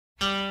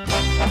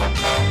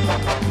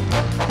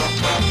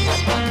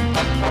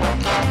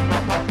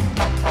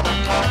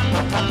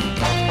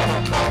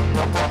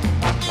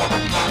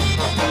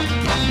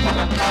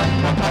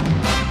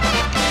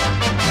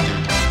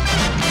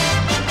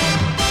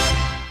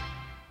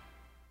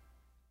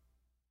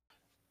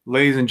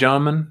Ladies and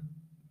gentlemen,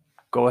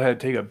 go ahead,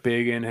 take a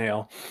big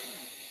inhale.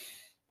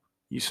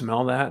 You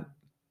smell that?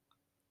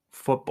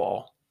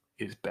 Football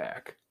is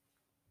back.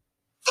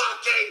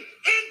 Fucking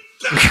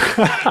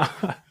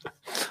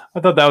I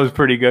thought that was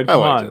pretty good.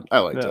 Come on. I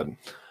liked it.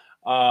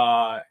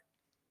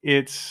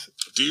 It's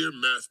Dear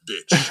math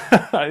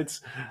bitch.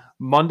 it's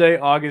Monday,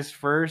 August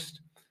 1st.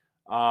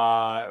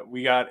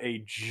 We got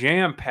a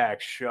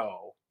jam-packed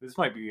show. This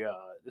might be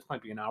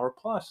an hour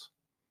plus.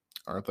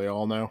 Aren't they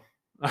all now?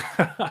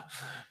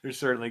 They're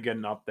certainly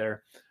getting up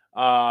there.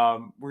 We're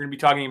going to be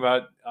talking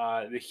about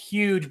the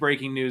huge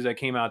breaking news that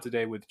came out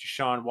today with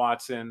Deshaun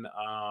Watson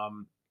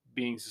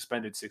being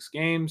suspended 6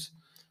 games.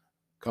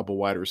 Couple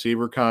wide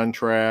receiver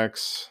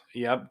contracts.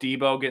 Yep,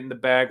 Debo getting the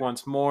bag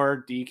once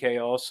more.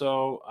 DK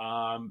also.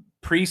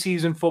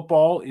 Preseason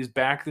football is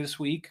back this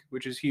week,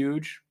 which is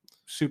huge.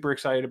 Super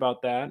excited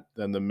about that.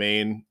 Then the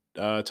main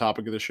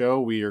topic of the show,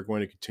 we are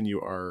going to continue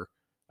our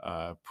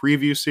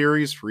preview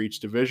series for each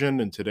division,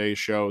 and today's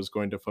show is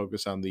going to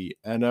focus on the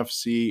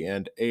NFC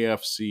and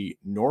AFC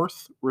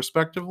North,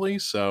 respectively.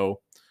 So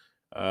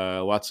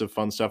lots of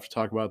fun stuff to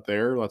talk about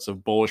there. Lots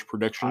of bullish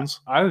predictions.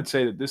 I would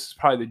say that this is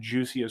probably the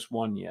juiciest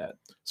one yet.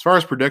 As far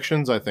as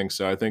predictions, I think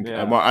so. I think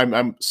Yeah.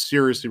 I'm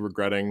seriously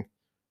regretting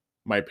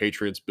my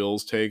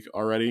Patriots-Bills take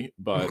already,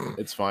 but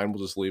it's fine.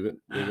 We'll just leave it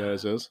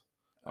as is.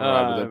 I'll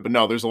ride with it. But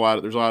no, there's a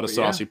lot of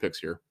saucy picks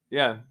here.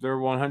 Yeah, there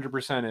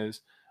 100%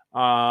 is.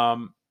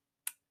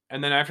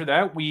 And then after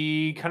that,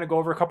 we kind of go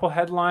over a couple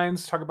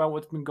headlines, talk about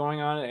what's been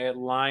going on at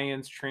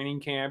Lions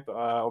training camp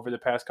over the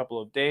past couple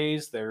of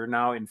days. They're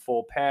now in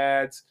full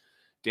pads.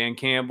 Dan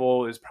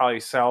Campbell is probably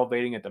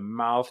salivating at the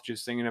mouth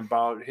just thinking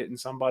about hitting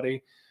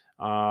somebody,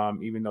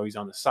 even though he's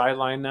on the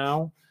sideline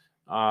now.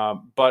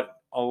 But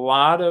a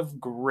lot of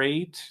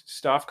great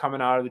stuff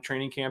coming out of the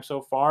training camp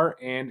so far,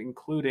 and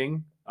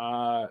including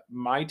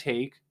my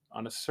take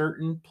on a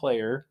certain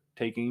player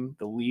taking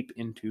the leap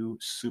into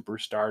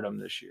superstardom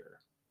this year.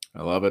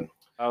 I love it.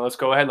 Let's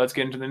go ahead. Let's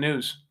get into the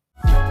news.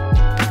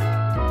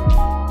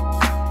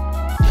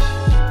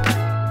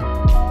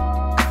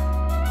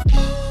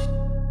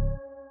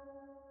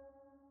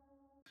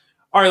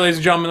 All right, ladies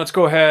and gentlemen, let's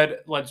go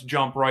ahead. Let's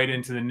jump right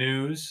into the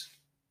news.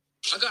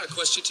 I got a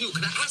question, too.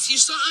 Can I ask you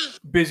something?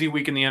 Busy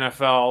week in the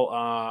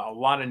NFL. A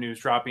lot of news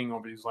dropping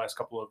over these last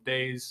couple of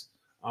days.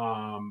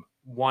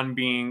 One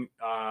being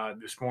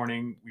this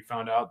morning, we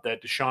found out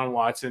that Deshaun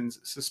Watson's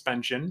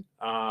suspension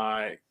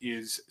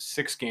is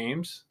 6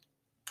 games.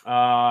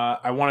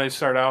 I wanted to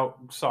start out,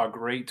 saw a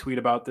great tweet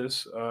about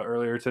this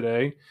earlier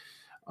today.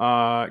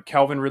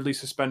 Calvin Ridley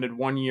suspended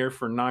 1 year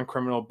for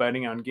non-criminal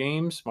betting on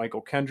games.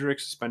 Michael Kendrick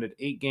suspended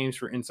 8 games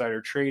for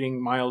insider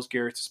trading. Myles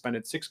Garrett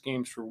suspended 6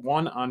 games for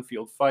 1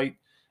 on-field fight.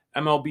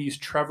 MLB's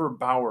Trevor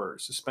Bauer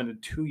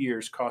suspended 2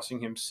 years, costing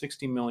him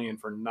 $60 million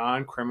for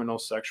non-criminal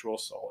sexual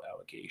assault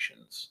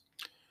allegations.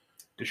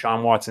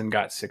 Deshaun Watson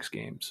got 6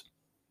 games.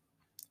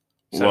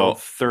 So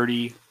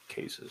 30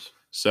 cases.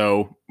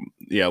 So,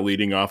 yeah,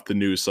 leading off the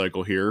news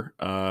cycle here,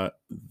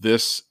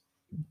 this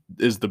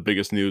is the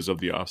biggest news of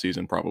the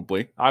offseason,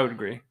 probably. I would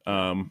agree.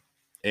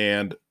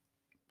 And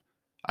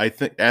I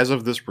think as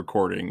of this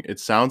recording, it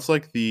sounds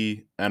like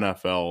the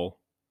NFL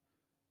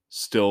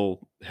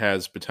still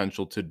has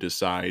potential to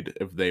decide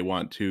if they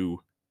want to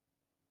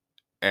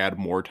add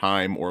more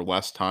time or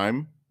less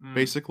time,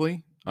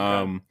 basically.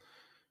 Okay.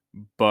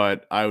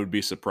 But I would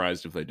be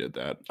surprised if they did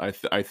that.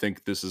 I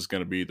think this is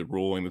going to be the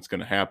ruling that's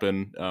going to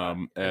happen,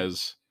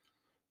 as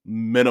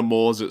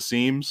minimal as it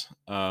seems.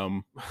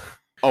 My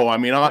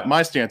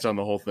stance on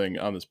the whole thing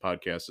on this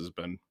podcast has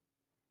been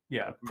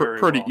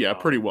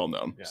pretty well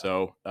known. Yeah.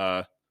 So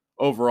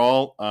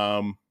overall,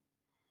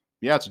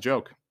 it's a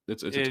joke.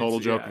 It's a total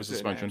joke of a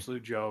suspension. It's an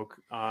absolute joke.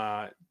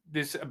 But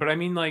I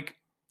mean, like,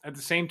 at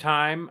the same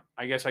time,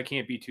 I guess I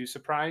can't be too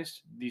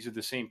surprised. These are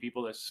the same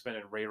people that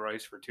suspended Ray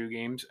Rice for 2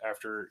 games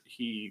after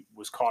he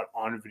was caught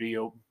on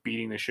video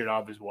beating the shit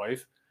out of his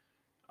wife.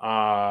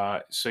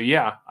 So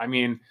yeah, I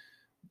mean,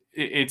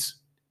 it's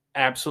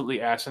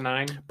absolutely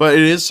asinine. But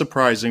it is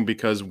surprising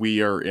because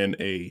we are in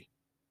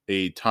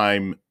a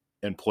time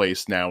and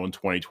place now in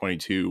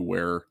 2022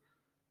 where,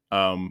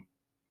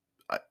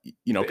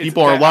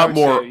 people are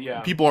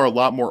a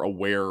lot more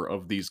aware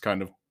of these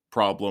kind of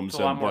problems,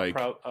 and like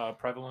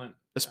prevalent.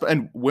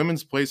 And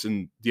women's place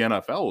in the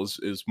NFL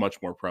is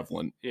much more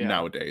prevalent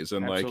nowadays.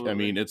 And absolutely. Like, I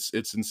mean,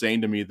 it's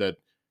insane to me that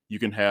you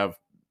can have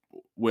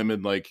women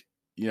in like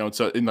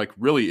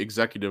really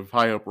executive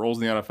high up roles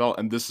in the NFL,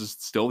 and this is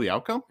still the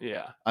outcome.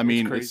 Yeah. I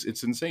mean,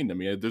 it's insane to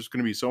me. There's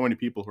going to be so many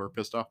people who are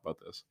pissed off about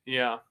this.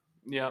 Yeah.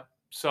 Yeah.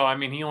 So, I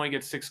mean, he only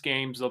gets 6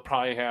 games. They'll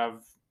probably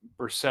have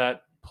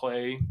Brissett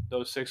play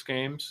those 6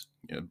 games.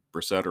 Yeah,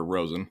 Brissett or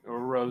Rosen.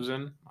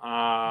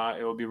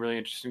 It will be really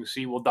interesting to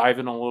see. We'll dive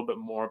in a little bit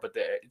more, but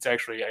it's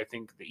actually, I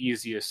think, the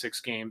easiest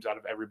 6 games out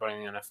of everybody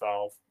in the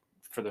NFL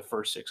for the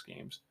first 6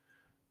 games,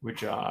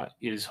 which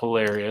is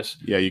hilarious.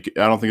 Yeah, I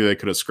don't think they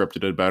could have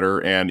scripted it better.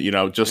 And,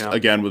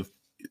 again, with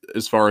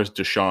as far as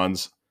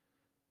Deshaun's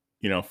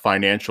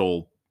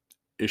financial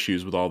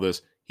issues with all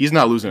this. He's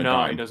not losing a No,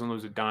 dime. he doesn't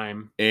lose a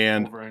dime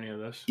And over any of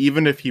this.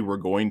 even if he were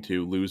going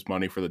to lose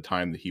money for the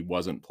time that he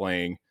wasn't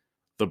playing,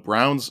 the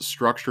Browns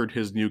structured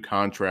his new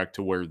contract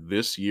to where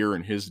this year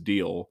in his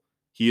deal,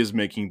 he is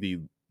making the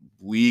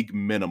league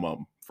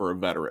minimum for a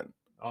veteran.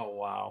 Oh,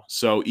 wow.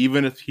 So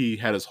even if he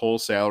had his whole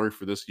salary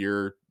for this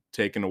year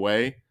taken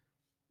away,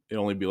 it'd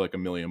only be like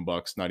 $1 million,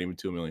 not even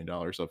 $2 million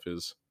of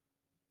his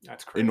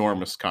That's crazy.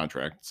 enormous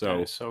contract. That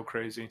is so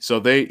crazy. So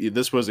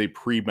this was a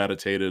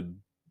premeditated,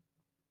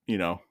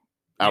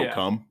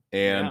 outcome,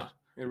 and Yeah,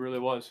 it really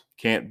was.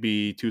 can't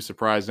be too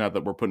surprised now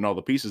that we're putting all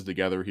the pieces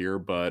together here.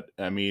 But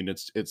I mean,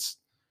 it's as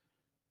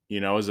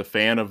a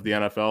fan of the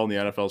NFL and the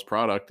NFL's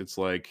product, it's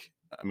like,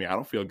 I mean, I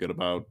don't feel good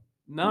about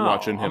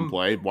watching him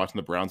play, watching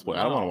the Browns play.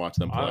 I don't want to watch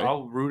them play.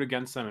 I'll root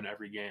against them in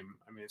every game.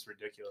 I mean, it's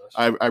ridiculous.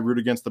 I root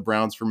against the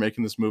Browns for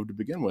making this move to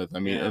begin with. I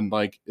mean, and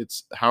like,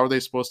 it's how are they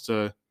supposed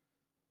to?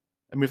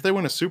 I mean, if they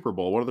win a Super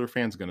Bowl, what are their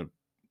fans gonna?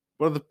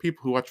 What are the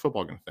people who watch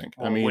football gonna think?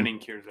 Well, I mean, winning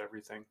cures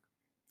everything.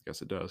 I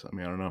guess it does. I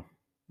mean, I don't know.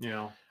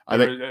 I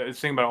was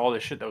thinking about all the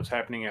shit that was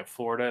happening at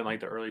Florida in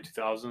like the early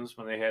 2000s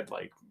when they had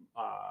like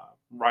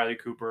Riley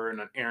Cooper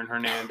and Aaron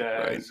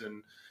Hernandez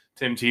and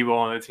Tim Tebow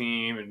on the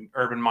team, and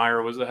Urban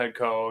Meyer was the head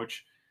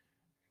coach.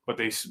 But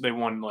they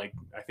won like,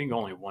 I think,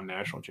 only one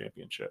national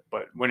championship.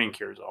 But winning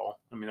cures all.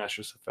 I mean, that's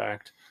just a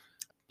fact.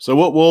 So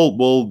what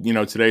we'll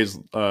today's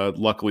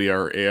luckily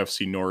our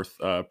AFC North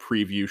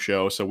preview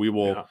show. So we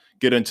will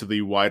get into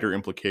the wider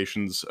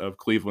implications of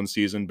Cleveland's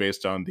season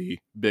based on the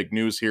big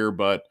news here.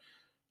 But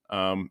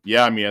I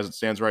mean, as it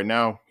stands right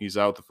now, he's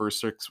out the first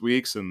 6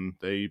 weeks, and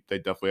they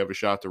definitely have a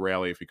shot to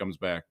rally if he comes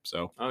back.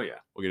 So we'll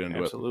get into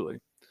it. Absolutely.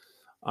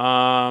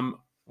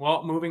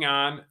 Well, moving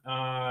on.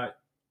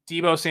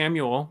 Deebo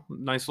Samuel,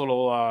 nice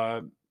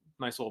little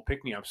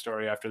pick-me-up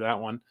story after that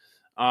one.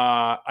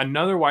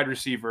 Another wide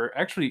receiver,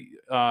 actually,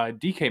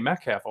 DK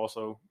Metcalf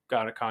also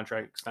got a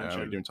contract extension.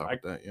 We didn't talk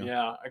about that.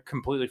 Yeah, I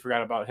completely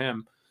forgot about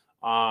him.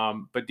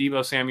 But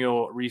Deebo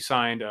Samuel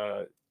re-signed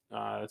a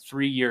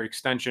 3-year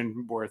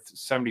extension worth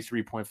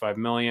 $73.5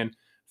 million,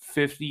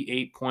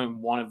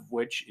 58.1 of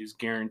which is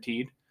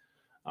guaranteed.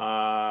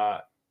 I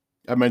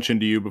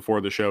mentioned to you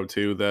before the show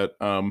too that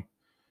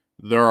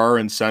there are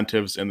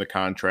incentives in the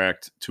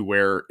contract to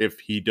where if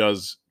he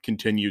does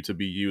continue to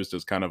be used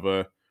as kind of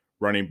a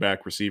running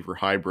back receiver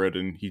hybrid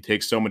and he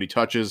takes so many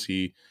touches,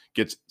 he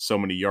gets so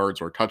many yards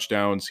or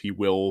touchdowns, he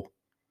will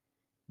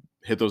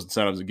hit those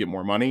incentives and get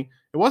more money.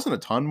 It wasn't a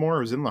ton more.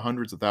 It was in the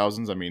hundreds of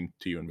thousands. I mean,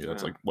 to you and me,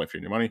 that's like wife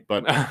and your money.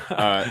 But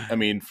I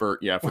mean, for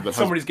the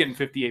somebody's getting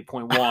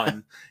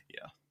 58.1.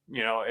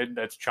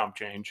 That's chump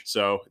change.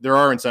 So there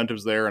are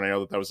incentives there. And I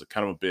know that was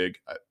kind of a big,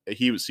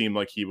 he seemed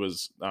like he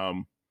was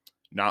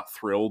not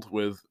thrilled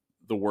with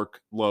the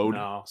workload.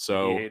 No,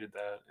 so he hated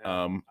that.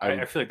 Yeah.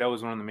 I feel like that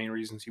was one of the main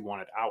reasons he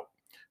wanted out.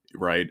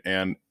 Right.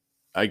 And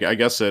I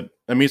guess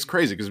it's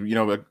crazy because,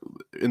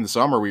 in the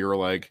summer we were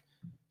like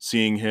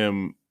seeing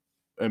him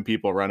and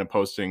people around him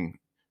posting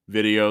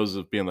videos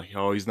of being like,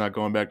 oh, he's not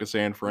going back to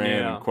San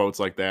Fran and quotes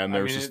like that.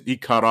 And he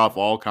cut off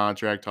all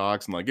contract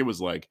talks. And like, it was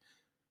like,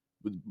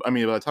 I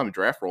mean, by the time the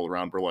draft rolled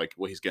around, we're like,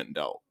 well, he's getting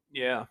dealt.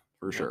 Yeah.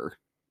 For sure.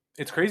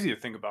 It's crazy to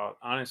think about,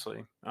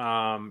 honestly.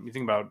 You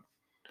think about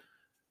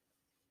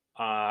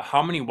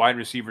how many wide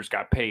receivers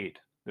got paid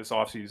this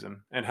offseason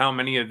and how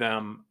many of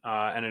them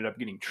ended up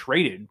getting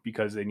traded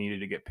because they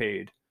needed to get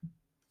paid.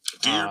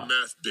 Dear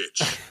math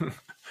bitch.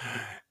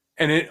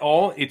 And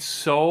it's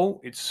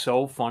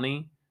so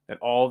funny that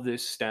all of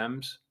this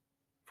stems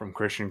from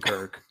Christian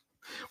Kirk.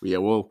 Yeah,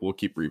 we'll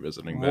keep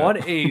revisiting that.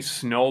 What a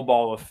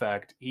snowball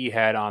effect he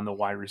had on the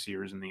wide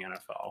receivers in the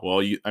NFL. Well,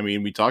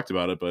 we talked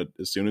about it, but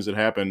as soon as it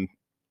happened,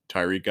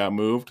 Tyreek got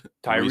moved.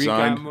 Tyreek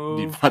got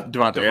moved.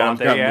 Davante Adams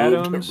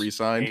got moved.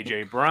 Re-signed.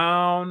 AJ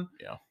Brown.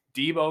 Yeah.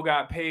 Deebo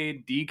got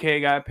paid.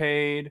 DK got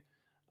paid.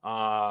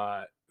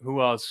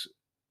 Who else?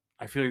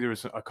 I feel like there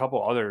was a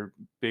couple other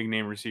big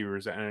name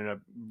receivers that ended up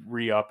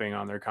re-upping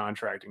on their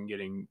contract and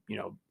getting,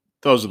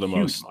 those are the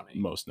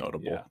most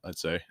notable, I'd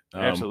say.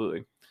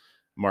 Absolutely.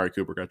 Amari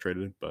Cooper got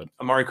traded, but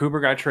Amari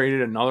Cooper got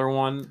traded. Another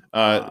one.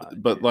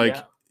 But like,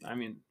 I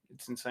mean,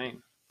 it's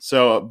insane.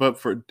 So, but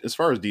for as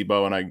far as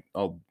Deebo, and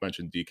I'll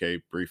mention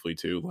DK briefly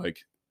too.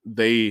 Like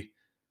the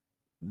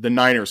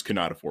Niners could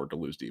not afford to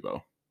lose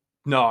Deebo.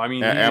 No, I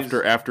mean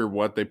after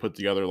what they put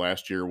together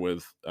last year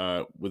with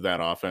that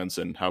offense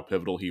and how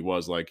pivotal he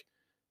was, like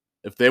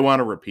if they want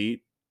to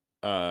repeat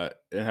and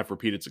have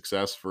repeated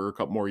success for a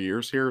couple more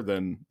years here,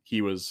 then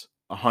he was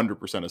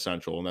 100%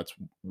 essential, and that's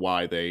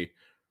why they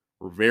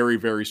were very,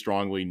 very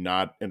strongly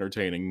not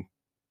entertaining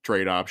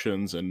trade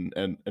options and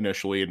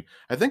initially, and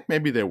I think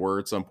maybe they were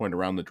at some point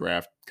around the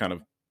draft kind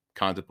of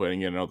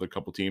contemplating it. Another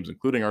couple teams,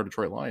 including our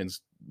Detroit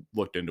Lions,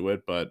 looked into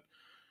it, but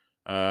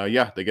they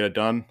get it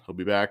done. He'll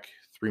be back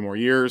 3 more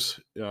years.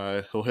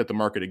 He'll hit the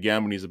market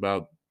again when he's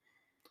about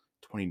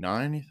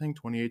 29, I think,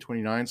 28,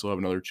 29. So he'll have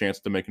another chance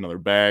to make another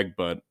bag.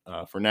 But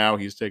for now,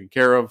 he's taken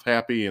care of,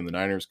 happy, and the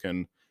Niners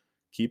can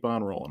keep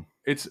on rolling.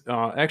 It's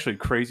actually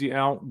crazy,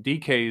 Al.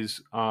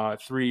 DK's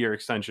 3-year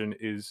extension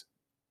is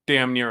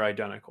damn near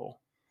identical.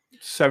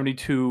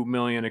 72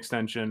 million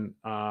extension,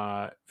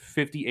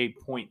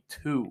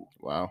 58.2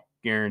 Wow.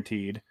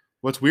 guaranteed.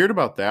 What's weird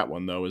about that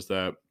one though is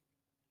that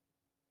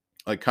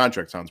like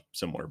contract sounds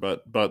similar,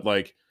 but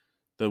like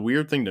the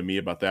weird thing to me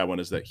about that one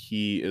is that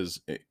he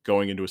is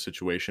going into a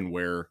situation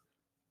where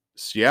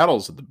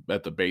Seattle's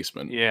at the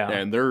basement. Yeah.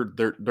 And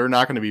they're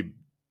not going to be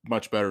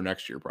much better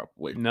next year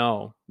probably.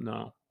 No.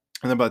 And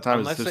then by the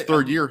time his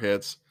third year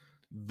hits,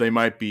 they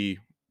might be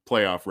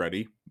playoff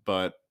ready,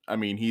 but I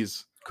mean,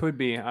 could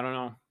be, I don't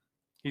know.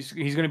 He's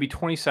going to be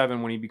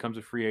 27 when he becomes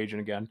a free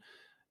agent again.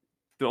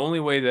 The only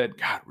way that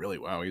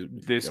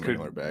this could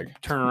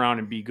turn around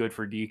and be good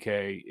for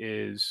DK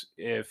is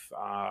if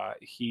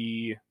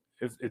the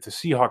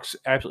Seahawks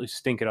absolutely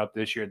stink it up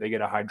this year, they get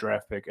a high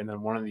draft pick, and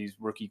then one of these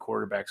rookie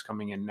quarterbacks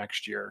coming in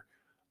next year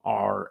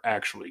are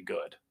actually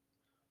good.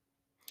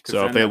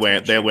 So if they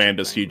land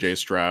a CJ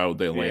Stroud,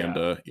 they land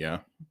the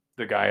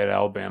guy at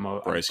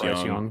Alabama, Bryce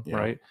Young,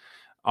 right?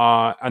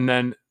 And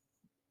then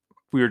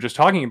we were just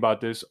talking about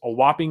this. A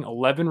whopping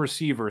 11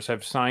 receivers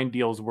have signed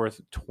deals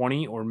worth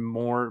 $20 or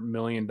more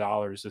million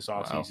this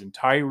offseason.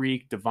 Wow.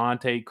 Tyreek,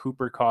 Devontae,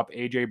 Cooper Kupp,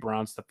 A.J.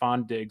 Brown,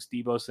 Stephon Diggs,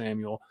 Deebo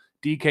Samuel,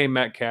 DK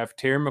Metcalf,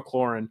 Terry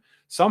McLaurin.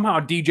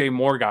 Somehow DJ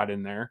Moore got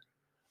in there.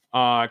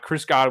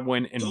 Chris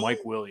Godwin and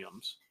Mike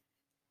Williams.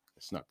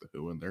 Snuck the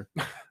who in there.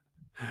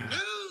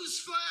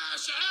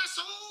 Newsflash,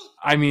 asshole!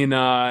 I mean,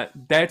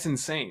 that's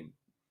insane.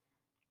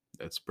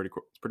 It's pretty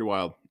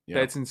wild. Yeah.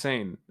 That's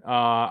insane.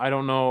 I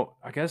don't know.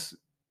 I guess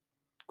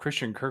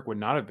Christian Kirk would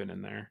not have been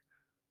in there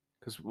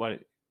because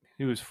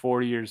he was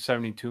 40 years,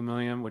 72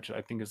 million, which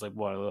I think is like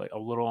a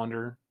little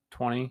under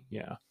 20.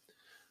 Yeah.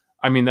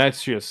 I mean,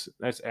 that's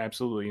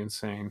absolutely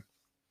insane.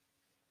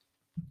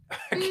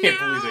 I can't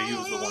believe that he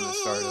was the one that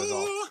started it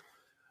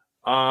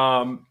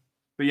all.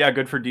 But yeah,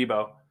 good for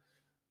Deebo.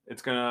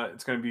 It's gonna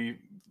be,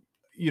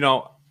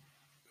 I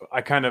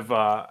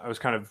was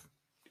kind of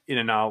in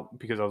and out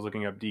because I was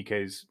looking up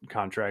DK's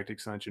contract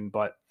extension.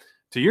 But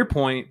to your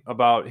point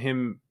about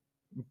him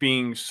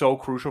being so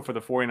crucial for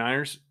the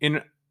 49ers,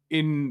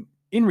 in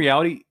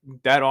reality,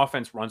 that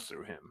offense runs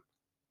through him.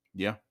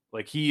 Yeah.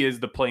 Like he is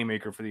the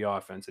playmaker for the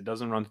offense. It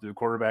doesn't run through the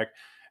quarterback.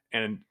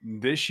 And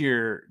this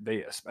year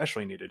they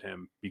especially needed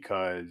him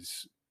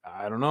because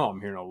I don't know. I'm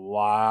hearing a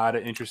lot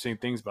of interesting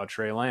things about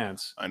Trey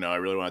Lance. I know. I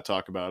really want to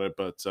talk about it,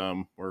 but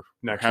we're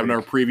having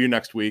our preview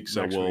next week,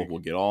 so we'll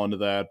get all into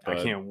that. But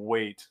I can't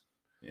wait.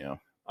 Yeah.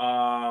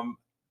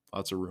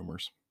 Lots of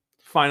rumors.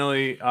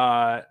 Finally,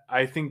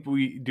 I think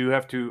we do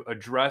have to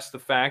address the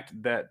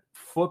fact that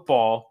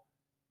football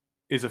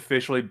is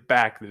officially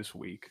back this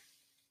week.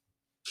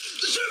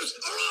 The chips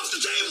are off the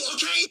table,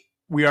 okay?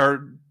 We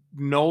are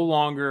no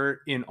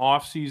longer in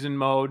off-season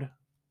mode.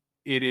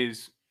 It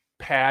is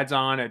pads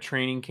on at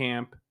training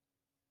camp.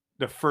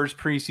 The first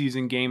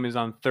preseason game is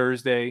on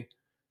Thursday.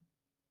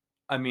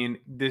 I mean,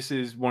 this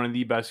is one of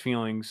the best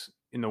feelings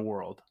in the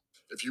world.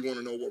 If you want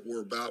to know what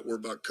we're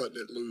about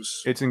cutting it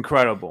loose. It's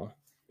incredible.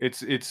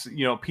 It's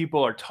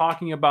people are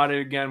talking about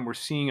it again. We're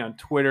seeing on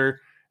Twitter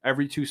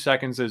every 2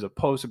 seconds there's a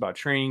post about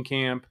training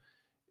camp.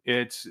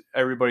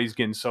 Everybody's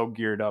getting so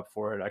geared up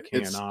for it. I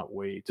cannot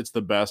wait. It's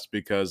the best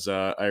because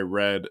I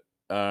read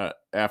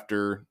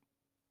after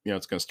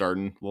it's going to start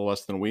in a little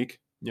less than a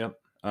week. Yep.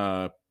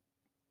 After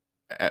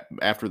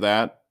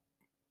that,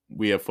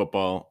 we have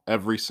football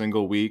every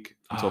single week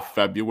until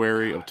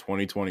February of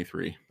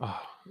 2023.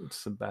 Oh,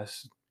 it's the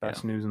best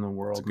news in the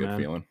world. It's a good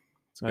feeling.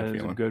 It's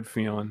a good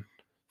feeling.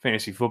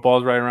 Fantasy football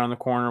is right around the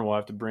corner. We'll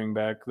have to bring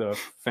back the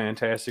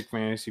fantastic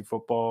fantasy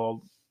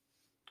football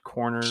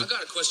corner. I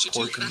got a question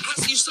too. Can I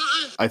ask you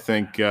something? I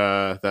think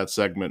that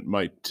segment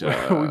might.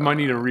 We might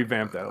need to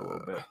revamp that a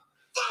little bit.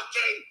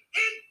 Fucking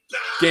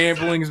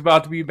Gambling's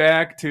about to be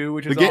back too,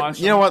 which is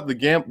awesome. You know what? The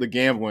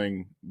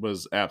gambling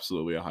was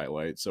absolutely a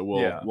highlight. So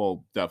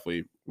we'll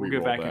definitely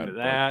get back into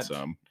that.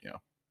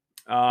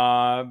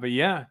 But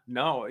yeah,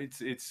 no,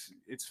 it's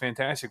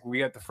fantastic. We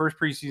got the first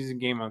preseason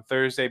game on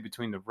Thursday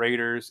between the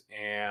Raiders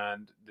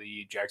and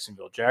the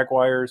Jacksonville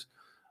Jaguars.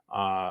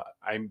 I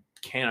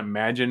can't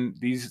imagine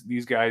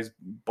these guys.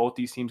 Both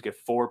these teams get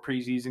 4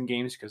 preseason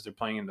games because they're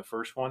playing in the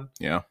first one.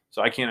 Yeah.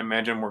 So I can't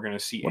imagine we're going to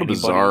see what a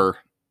bizarre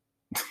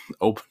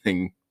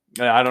opening.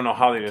 I don't know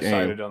how they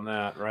decided on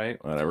that,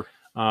 right? Whatever.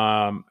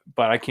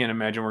 But I can't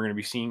imagine we're going to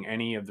be seeing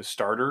any of the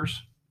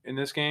starters in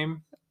this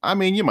game. I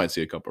mean, you might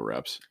see a couple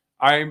reps.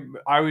 I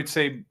would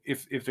say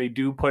if they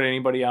do put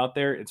anybody out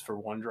there, it's for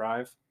one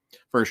drive.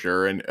 For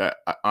sure. And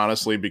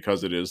honestly,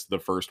 because it is the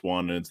first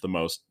one and it's the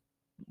most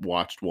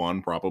watched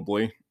one,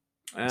 probably.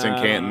 It's in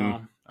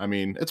Canton. I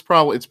mean, it's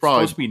probably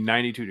supposed to be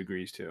 92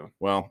 degrees too.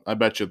 Well, I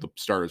bet you the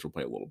starters will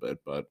play a little bit,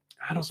 but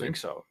I don't think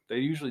so. They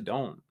usually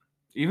don't.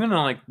 Even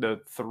on like the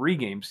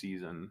 3-game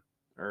season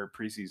or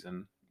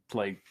preseason,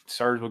 like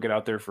starters will get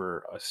out there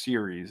for a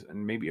series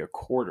and maybe a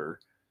quarter,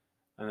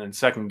 and then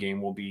second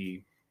game will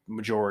be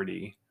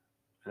majority,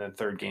 and then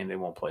third game they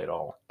won't play at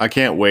all. I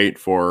can't wait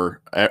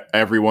for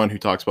everyone who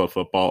talks about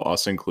football,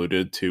 us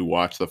included, to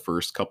watch the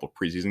first couple of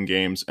preseason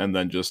games and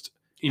then just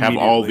have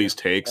all Immediately. these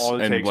takes All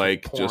the and takes are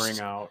like pouring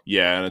just out.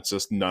 yeah, and it's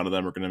just none of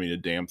them are going to mean a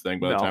damn thing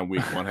by the No. time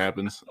week 1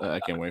 happens. I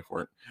can't wait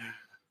for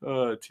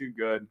it. Too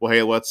good. Well,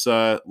 hey, let's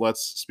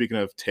speaking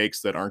of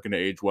takes that aren't going to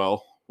age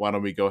well, why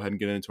don't we go ahead and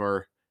get into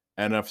our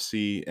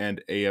NFC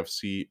and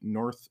AFC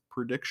North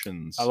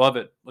predictions? I love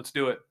it. Let's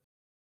do it.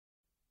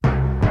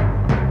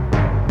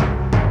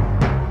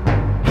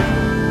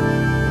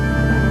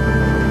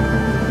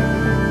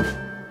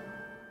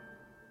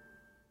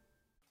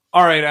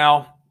 All right,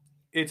 Al.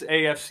 It's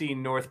AFC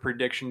North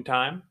prediction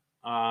time.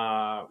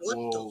 What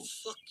the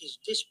fuck is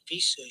this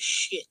piece of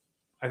shit?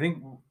 I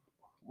think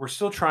we're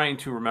still trying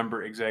to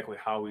remember exactly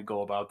how we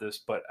go about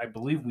this, but I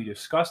believe we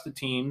discuss the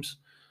teams,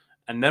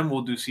 and then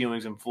we'll do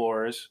ceilings and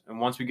floors. And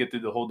once we get through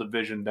the whole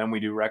division, then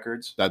we do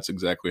records. That's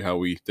exactly how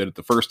we did it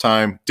the first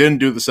time. Didn't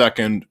do the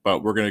second,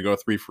 but we're going to go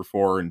 3 for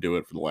 4 and do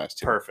it for the last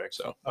 2. Perfect.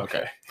 So,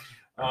 Okay.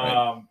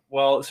 All right.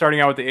 Well, starting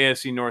out with the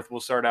AFC North,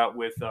 we'll start out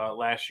with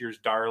last year's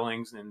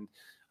darlings and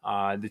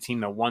the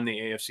team that won the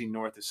AFC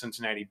North, the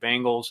Cincinnati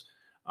Bengals.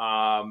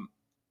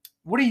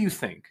 What do you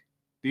think?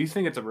 Do you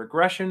think it's a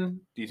regression?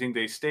 Do you think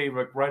they stay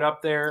right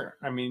up there?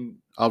 I mean,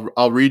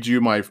 I'll read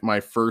you my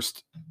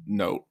first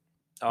note.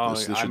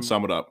 This should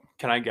sum it up.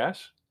 Can I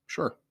guess?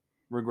 Sure.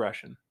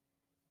 Regression.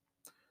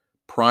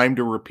 Prime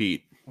to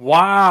repeat.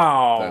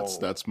 Wow.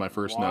 That's my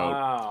first note.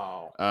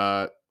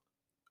 Wow.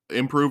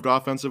 Improved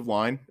offensive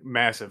line.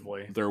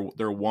 Massively.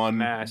 They're one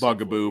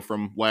bugaboo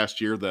from last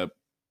year that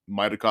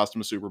might have cost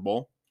him a Super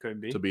Bowl.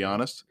 Could be. To be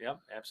honest. Yep,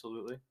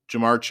 absolutely.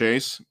 Jamar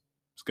Chase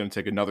is going to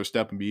take another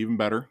step and be even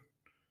better.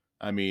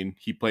 I mean,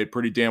 he played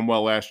pretty damn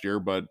well last year,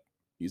 but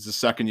he's the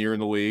second year in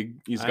the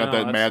league. He's got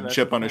that mad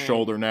chip on his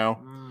shoulder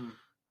now.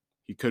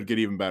 He could get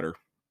even better.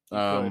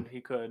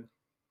 He could.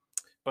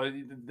 But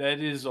that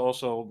is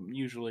also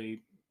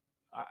usually,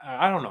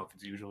 I don't know if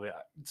it's usually,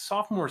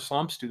 sophomore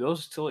slumps, do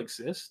those still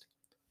exist?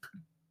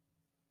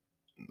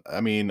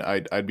 I mean,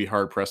 I'd be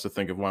hard pressed to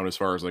think of one as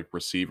far as like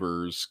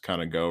receivers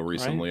kind of go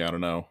recently. Right? I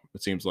don't know.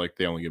 It seems like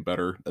they only get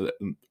better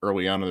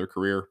early on in their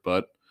career,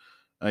 but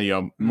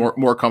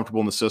more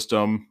comfortable in the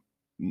system.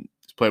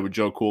 He's played with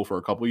Joe Cool for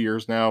a couple of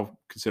years now,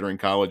 considering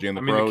college and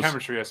the pros. The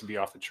chemistry has to be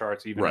off the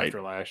charts even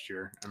after last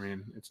year. I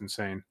mean, it's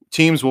insane.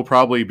 Teams will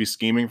probably be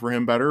scheming for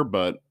him better,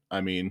 but I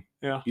mean,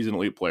 he's an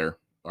elite player.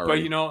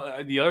 Already.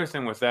 But, the other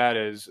thing with that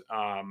is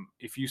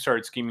if you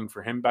start scheming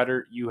for him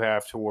better, you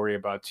have to worry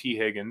about T.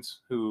 Higgins,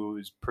 who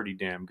is pretty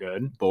damn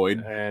good.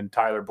 Boyd. And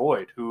Tyler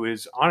Boyd, who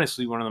is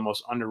honestly one of the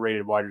most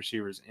underrated wide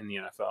receivers in the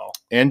NFL.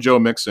 And Joe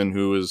Mixon,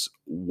 who is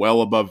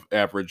well above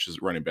average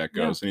as running back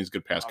goes, and he's a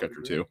good pass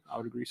catcher too. I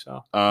would agree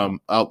so.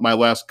 My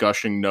last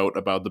gushing note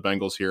about the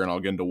Bengals here, and I'll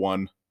get into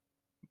one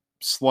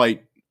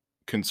slight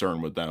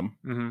concern with them.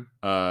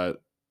 Mm-hmm.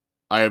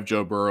 I have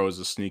Joe Burrow as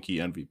a sneaky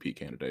MVP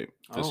candidate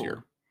this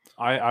year.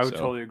 I would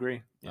totally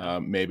agree. Yeah.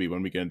 Maybe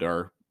when we get into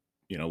our,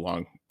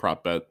 long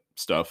prop bet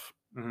stuff,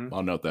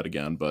 I'll note that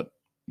again. But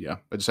yeah,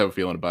 I just have a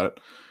feeling about it.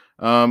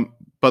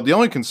 But the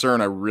only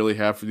concern I really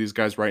have for these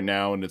guys right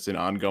now, and it's an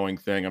ongoing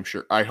thing,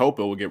 I hope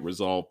it will get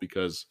resolved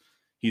because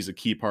he's a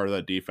key part of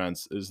that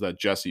defense, is that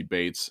Jesse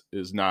Bates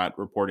is not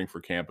reporting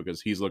for camp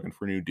because he's looking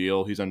for a new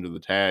deal. He's under the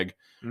tag.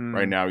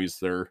 Right now he's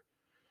their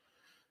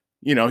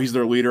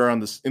leader in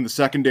the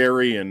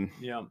secondary and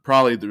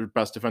probably the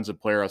best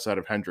defensive player outside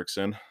of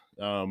Hendrickson.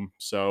 I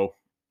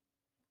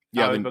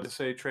was about to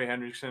say Trey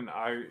Hendrickson.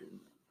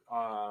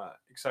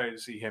 Excited to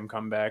see him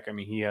come back. I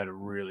mean, he had a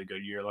really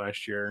good year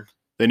last year.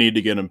 They need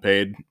to get him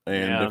paid,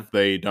 and if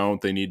they don't,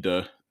 they need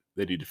to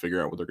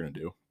figure out what they're going to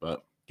do.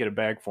 But get a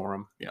bag for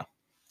him. Yeah.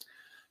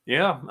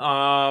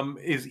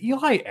 Is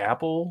Eli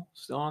Apple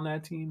still on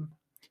that team?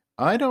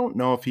 I don't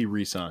know if he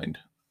re-signed.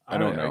 I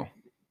don't know.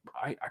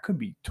 I could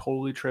be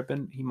totally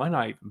tripping. He might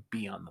not even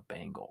be on the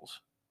Bengals.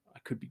 I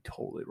could be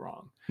totally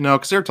wrong. No,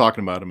 because they're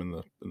talking about him in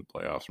the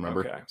playoffs.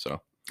 Remember? Okay.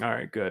 So all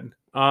right, good.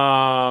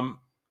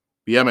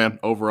 Yeah, man.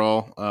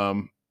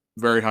 Overall,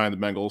 very high on the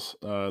Bengals.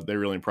 They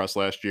really impressed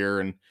last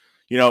year, and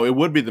it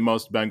would be the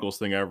most Bengals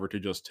thing ever to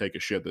just take a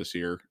shit this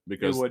year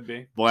because it would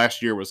be.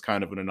 Last year was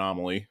kind of an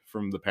anomaly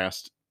from the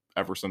past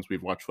ever since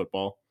we've watched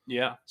football.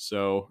 Yeah.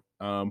 So,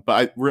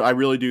 but I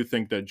really do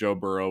think that Joe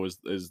Burrow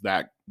is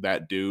that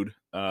dude.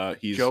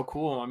 He's Joe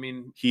Cool. I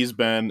mean, he's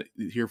been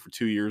here for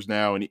 2 years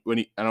now, and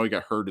I know he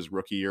got hurt his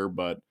rookie year,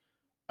 but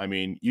I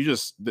mean,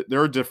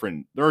 they're a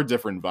different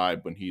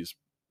vibe when he's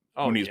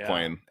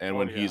playing and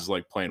when he's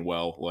like playing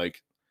well.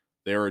 Like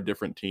they're a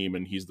different team,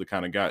 and he's the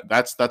kind of guy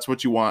that's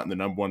what you want in the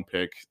number 1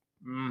 pick.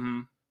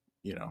 Mm-hmm.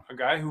 A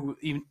guy who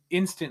even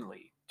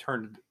instantly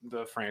turned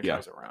the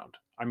franchise around.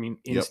 I mean,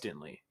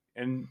 instantly.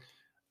 Yep. And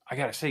I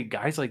gotta say,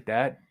 guys like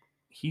that,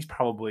 he's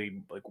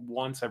probably like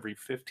once every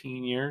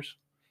 15 years.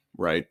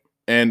 Right.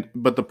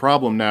 But the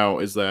problem now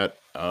is that,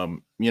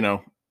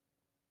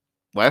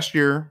 last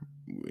year,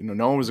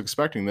 no one was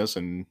expecting this,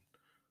 and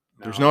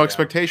there's no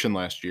expectation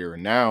last year.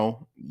 And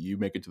now you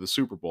make it to the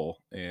Super Bowl,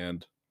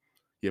 and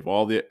you have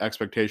all the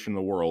expectation in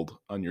the world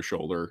on your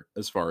shoulder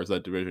as far as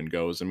that division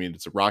goes. I mean,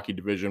 it's a rocky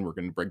division. We're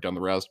going to break down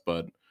the rest,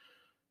 but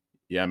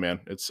yeah,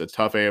 man, it's a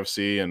tough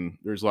AFC, and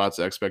there's lots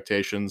of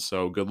expectations.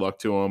 So good luck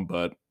to them.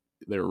 But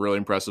they were really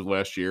impressive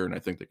last year, and I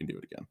think they can do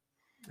it again.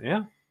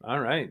 Yeah. All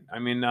right. I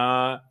mean,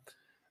 I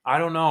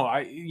don't know.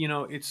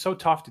 It's so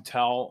tough to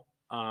tell.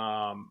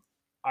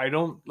 I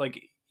don't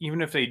like,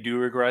 even if they do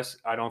regress,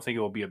 I don't think it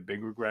will be a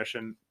big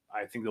regression.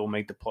 I think they'll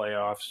make the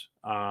playoffs.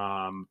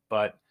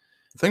 But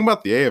The thing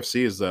about the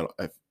AFC is that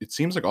it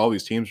seems like all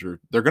these teams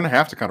they're going to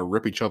have to kind of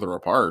rip each other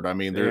apart. I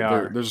mean, They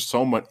are. there's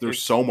so much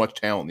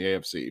talent in the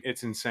AFC.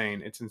 It's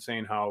insane. It's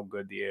insane how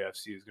good the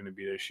AFC is going to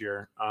be this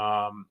year.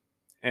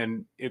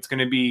 And it's going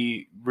to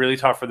be really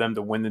tough for them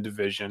to win the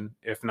division,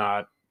 if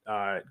not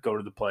go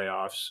to the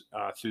playoffs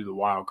through the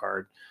wild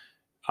card.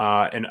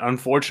 And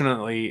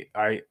unfortunately,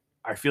 I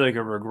feel like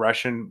a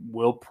regression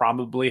will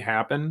probably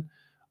happen,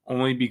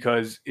 only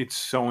because it's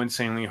so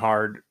insanely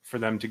hard for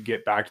them to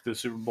get back to the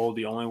Super Bowl.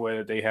 The only way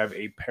that they have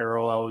a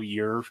parallel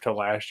year to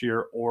last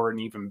year or an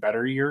even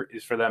better year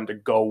is for them to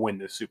go win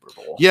the Super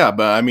Bowl. Yeah,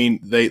 but I mean,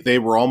 they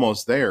were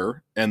almost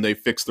there, and they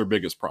fixed their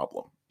biggest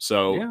problem.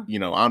 So,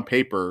 Yeah. On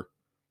paper,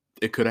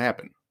 it could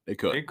happen. It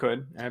could. It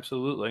could,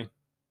 absolutely.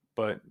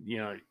 But,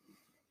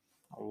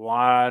 a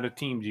lot of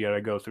teams you got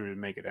to go through to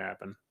make it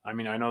happen. I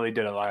mean, I know they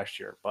did it last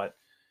year, but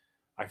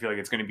I feel like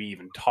it's going to be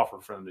even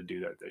tougher for them to do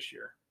that this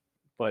year.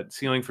 But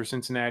ceiling for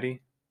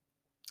Cincinnati,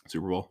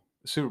 Super Bowl.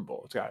 Super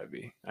Bowl, it's got to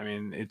be. I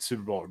mean, it's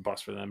Super Bowl or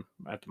bust for them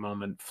at the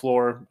moment.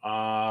 Floor,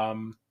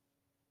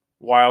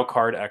 wild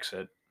card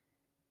exit.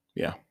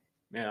 Yeah.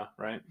 Yeah,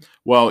 right.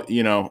 Well,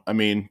 I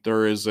mean,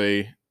 there is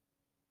I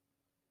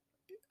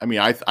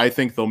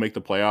think they'll make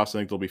the playoffs. I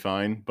think they'll be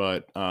fine.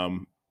 But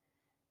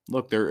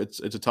look, it's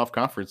a tough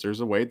conference.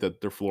 There's a way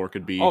that their floor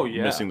could be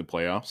missing the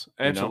playoffs.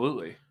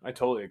 Absolutely. I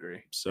totally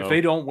agree. So if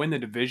they don't win the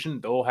division,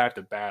 they'll have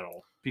to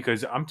battle.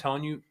 Because I'm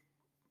telling you,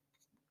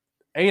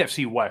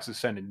 AFC West is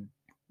sending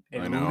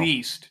at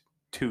least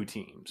 2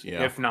 teams,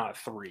 if not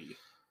 3.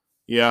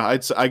 Yeah,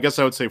 I guess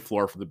I would say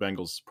floor for the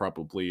Bengals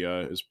probably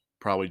is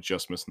probably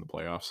just missing the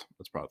playoffs.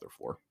 That's probably their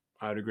floor.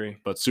 I'd agree.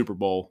 But Super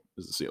Bowl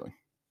is the ceiling.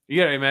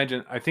 You got to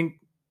imagine, I think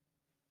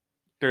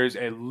there's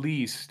at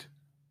least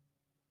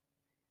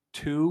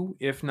 2,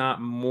 if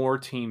not more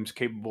teams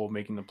capable of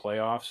making the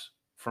playoffs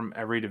from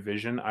every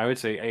division. I would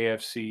say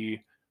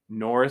AFC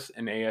North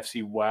and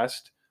AFC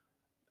West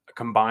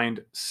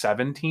combined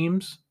 7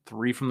 teams,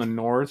 3 from the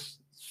North,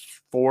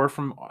 4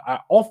 from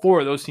all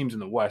 4 of those teams in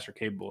the West are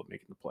capable of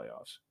making the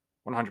playoffs.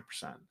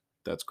 100%.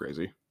 That's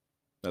crazy.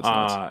 That's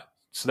nuts.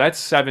 So that's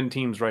 7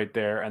 teams right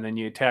there. And then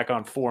you tack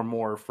on 4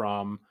 more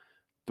from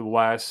the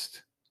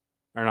West,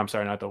 or I'm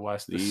sorry, not the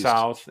West, the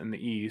South and the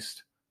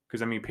East.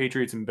 Because, I mean,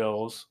 Patriots and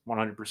Bills,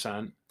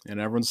 100%. And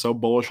everyone's so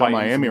bullish on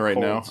Miami right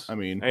now. I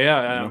mean,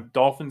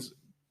 Dolphins,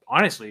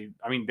 honestly,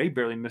 I mean, they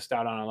barely missed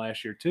out on it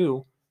last year,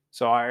 too.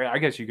 So I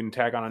guess you can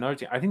tag on another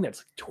team. I think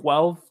that's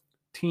 12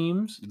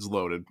 teams. It's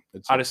loaded.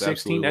 Out of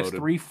 16, that's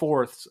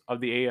 3/4 of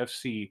the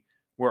AFC,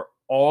 where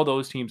all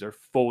those teams are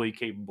fully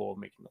capable of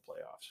making the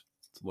playoffs.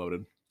 It's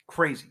loaded.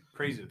 Crazy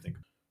to think.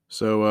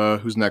 So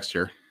who's next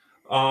here?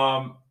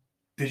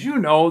 Did you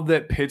know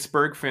that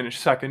Pittsburgh finished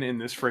second in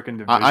this freaking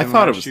division? I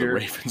thought it was year?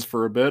 the Ravens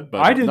for a bit,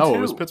 but I did no, too.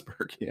 it was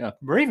Pittsburgh. Yeah.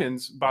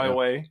 Ravens, by the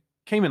way,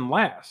 came in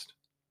last.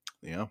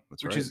 Yeah,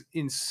 that's which right. is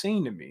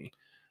insane to me.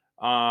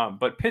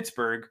 But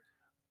Pittsburgh,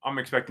 I'm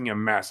expecting a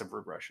massive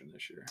regression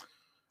this year.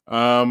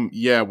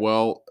 Yeah,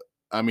 well,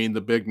 I mean,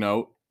 the big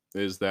note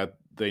is that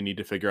they need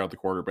to figure out the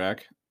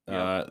quarterback.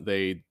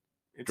 They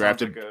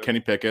drafted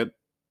Kenny Pickett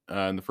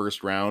in the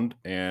first round,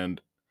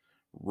 and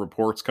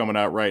reports coming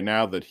out right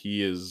now that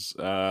he is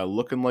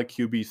looking like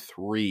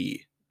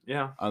QB3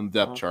 on the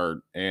depth chart.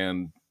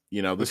 And,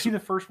 was he the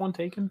first one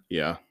taken?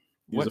 Yeah.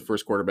 He was the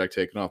first quarterback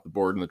taken off the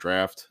board in the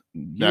draft.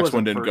 Next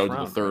one didn't go to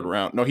the third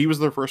round. No, he was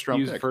their first round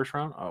pick. He was the first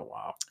round? Oh,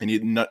 wow.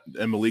 And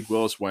Malik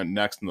Willis went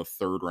next in the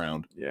third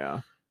round.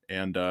 Yeah.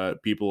 And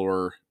people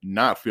were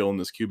not feeling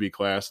this QB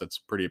class. That's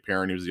pretty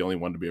apparent. He was the only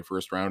one to be a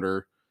first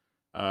rounder.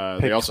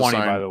 They also 20,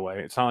 signed, by the way.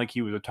 It's not like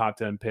he was a top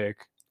 10 pick.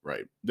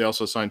 Right. They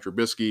also signed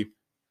Trubisky.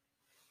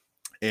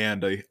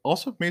 And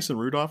also Mason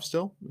Rudolph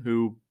still,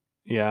 who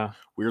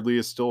weirdly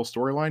is still a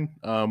storyline.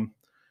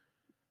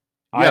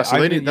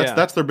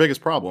 That's their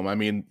biggest problem. I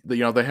mean, they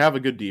have a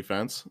good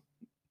defense.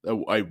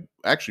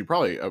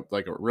 Probably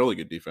like a really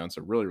good defense,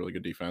 a really, really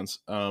good defense.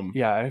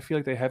 I feel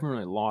like they haven't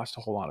really lost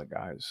a whole lot of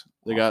guys.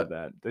 They got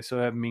that. They still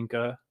have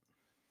Minka.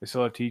 They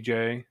still have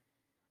TJ.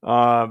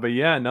 But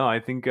yeah, no,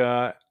 I think,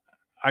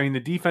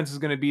 the defense is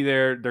going to be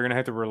there. They're going to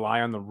have to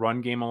rely on the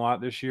run game a lot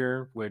this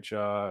year, which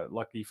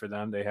lucky for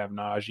them, they have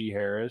Najee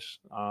Harris.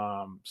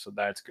 So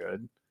that's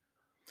good.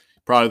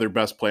 Probably their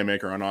best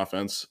playmaker on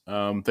offense.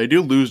 They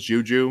do lose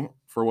Juju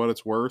for what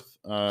it's worth.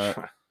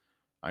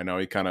 I know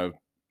he kind of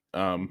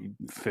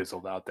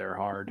fizzled out there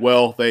hard.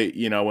 Well, they,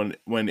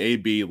 when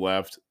AB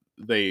left,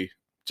 they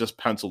just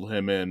penciled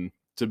him in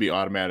to be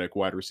automatic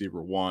wide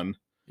receiver 1.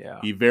 Yeah.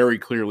 He very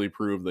clearly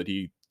proved that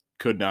he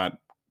could not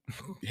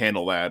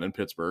handle that in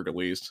Pittsburgh, at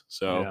least.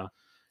 So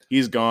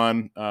he's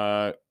gone.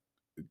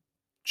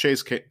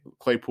 Chase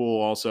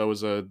Claypool also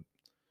is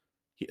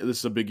this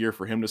is a big year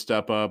for him to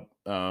step up.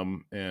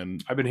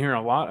 And I've been hearing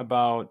a lot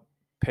about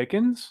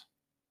Pickens.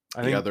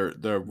 I think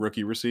the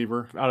rookie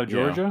receiver out of Yeah.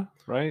 Georgia,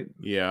 right?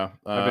 Yeah,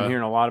 I've been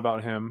hearing a lot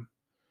about him.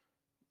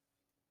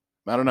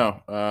 I don't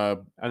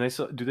know. And they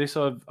still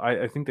have?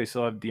 I think they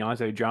still have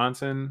Deontay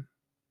Johnson.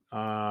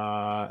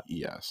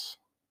 Yes.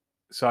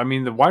 So I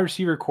mean, the wide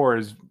receiver core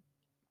is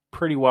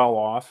pretty well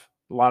off.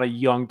 A lot of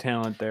young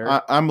talent there.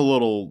 I'm a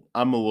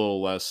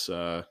little less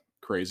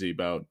crazy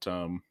about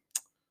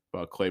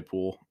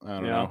Claypool. I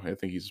don't know. I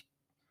think he's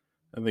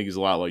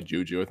a lot like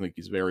Juju. I think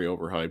he's very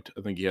overhyped.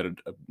 I think he had a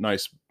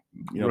nice,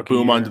 Rookie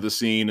boom year. onto the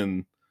scene,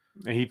 and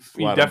he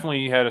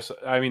definitely had a.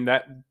 I mean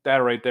that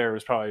right there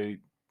was probably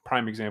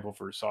prime example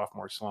for a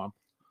sophomore slump.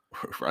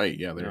 Right.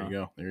 Yeah. There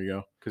you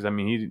go. Because I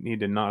mean, he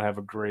did not have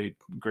a great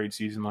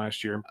season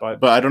last year.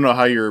 But I don't know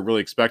how you're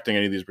really expecting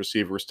any of these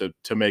receivers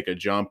to make a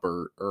jump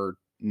or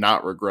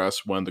not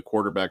regress when the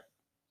quarterback,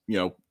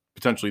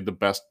 potentially the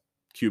best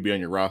QB on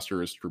your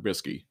roster is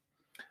Trubisky.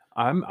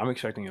 I'm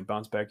expecting a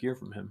bounce back year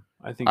from him.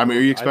 I think. I mean,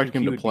 are you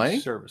expecting him to play?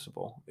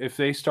 Serviceable. If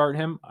they start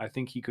him, I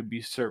think he could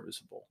be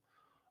serviceable.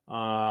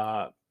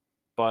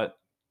 But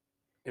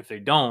if they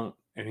don't,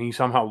 and he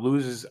somehow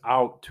loses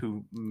out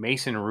to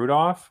Mason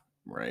Rudolph,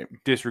 right?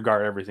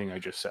 Disregard everything I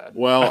just said.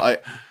 Well,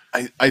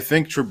 I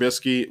think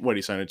Trubisky,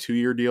 he signed a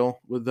 2-year deal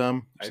with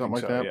them,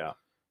 something like that.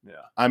 Yeah.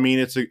 I mean,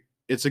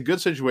 it's a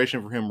good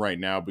situation for him right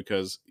now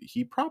because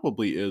he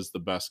probably is the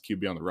best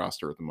QB on the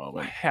roster at the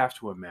moment. I have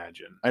to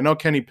imagine. I know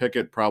Kenny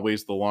Pickett probably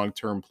is the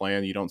long-term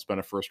plan. You don't spend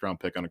a first-round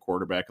pick on a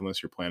quarterback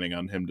unless you're planning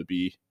on him to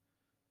be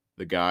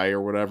the guy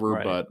or whatever.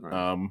 Right, but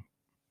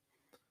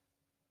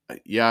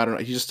yeah, I don't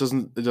know. He just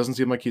doesn't. It doesn't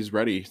seem like he's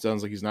ready. It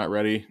sounds like he's not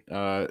ready.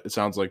 It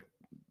sounds like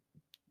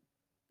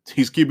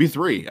he's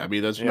QB3. I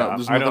mean, there's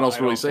nothing else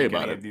to really say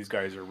about it. These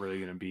guys are really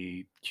going to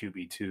be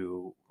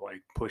QB2,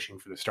 like pushing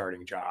for the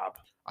starting job.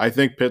 I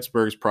think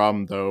Pittsburgh's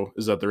problem, though,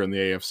 is that they're in the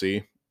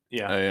AFC.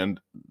 Yeah, and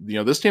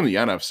this team, the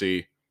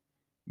NFC,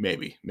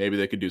 maybe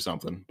they could do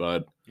something,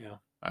 but yeah,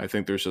 I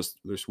think there's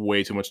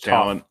way too much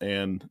talent,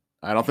 and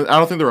I don't think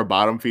they're a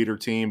bottom feeder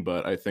team,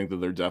 but I think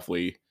that they're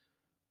definitely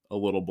a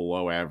little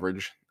below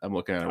average. I'm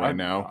looking at it right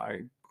now.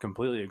 I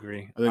completely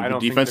agree. I think the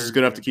defense is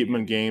good enough to keep them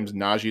in games.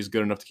 Najee is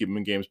good enough to keep them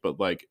in games, but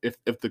like if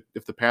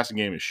the passing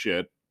game is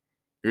shit,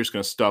 you're just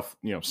gonna stuff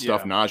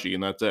Najee,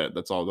 and that's it.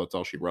 That's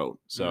all she wrote.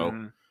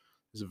 So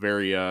it's a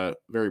very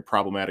very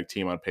problematic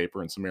team on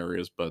paper in some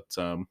areas, but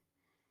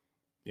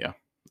yeah,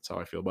 that's how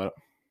I feel about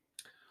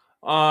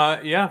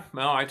it. Yeah,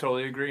 no, I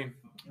totally agree.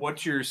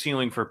 What's your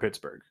ceiling for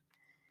Pittsburgh?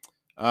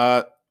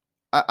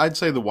 I'd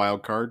say the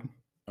wild card,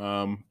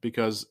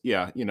 because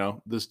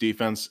this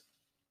defense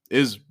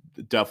is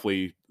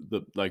definitely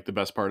the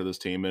best part of this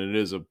team, and it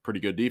is a pretty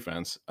good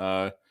defense.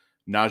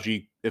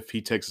 Najee, if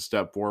he takes a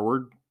step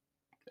forward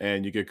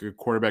and you get good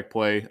quarterback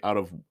play out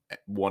of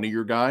one of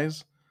your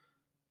guys,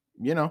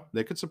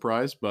 they could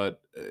surprise,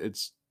 but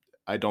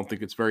I don't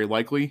think it's very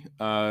likely.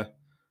 But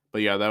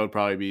yeah, that would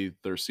probably be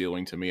their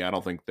ceiling to me. I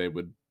don't think they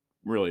would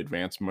really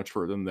advance much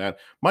further than that.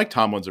 Mike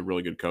Tomlin's a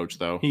really good coach,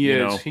 though. He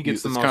is. He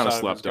gets the most out of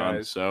slept on.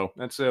 Guys. So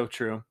that's so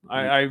true.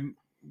 I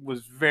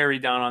was very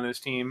down on this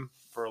team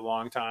for a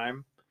long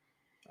time.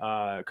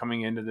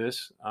 Coming into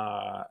this,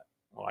 well,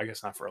 I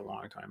guess not for a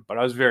long time, but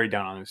I was very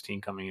down on this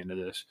team coming into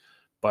this.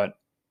 But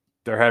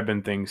there have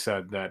been things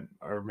said that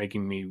are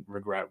making me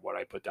regret what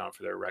I put down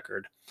for their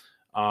record.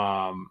 But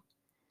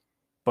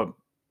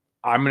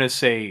I'm going to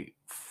say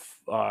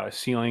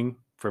ceiling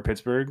for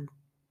Pittsburgh,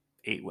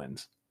 8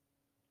 wins.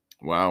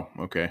 Wow.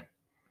 Okay.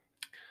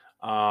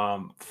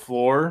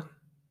 Floor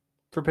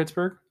for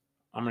Pittsburgh,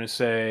 I'm going to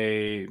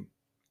say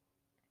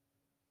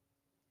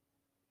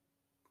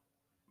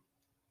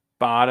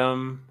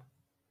bottom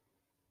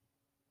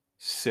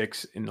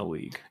 6 in the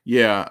league.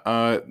 Yeah,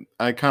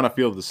 I kind of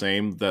feel the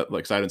same. That I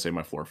didn't say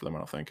my floor for them. I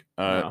don't think.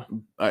 No.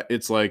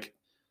 It's like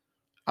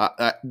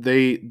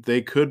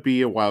they could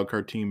be a wild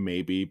card team,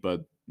 maybe,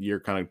 but you're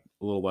kind of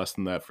a little less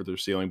than that for their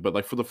ceiling.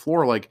 But for the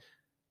floor,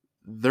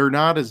 they're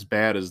not as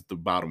bad as the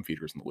bottom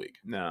feeders in the league.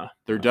 No,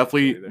 they're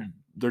definitely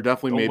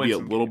They'll maybe a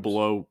little games.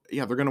 below.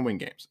 Yeah, they're going to win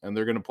games, and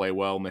they're going to play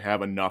well, and they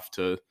have enough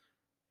to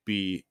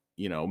be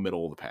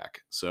middle of the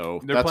pack.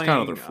 So that's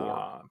kind of their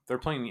floor. They're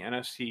playing the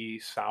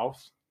NFC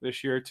South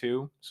this year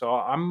too, so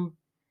I'm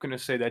going to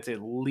say that's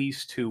at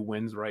least 2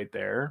 wins right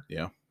there.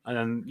 Yeah, and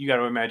then you got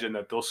to imagine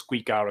that they'll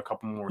squeak out a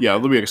couple more. Yeah,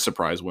 there'll be a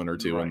surprise win or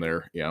two in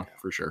there. Yeah,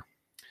 for sure.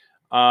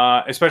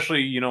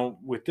 Especially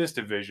with this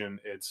division,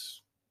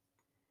 it's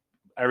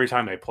every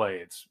time they play,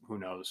 it's who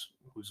knows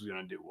who's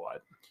going to do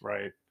what,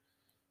 right?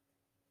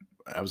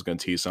 I was going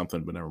to tease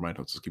something, but never mind.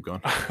 Let's just keep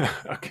going.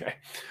 Okay.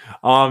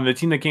 The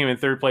team that came in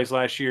third place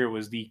last year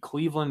was the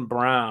Cleveland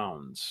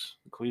Browns.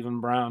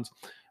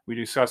 We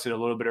discussed it a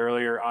little bit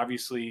earlier.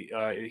 Obviously,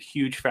 a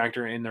huge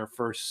factor in their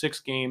first 6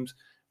 games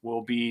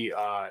will be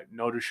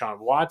no Deshaun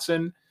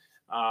Watson.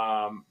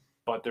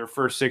 But their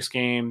first 6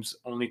 games,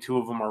 only 2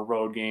 of them are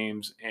road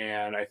games,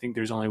 and I think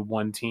there's only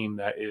one team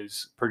that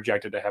is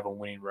projected to have a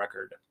winning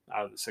record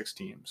out of the 6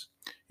 teams.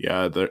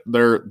 Yeah,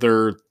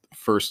 their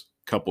first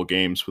couple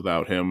games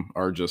without him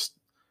are just,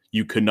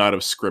 you could not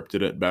have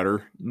scripted it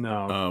better.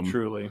 No,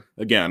 truly.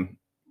 Again,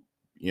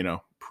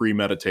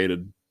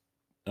 premeditated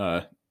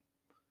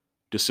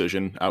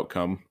decision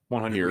outcome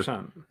 100%. here,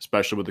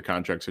 especially with the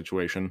contract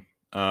situation.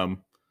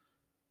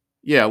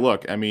 Yeah,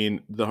 look, I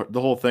mean, the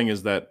whole thing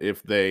is that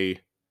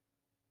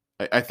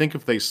I think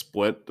if they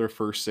split their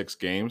first 6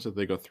 games, if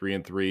they go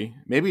 3-3,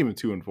 maybe even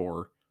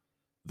 2-4,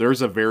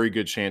 there's a very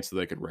good chance that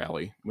they could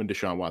rally when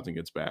Deshaun Watson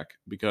gets back.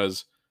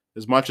 Because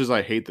as much as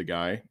I hate the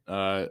guy,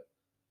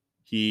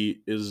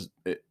 he is,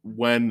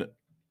 when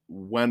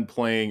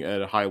playing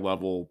at a high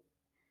level,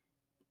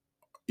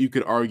 you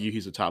could argue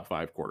he's a top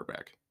 5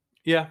 quarterback.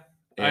 Yeah,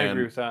 I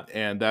agree with that.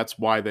 And that's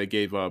why they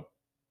gave up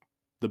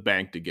the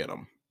bank to get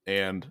him.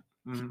 And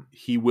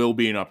he will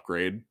be an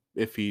upgrade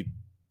if he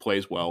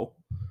plays well,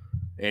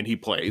 and he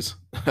plays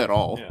at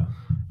all.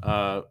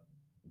 Yeah.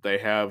 They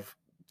have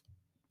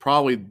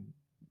probably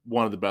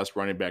one of the best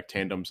running back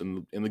tandems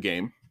in the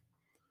game.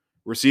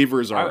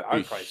 Receivers are a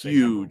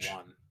huge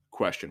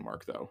question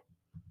mark, though,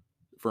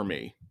 for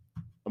me.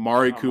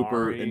 Amari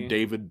Cooper and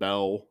David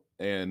Bell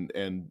and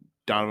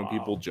Donovan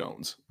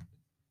Peoples-Jones.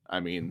 I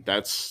mean,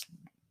 that's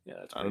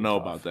I don't know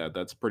about that.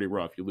 That's pretty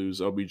rough. You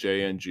lose OBJ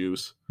and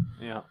Juice.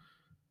 Yeah.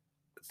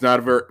 It's not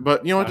a very,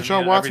 but you know what,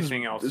 Deshaun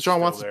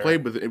Watson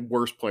played with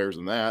worse players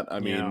than that. I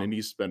mean, and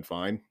he's been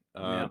fine.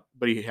 But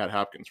he had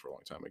Hopkins for a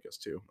long time, I guess,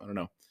 too. I don't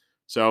know.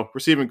 So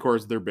receiving core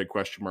is their big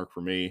question mark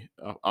for me,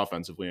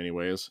 offensively,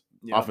 anyways.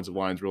 Yeah. Offensive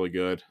line's really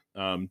good.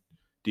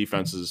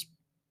 Defense is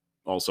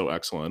also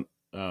excellent.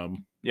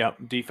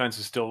 Defense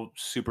is still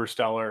super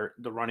stellar.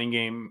 The running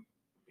game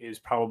is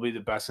probably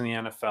the best in the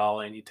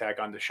NFL, and you tack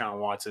on Deshaun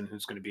Watson,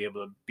 who's going to be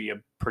able to be a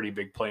pretty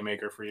big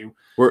playmaker for you.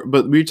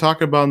 But we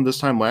talked about him this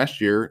time last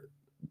year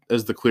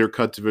as the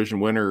clear-cut division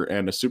winner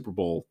and a Super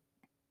Bowl,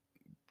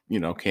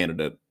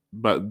 candidate.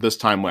 But this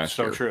time last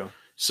year.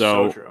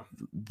 So true.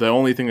 The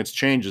only thing that's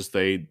changed is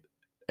they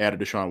added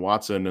Deshaun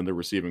Watson, and the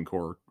receiving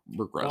core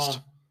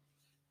regressed.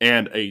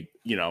 And a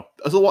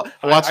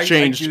lot's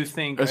changed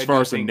as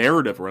far as the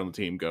narrative around the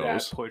team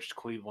goes. That pushed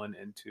Cleveland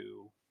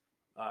into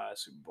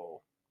Super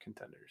Bowl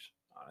contenders,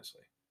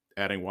 honestly.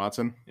 Adding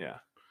Watson? Yeah.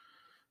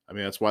 I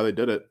mean, that's why they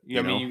did it.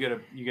 Yeah, you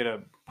get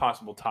a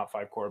possible top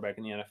 5 quarterback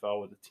in the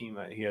NFL with the team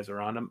that he has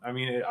around him. I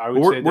mean,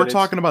 we're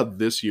talking about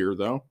this year,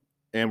 though,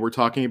 and we're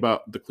talking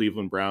about the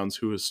Cleveland Browns,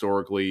 who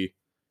historically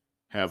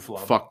have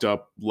fucked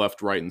up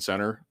left, right, and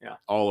center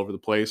all over the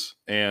place.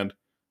 And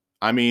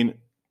I mean,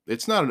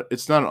 it's not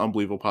an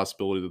unbelievable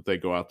possibility that they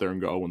go out there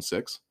and go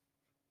 0-6.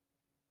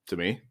 To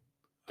me,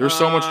 there's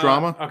so much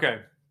drama. Okay.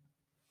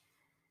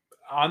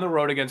 On the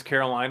road against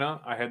Carolina,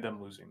 I had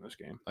them losing this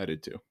game. I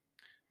did too.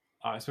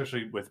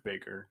 Especially with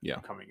Baker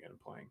coming in and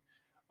playing.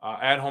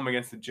 At home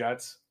against the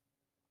Jets,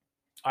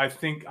 I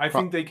think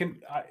they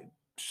can.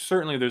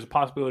 Certainly, there's a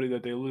possibility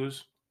that they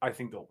lose. I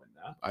think they'll win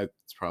that.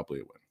 It's probably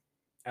a win.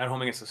 At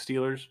home against the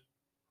Steelers,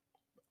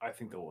 I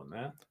think they'll win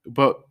that.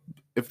 But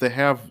if they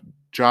have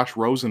Josh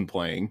Rosen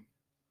playing,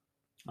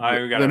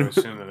 I got to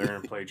assume that they're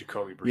going to play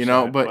Jacoby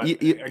Brissett. But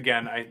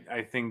again,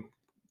 I think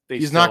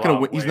he's not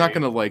going to. He's not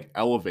going to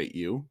elevate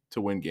you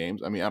to win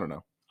games. I mean, I don't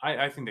know.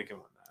 I think they can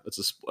win that.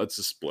 It's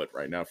a split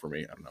right now for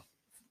me. I don't know.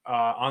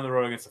 On the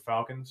road against the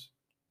Falcons,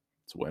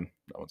 it's a win.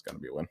 That one's got to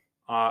be a win.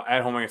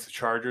 At home against the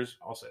Chargers,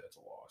 I'll say that's a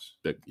loss.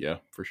 Yeah,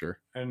 for sure.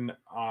 And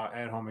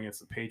at home against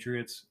the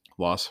Patriots,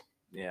 loss.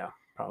 Yeah,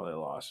 probably a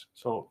loss.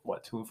 So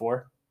what,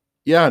 2-4?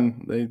 Yeah,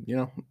 and they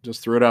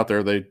just threw it out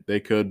there. They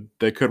could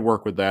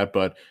work with that,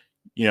 but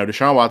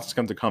Deshaun Watson's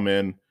going to come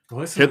in,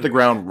 hit the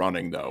ground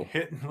running though.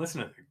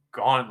 Listen to the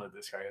gauntlet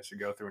this guy has to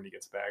go through when he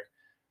gets back.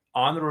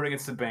 On the road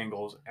against the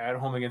Bengals,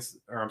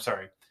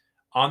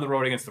 on the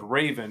road against the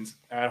Ravens,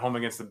 at home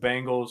against the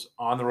Bengals,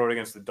 on the road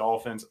against the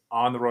Dolphins,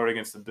 on the road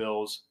against the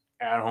Bills,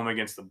 at home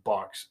against the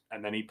Bucs,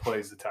 and then he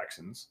plays the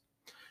Texans.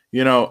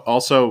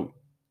 Also,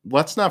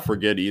 let's not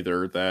forget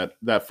either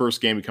that first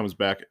game he comes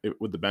back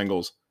with the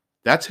Bengals,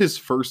 that's his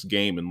first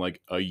game in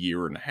like a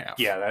year and a half.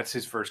 Yeah, that's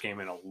his first game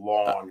in a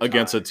long time.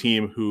 Against a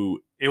team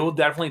who it will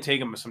definitely take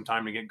him some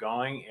time to get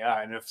going.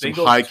 Yeah, and if they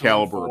go high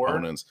caliber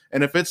opponents,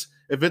 and if it's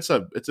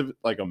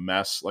like a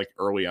mess like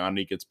early on, and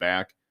he gets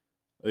back,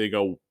 they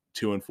go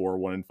 2-4,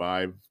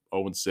 1-5,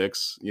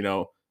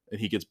 0-6, and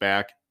he gets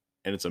back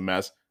and it's a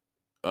mess.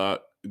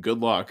 Good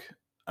luck.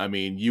 I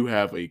mean, you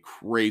have a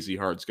crazy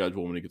hard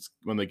schedule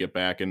when they get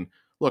back. And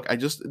look,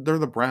 they're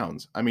the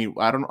Browns. I mean,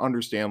 I don't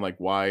understand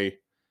why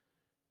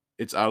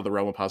it's out of the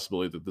realm of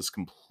possibility that this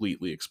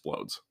completely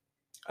explodes.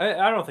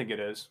 I don't think it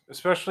is,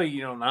 especially,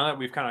 now that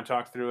we've kind of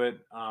talked through it,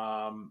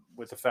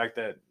 with the fact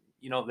that,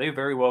 they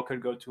very well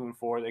could go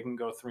 2-4. They can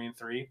go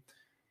 3-3.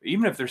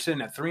 Even if they're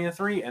sitting at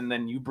 3-3, and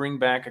then you bring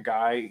back a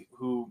guy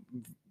who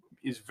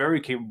is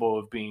very capable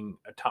of being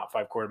a top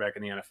 5 quarterback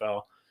in the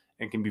NFL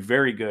and can be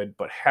very good,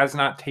 but has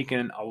not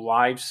taken a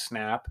live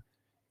snap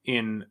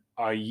in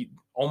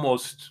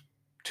almost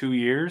 2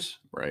 years.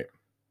 Right.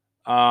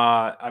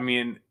 I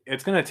mean,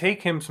 it's going to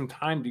take him some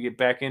time to get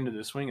back into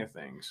the swing of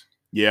things.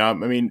 Yeah, I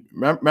mean,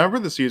 remember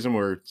the season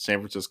where San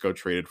Francisco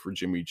traded for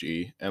Jimmy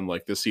G, and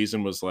this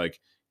season was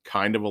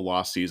kind of a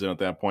lost season at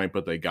that point,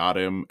 but they got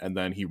him, and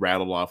then he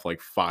rattled off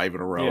like 5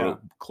 in a row to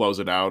close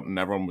it out, and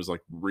everyone was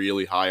like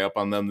really high up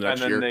on them the next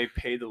year. And then they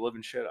paid the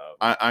living shit out.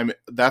 I'm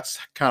that's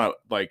kind of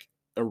like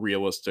a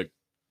realistic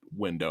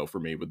window for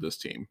me with this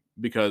team,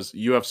 because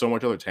you have so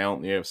much other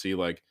talent in the AFC,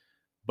 like,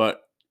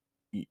 but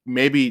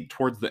maybe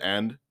towards the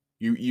end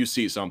you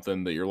see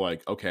something that you're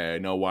like, okay, I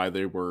know why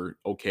they were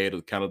okay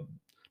to kind of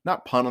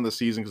not punt on the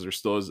season, because there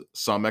still is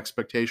some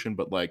expectation,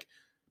 but like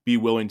be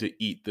willing to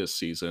eat this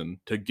season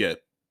to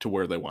get to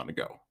where they want to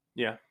go.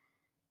 Yeah,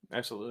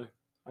 absolutely.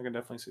 I can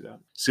definitely see that.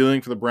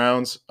 Ceiling for the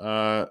Browns,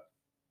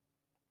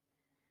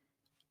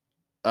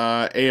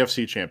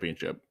 AFC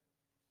Championship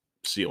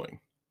ceiling.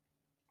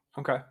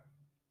 Okay.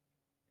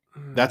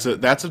 That's if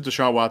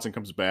Deshaun Watson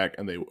comes back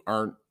and they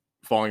aren't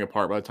falling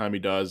apart by the time he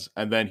does,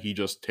 and then he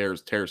just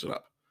tears it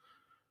up,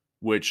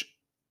 which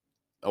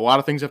a lot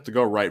of things have to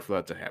go right for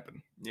that to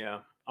happen. Yeah,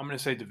 I'm going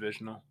to say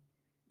divisional.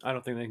 I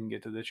don't think they can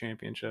get to the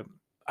championship.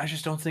 I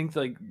just don't think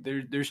like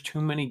there's too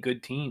many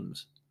good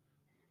teams.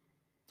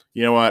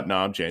 You know what? No,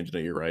 I'm changing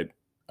it. You're right.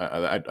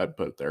 I'd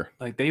put it there.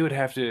 Like they would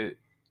have to,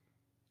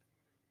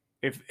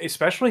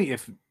 especially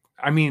if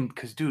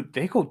because dude,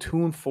 they go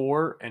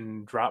 2-4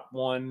 and drop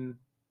one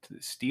to the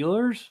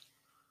Steelers.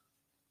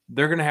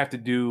 They're gonna have to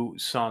do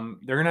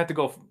some. They're gonna have to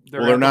go.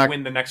 They're gonna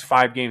win the next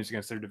 5 games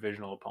against their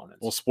divisional opponents.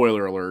 Well,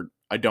 spoiler alert: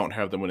 I don't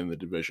have them winning the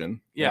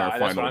division. Yeah, in our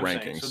that's final what I'm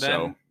rankings. saying. So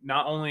then,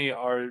 not only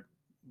are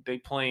they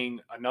playing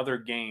another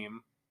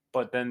game,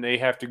 but then they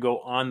have to go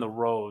on the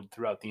road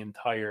throughout the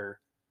entire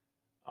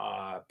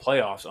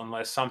playoffs,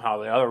 unless somehow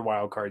the other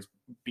wild cards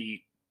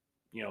beat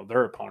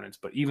their opponents.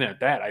 But even at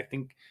that, I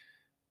think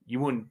you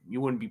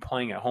wouldn't be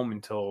playing at home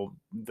until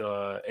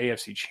the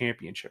AFC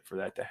Championship for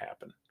that to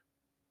happen.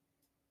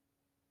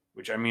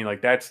 Which,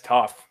 that's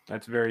tough.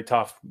 That's very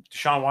tough.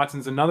 Deshaun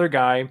Watson's another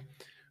guy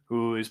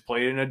who has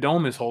played in a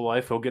dome his whole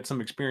life. He'll get some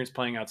experience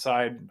playing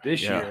outside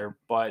this year.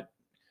 But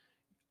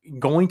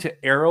going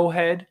to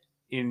Arrowhead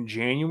in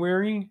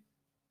January,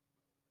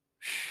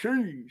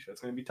 sheesh,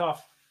 that's going to be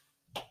tough.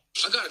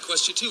 I got a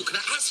question, too. Can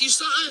I ask you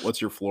something? What's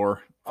your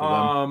floor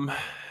for them?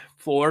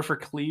 Floor for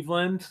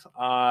Cleveland,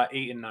 8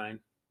 and 9.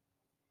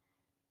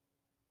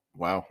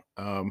 Wow.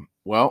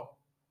 Well,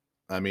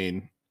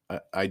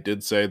 I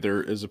did say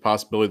there is a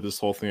possibility this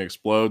whole thing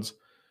explodes.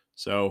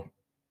 So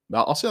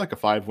I'll say like a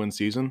 5-win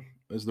season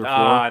is their floor.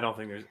 I don't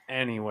think there's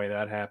any way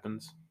that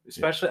happens.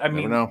 Especially,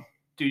 never know.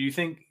 Do you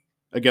think?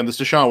 Again, this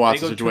Deshaun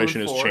Watson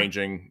situation is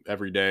changing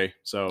every day.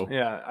 So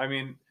yeah,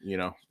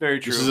 very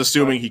true. This is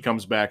assuming he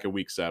comes back at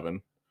week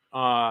 7.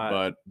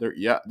 But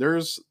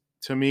there's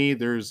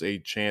a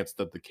chance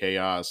that the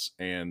chaos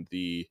and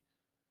the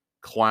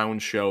clown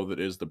show that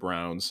is the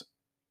Browns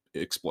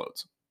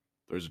explodes.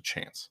 There's a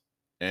chance.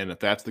 And if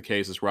that's the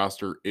case, this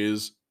roster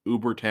is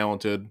uber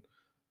talented,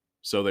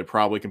 so they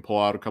probably can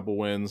pull out a couple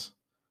wins.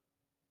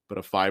 But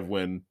a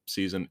 5-win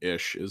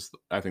season-ish is,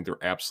 I think,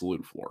 their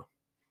absolute floor.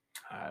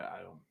 I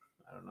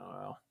don't know,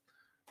 Al.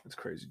 That's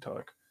crazy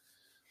talk.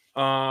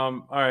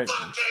 All right.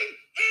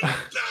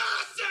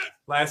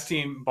 Last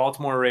team,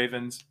 Baltimore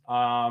Ravens.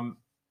 I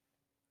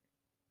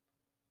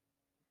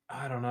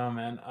don't know,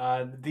 man.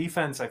 The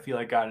defense, I feel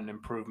like, got an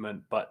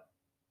improvement, but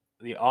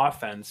the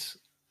offense,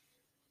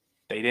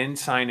 they didn't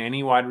sign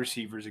any wide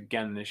receivers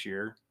again this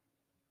year,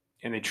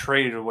 and they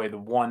traded away the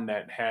one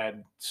that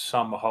had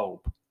some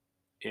hope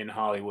in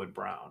Hollywood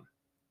Brown.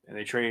 And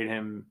they traded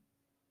him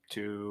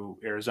to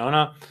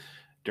Arizona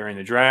during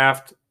the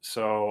draft.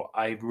 So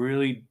I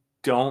really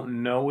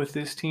don't know with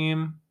this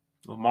team.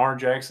 Lamar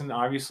Jackson,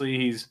 obviously,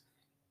 he's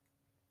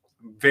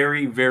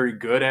very, very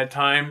good at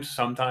times.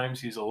 Sometimes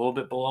he's a little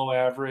bit below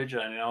average.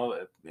 I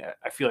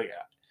feel like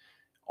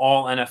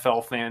all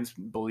NFL fans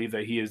believe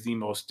that he is the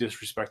most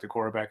disrespected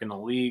quarterback in the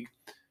league.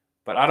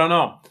 But I don't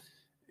know.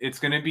 It's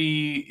going to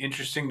be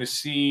interesting to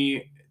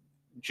see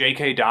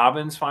J.K.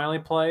 Dobbins finally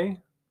play.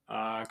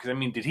 Because,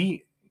 did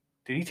he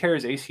tear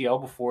his ACL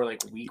before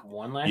like week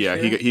 1 last year?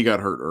 Yeah, he got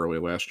hurt early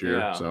last year.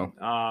 Yeah.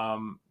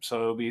 So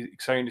it'll be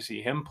exciting to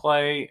see him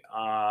play.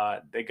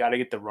 They got to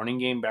get the running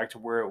game back to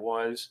where it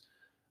was.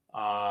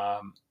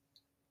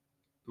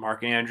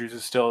 Mark Andrews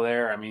is still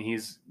there.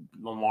 He's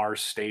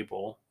Lamar's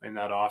staple in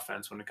that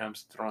offense when it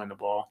comes to throwing the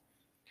ball.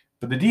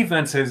 But the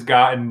defense has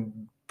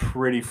gotten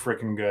pretty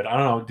freaking good. I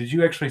don't know. Did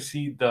you actually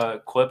see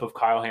the clip of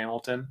Kyle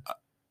Hamilton?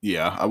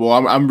 Yeah.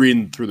 Well, I'm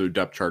reading through their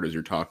depth chart as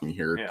you're talking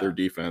here. Yeah. Their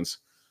defense.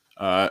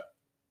 You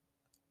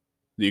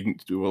can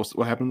do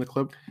what happened in the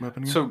clip?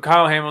 So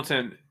Kyle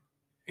Hamilton,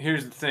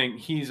 here's the thing.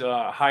 He's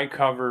a high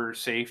cover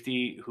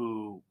safety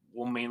who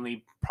will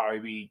mainly probably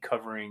be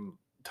covering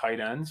tight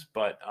ends,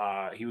 but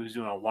he was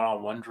doing a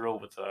one-on-one drill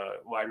with a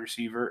wide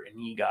receiver, and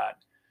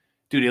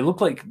it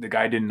looked like the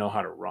guy didn't know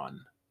how to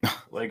run.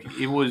 Like,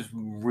 it was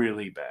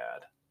really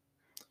bad.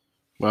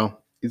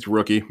 Well, he's a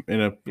rookie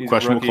in a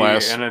questionable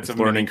class, and it's a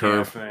learning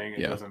curve thing.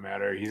 It doesn't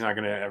matter. He's not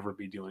going to ever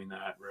be doing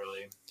that,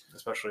 really,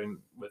 especially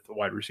with the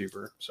wide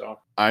receiver. So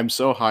I'm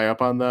so high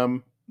up on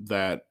them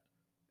that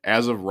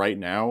as of right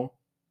now,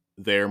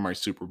 they're my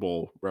Super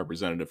Bowl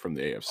representative from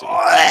the AFC.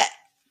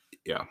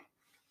 Yeah.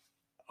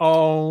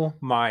 Oh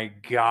my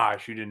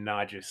gosh, you did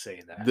not just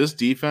say that. This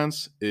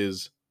defense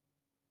is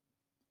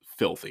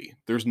filthy.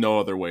 There's no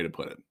other way to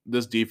put it.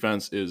 This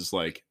defense is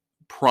like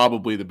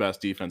probably the best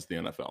defense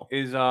in the NFL.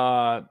 Is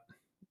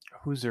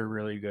who's their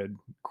really good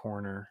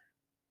corner?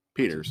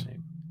 What's his Peters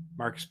name?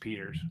 Marcus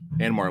Peters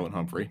and Marlon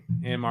Humphrey.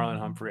 and Marlon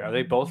Humphrey. Are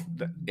they both?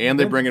 And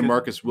they bring in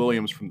Marcus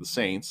Williams from the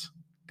Saints.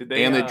 Did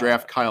they? And they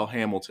draft Kyle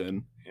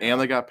Hamilton. Yeah.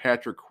 And they got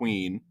Patrick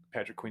Queen.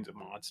 Patrick Queen's a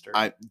monster.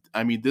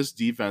 I mean, this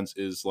defense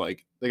is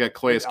like they got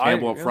Calais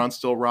Campbell up front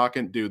still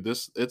rocking. Dude,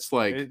 it's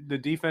like the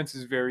defense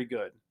is very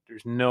good.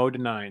 There's no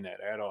denying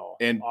that at all.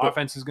 And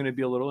offense is going to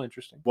be a little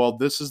interesting. Well,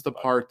 this is the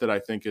part that I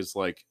think is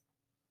like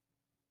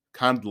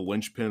kind of the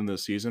linchpin in the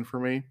season for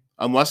me.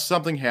 Unless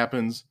something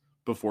happens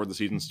before the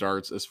season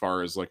starts, as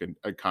far as like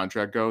a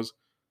contract goes,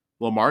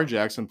 Lamar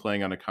Jackson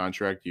playing on a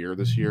contract year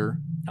this year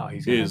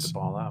he's going to have to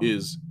ball out.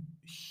 Is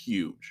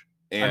huge.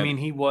 And I mean,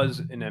 he was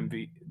an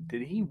MVP.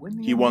 Did he win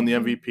the MVP? He won the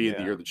MVP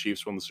the year the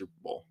Chiefs won the Super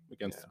Bowl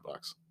against the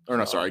Bucs. Or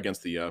no, sorry,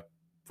 against the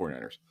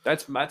 49ers.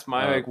 That's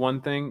my like one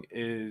thing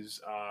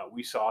is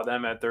we saw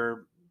them at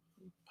their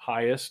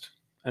highest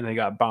and they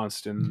got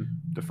bounced in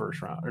the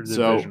first round or the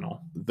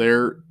divisional.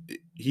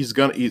 He's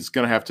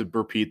gonna have to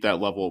repeat that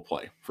level of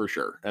play for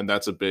sure. And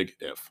that's a big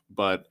if.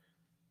 But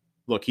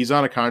look, he's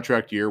on a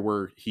contract year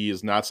where he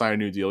is not signed a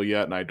new deal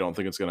yet, and I don't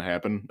think it's gonna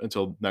happen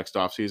until next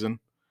offseason.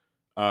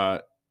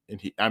 And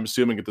I'm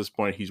assuming at this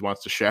point he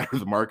wants to shatter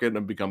the market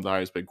and become the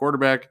highest paid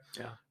quarterback.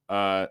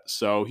 Yeah.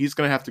 So he's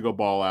going to have to go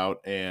ball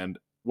out, and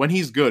when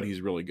he's good, he's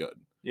really good.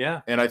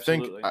 Yeah. And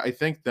absolutely. I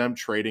think them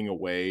trading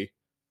away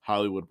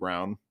Hollywood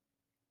Brown.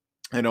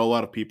 I know a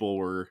lot of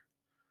people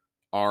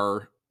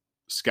are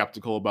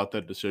skeptical about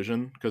that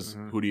decision because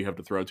who do you have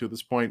to throw to at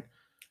this point?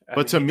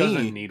 But to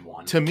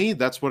me,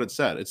 that's what it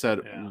said. It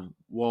said,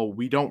 well,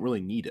 we don't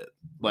really need it.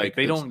 Like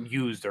they don't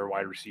use their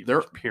wide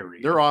receivers.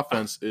 Period. Their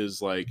offense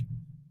is like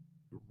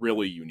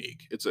really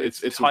unique.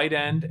 It's tight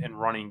end and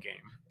running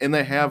game, and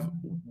they have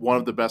one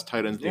of the best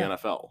tight ends in the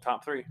NFL.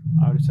 Top 3,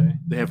 I would say.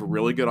 They have a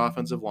really good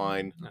offensive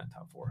line. Not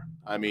top 4.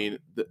 I mean,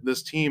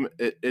 this team,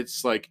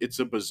 it's like it's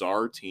a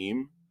bizarre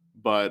team,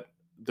 but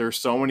there's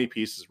so many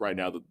pieces right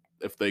now that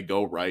if they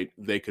go right,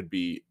 they could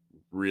be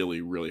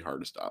really, really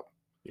hard to stop.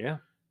 Yeah.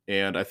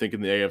 And I think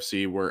in the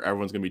AFC, where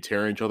everyone's going to be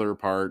tearing each other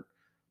apart,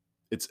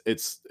 it's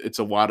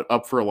a lot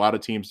up for a lot of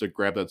teams to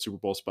grab that Super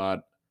Bowl spot.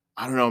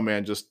 I don't know,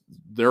 man, just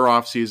their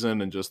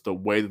offseason and just the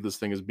way that this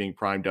thing is being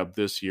primed up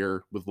this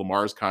year with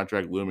Lamar's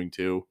contract looming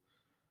too.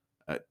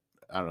 I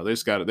don't know.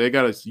 They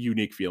got a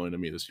unique feeling to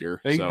me this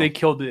year. They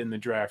killed it in the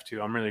draft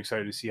too. I'm really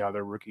excited to see how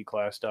their rookie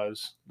class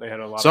does. They had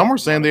a lot. Some were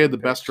saying they had the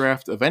best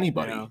draft of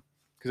anybody.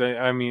 Because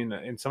I mean,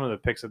 in some of the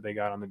picks that they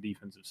got on the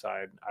defensive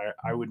side,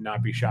 I would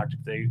not be shocked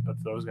if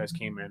those guys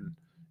came in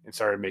and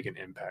started making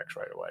impacts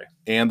right away.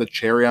 And the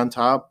cherry on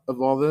top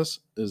of all this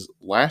is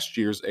last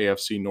year's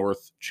AFC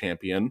North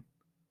champion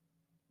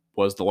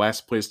was the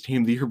last place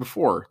team the year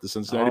before, the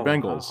Cincinnati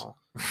Bengals. Wow.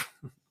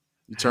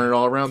 You turn it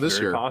all around this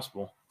year.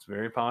 It's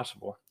very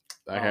possible.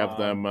 I have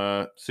them.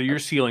 So your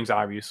ceiling's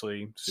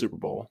obviously Super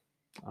Bowl.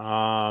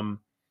 I'm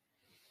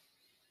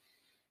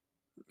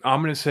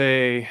going to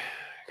say,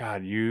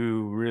 God,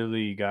 you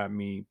really got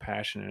me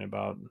passionate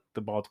about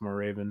the Baltimore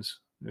Ravens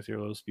with your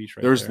little speech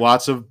right there.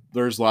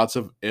 There's lots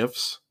of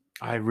ifs.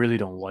 I really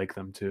don't like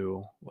them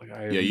too.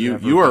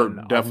 You are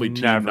definitely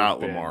team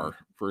not Lamar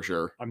for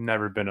sure. I've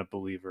never been a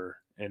believer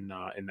in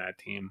that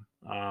team.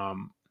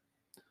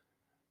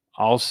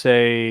 I'll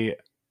say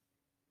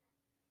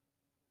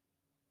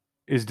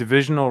is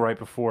divisional right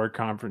before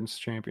conference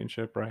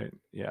championship, right?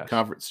 Yeah.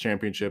 Conference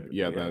championship,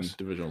 yeah, then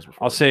divisionals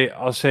before. I'll say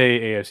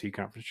AFC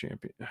conference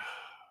champion.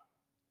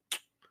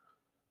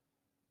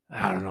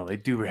 I don't know. They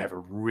do have a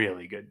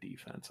really good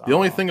defense. The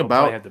only thing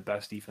about they had the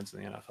best defense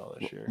in the NFL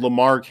this year.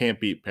 Lamar can't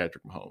beat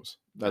Patrick Mahomes.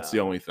 That's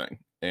the only thing.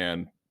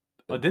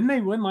 But didn't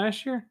they win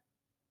last year?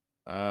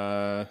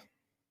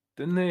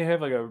 Didn't they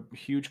have like a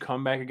huge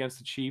comeback against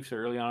the Chiefs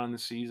early on in the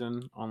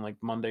season on like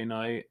Monday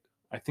night?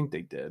 I think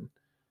they did.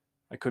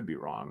 I could be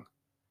wrong.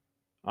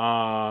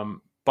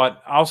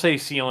 But I'll say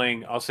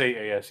ceiling. I'll say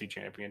AFC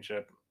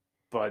championship.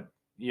 But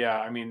yeah,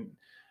 I mean,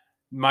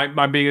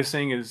 my biggest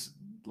thing is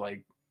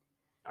like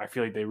I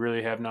feel like they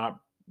really have not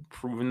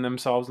proven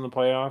themselves in the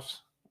playoffs.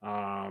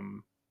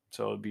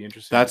 So it'd be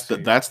interesting.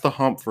 That's the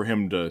hump for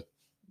him to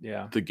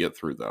get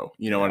through, though.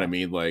 You know what I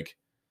mean? Like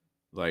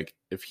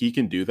if he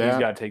can do that, he's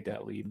got to take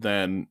that leap.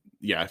 Then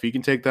if he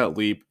can take that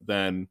leap,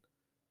 then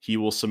he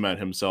will cement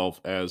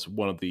himself as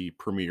one of the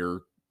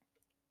premier.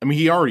 I mean,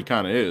 he already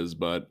kind of is,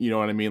 but you know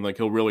what I mean? Like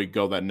he'll really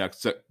go that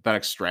next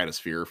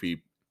stratosphere if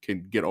he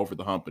can get over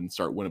the hump and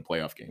start winning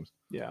playoff games.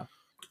 Yeah.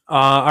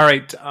 All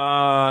right.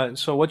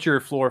 So what's your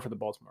floor for the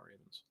Baltimore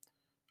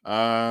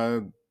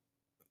Ravens?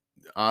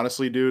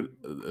 Honestly, dude,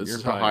 this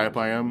is how high up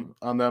I am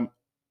on them.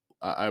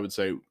 I would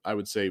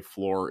say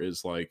floor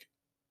is like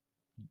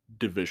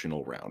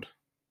divisional round.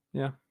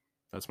 Yeah.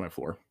 That's my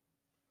floor.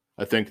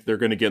 I think they're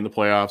going to get in the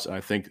playoffs, and I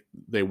think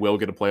they will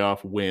get a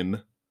playoff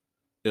win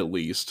at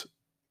least.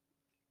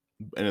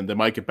 And they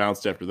might get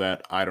bounced after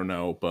that. I don't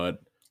know,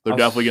 but They're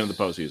definitely getting the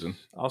postseason.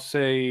 I'll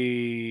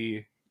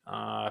say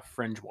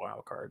fringe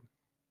wild card.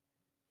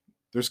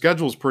 Their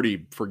schedule's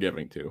pretty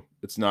forgiving too.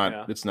 It's not.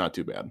 Yeah. It's not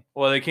too bad.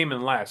 Well, they came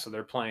in last, so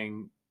they're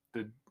playing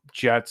the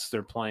Jets.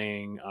 They're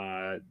playing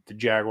the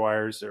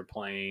Jaguars. They're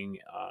playing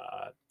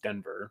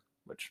Denver,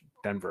 which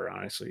Denver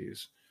honestly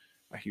is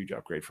a huge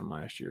upgrade from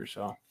last year.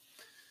 So,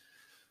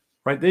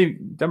 right,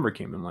 Denver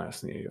came in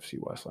last in the AFC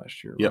West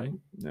last year, Yep. right?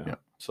 Yeah.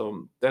 Yep.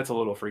 So that's a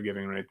little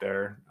forgiving right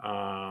there.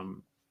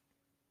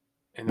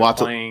 And they're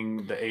Lots of-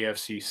 playing the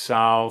AFC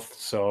South.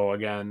 So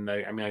again,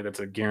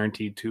 that's a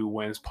guaranteed 2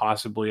 wins,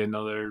 possibly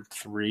another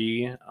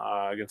 3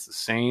 against the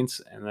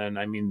Saints. And then,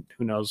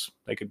 who knows?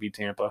 They could beat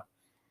Tampa.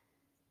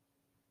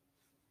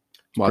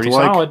 Lots Pretty to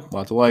like. solid.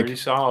 Lots to like. Pretty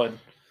solid.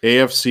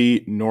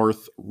 AFC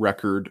North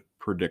record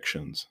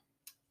predictions.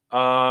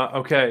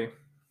 Okay.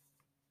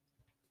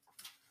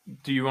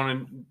 Do you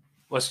want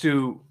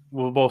to?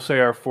 We'll both say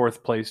our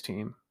 4th place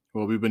team.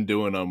 Well, we've been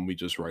doing them. We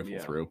just rifle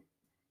Yeah. through.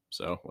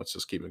 So let's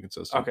just keep it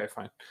consistent. Okay,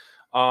 fine.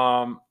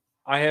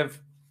 I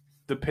have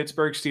the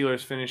Pittsburgh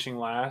Steelers finishing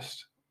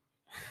last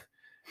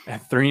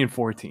at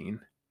 3-14.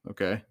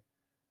 Okay.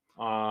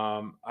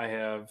 I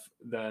have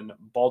then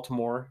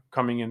Baltimore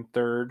coming in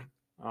 3rd,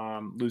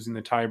 losing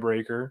the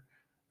tiebreaker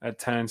at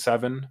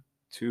 10-7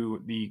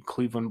 to the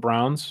Cleveland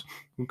Browns,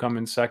 who come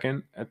in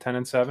 2nd at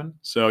 10-7.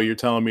 So you're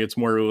telling me it's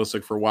more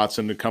realistic for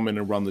Watson to come in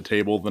and run the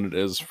table than it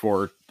is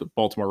for the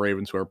Baltimore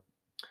Ravens, who are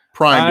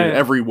primed in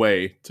every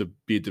way to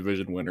be a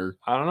division winner.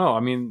 I don't know.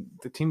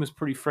 The team was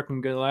pretty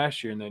freaking good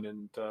last year, and they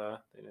didn't.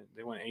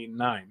 They went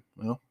 8-9.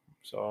 Well,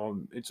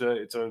 so it's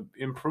a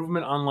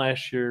improvement on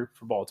last year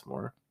for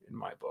Baltimore in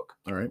my book.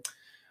 All right.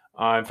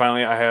 And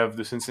finally, I have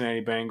the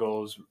Cincinnati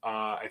Bengals.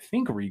 I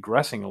think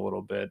regressing a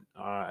little bit,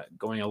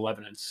 going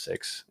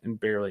 11-6 and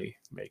barely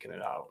making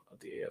it out of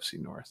the AFC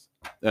North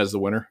as the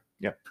winner.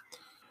 Yep.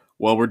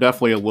 Well, we're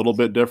definitely a little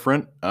bit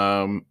different,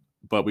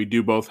 but we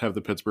do both have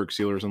the Pittsburgh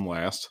Steelers in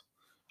last.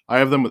 I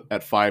have them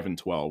at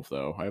 5-12,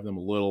 though. I have them a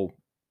little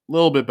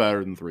bit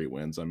better than 3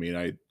 wins. We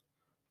kind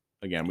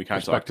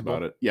of talked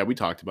about it. Yeah, we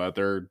talked about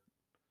it.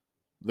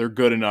 They're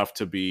good enough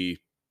to be.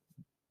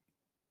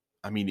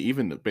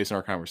 Even based on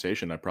our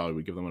conversation, I probably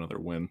would give them another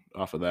win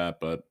off of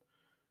that. But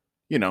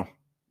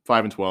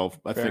 5-12.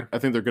 I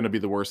think they're going to be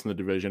the worst in the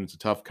division. It's a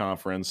tough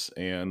conference,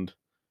 and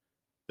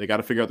they got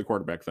to figure out the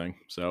quarterback thing.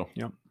 So,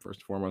 yep. First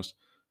and foremost,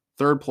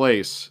 3rd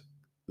place,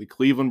 the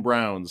Cleveland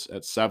Browns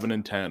at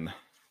 7-10.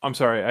 I'm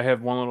sorry, I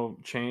have one little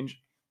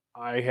change.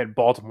 I had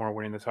Baltimore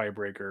winning the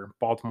tiebreaker.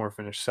 Baltimore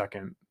finished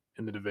 2nd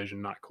in the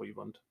division, not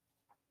Cleveland.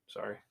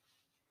 Sorry.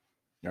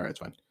 All right, it's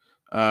fine.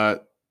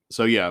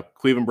 So yeah,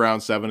 Cleveland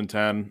Browns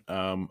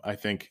 7-10. I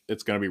think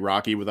it's going to be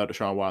rocky without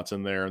Deshaun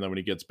Watson there, and then when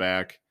he gets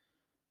back,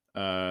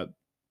 their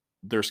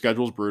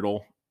schedule's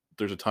brutal.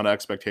 There's a ton of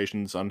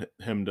expectations on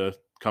him to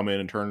come in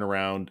and turn it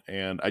around,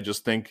 and I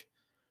just think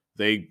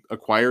they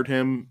acquired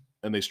him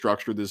and they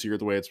structured this year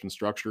the way it's been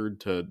structured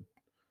to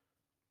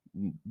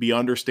be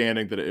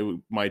understanding that it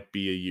might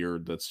be a year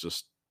that's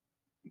just,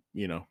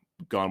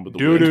 gone with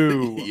the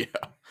wind.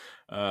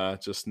 Yeah.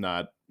 Just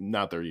not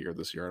their year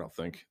this year, I don't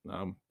think.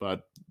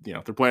 But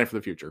they're planning for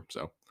the future.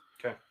 So,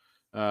 okay.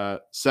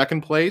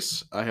 2nd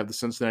place, I have the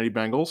Cincinnati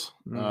Bengals,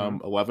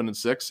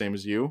 11-6, same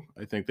as you.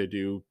 I think they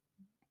do.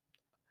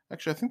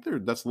 Actually, I think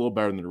that's a little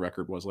better than the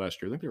record was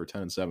last year. I think they were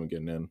 10-7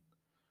 getting in.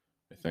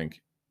 I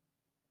think.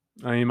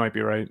 You might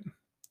be right.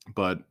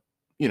 But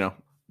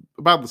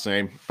about the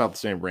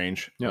same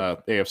range.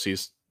 Yep.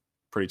 AFC's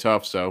pretty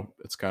tough, so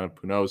it's kind of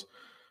who knows.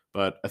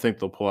 But I think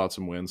they'll pull out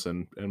some wins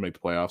and make the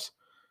playoffs.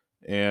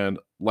 And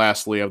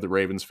lastly, I have the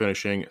Ravens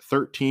finishing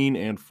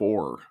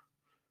 13-4,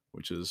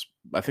 which is,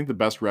 I think, the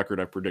best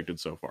record I've predicted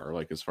so far,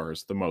 like as far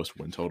as the most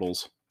win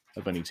totals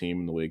of any team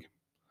in the league.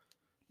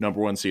 Number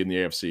 1 seed in the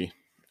AFC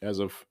as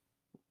of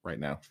right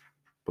now.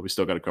 But we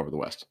still got to cover the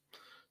West.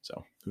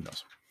 So who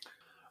knows?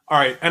 All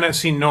right,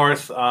 NFC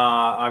North.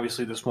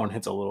 Obviously, this one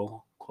hits a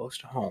little close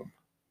to home.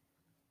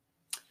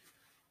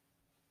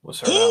 We'll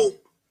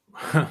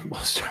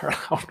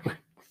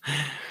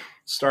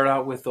start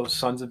out with those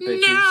sons of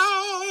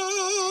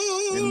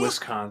bitches in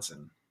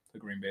Wisconsin, the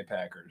Green Bay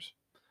Packers.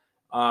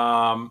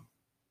 I'll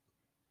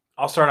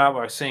start out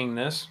by saying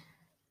this.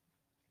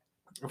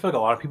 I feel like a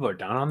lot of people are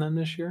down on them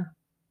this year,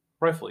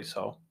 rightfully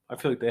so. I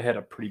feel like they had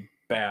a pretty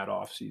bad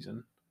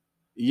offseason.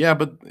 Yeah,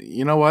 but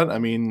you know what?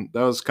 That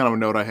was kind of a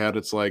note I had.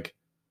 It's like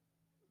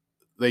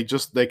they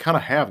kind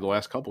of have the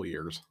last couple of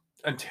years.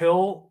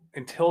 Until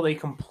they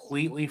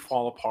completely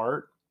fall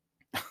apart,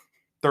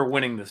 they're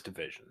winning this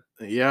division.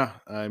 Yeah,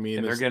 and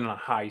they're getting a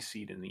high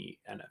seed in the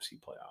NFC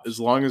playoffs. As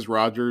long as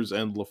Rodgers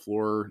and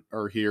LaFleur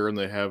are here and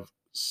they have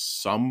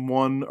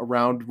someone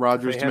around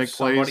Rodgers to make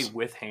plays. Somebody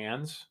with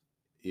hands.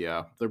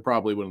 Yeah, they're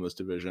probably winning this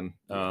division.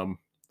 Yeah.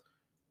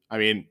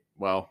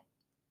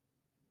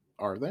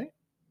 Are they?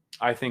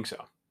 I think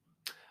so.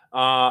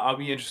 I'll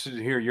be interested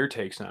to hear your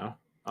takes now.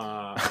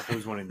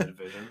 Who's winning the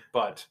division?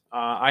 But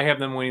I have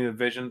them winning the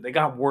division. They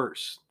got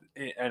worse,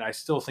 and I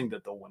still think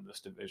that they'll win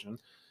this division.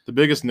 The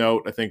biggest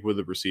note, I think, with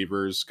the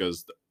receivers,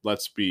 because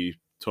let's be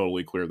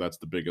totally clear, that's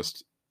the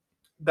biggest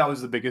That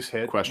was the biggest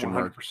hit. Question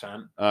mark.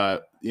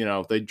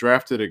 100%. They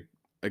drafted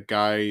a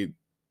guy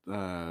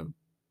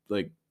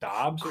like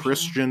Dobbs,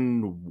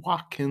 Christian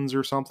Watkins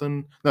or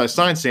something. No, they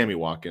signed Sammy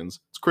Watkins.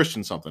 It's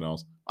Christian something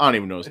else. I don't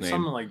even know his it's name.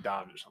 something like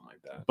Dobbs or something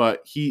like that.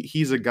 But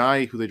he's a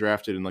guy who they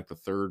drafted in like the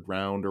 3rd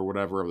round or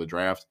whatever of the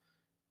draft,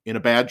 in a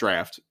bad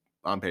draft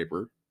on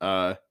paper.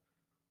 And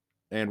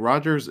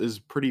Rodgers is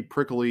pretty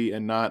prickly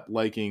and not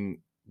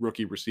liking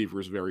rookie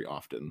receivers very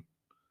often.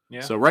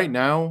 Yeah. So right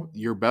now,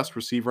 your best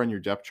receiver on your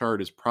depth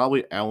chart is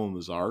probably Allen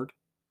Lazard.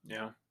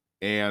 Yeah.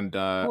 And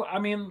well, I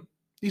mean,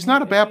 he's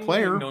not a bad he's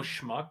player. Like no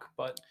schmuck,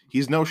 but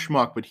he's no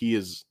schmuck, but he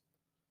is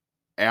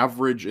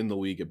average in the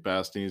league at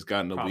best, and he's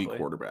got an elite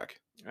quarterback.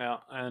 Yeah,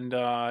 and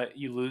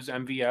you lose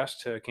MVS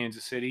to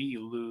Kansas City.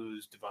 You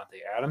lose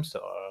Devontae Adams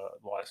to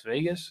Las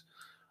Vegas.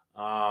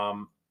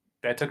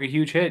 That took a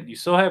huge hit. You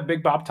still have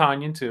Big Bob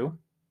Tonyan, too.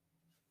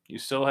 You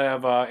still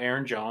have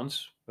Aaron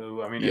Jones,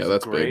 who, I mean, is a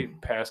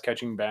great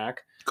pass-catching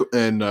back.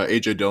 And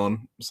A.J.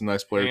 Dillon is a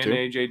nice player, too. And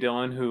A.J.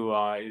 Dillon, who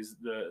is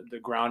the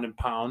ground and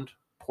pound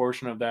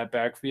portion of that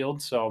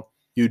backfield. So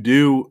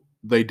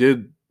they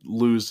did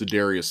lose to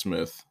Darius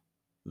Smith,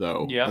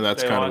 though. Yeah, and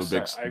that's kind of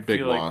a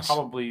big loss. Like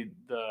probably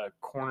the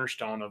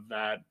cornerstone of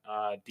that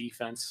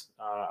defense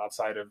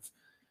outside of,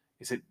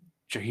 is it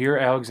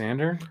Jair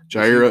Alexander?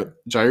 Jair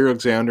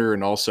Alexander,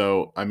 and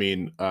also, I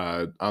mean,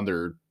 on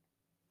their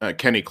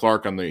Kenny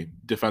Clark on the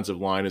defensive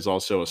line is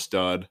also a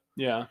stud.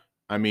 Yeah.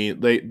 I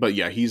mean,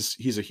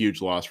 he's a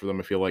huge loss for them,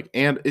 I feel like.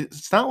 And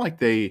it's not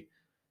like it's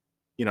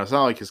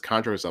not like his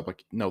contract is up.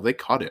 Like, no, they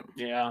cut him.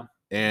 Yeah.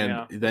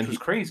 And then he's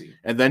crazy.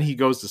 And then he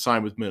goes to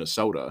sign with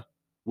Minnesota,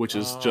 which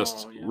is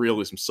just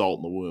really some salt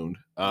in the wound.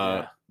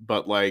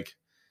 But like,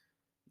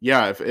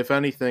 if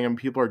anything, I mean,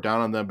 people are down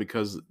on them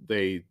because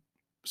they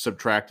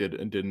subtracted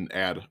and didn't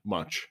add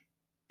much.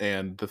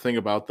 And the thing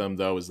about them,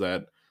 though, is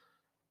that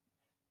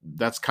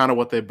that's kind of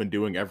what they've been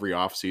doing every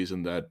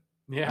offseason, that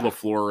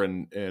LaFleur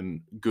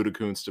and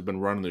Gutekunst have been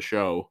running the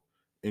show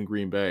in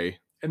Green Bay.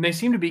 And they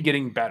seem to be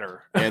getting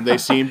better. And they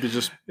seem to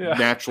just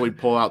naturally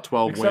pull out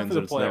 12 wins,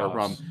 and it's never a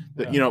problem.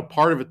 Yeah.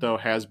 Part of it, though,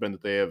 has been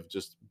that they have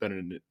just been in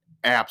an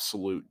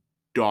absolute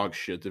dog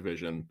shit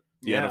division,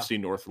 the NFC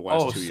North for the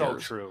last 2 years. So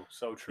true.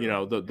 So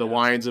true. The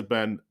Lions have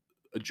been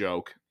a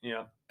joke.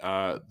 Yeah.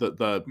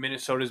 The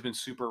Minnesota's been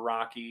super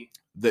rocky.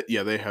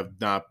 They have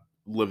not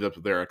lived up to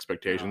their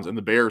expectations, and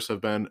the Bears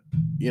have been,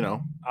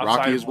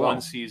 rocky as well.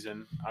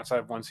 Outside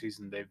of one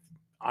season, they've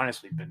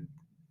honestly been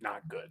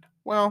not good.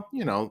 Well,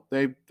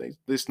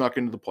 they snuck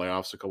into the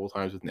playoffs a couple of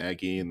times with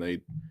Nagy, and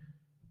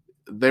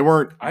they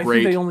weren't great. I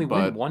think they only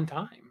went one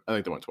time. I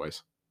think they went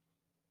twice.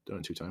 They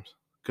went 2 times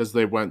because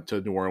they went to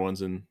New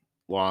Orleans and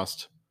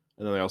lost,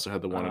 and then they also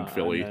had the one in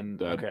Philly.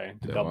 The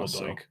double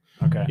doink.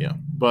 Okay, yeah,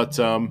 but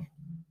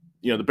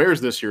the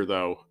Bears this year,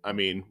 though, I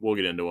mean, we'll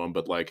get into them,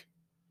 but like,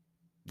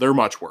 they're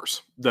much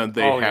worse than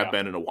they have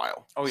been in a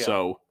while. Oh yeah.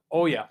 So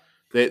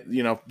they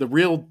the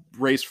real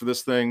race for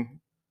this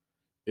thing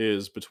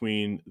is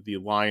between the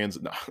Lions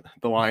and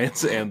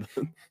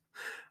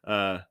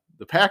the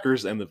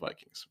Packers and the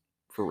Vikings,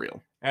 for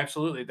real.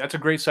 Absolutely. That's a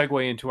great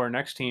segue into our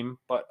next team.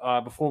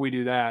 But before we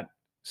do that,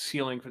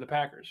 ceiling for the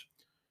Packers.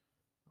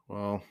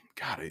 Well,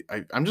 God,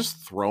 I'm just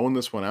throwing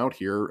this one out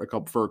here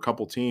for a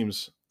couple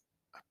teams,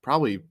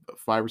 probably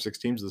 5 or 6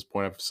 teams at this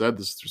point. I've said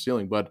this is their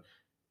ceiling, but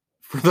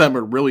for them, it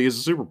really is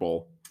a Super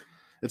Bowl.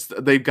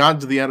 They've gotten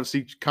to the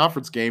NFC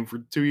conference game for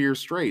 2 years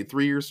straight,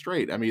 3 years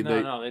straight. I mean,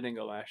 they didn't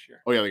go last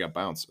year. Oh yeah, they got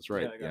bounced. That's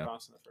right. Yeah, they got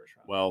bounced in the first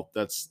round. Well,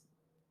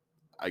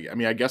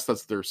 I guess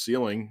that's their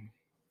ceiling.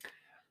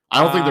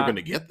 I don't think they're going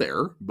to get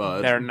there,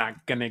 but they're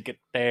not going to get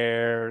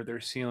there. Their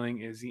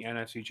ceiling is the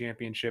NFC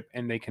Championship,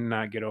 and they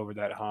cannot get over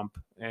that hump.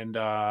 And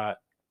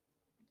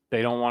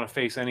they don't want to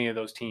face any of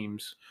those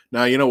teams.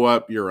 Now, you know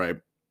what? You're right.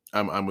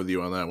 I'm with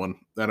you on that one.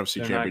 The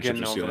NFC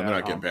Championship ceiling, they're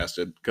not getting past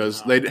it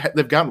because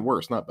they've gotten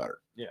worse, not better.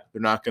 Yeah,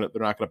 they're not gonna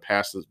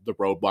pass the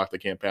roadblock they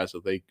can't pass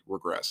if they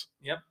regress.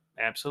 Yep,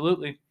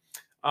 absolutely.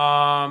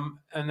 And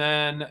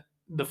then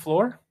the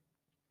floor.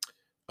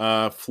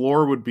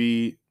 Floor would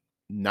be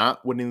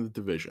not winning the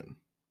division.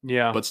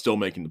 Yeah, but still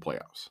making the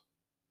playoffs.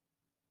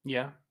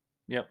 Yeah,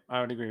 yep,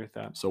 I would agree with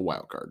that. So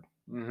wild card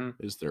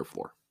is their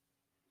floor.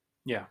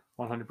 Yeah,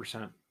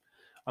 100%.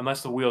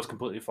 Unless the wheels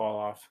completely fall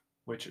off,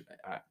 which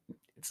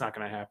it's not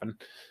going to happen.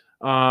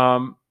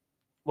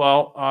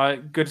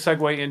 Good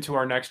segue into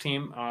our next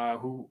team,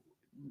 who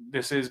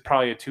this is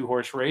probably a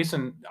 2-horse race.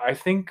 And I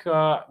think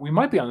we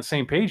might be on the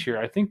same page here.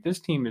 I think this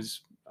team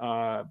is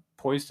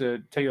poised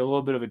to take a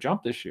little bit of a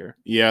jump this year.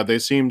 Yeah, they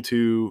seem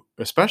to,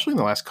 especially in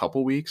the last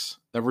couple weeks,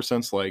 ever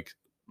since OTAs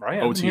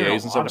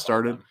and stuff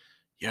started.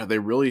 Yeah, they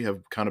really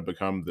have kind of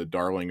become the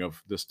darling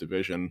of this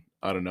division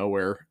out of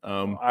nowhere.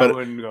 I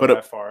wouldn't go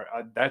that far.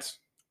 That's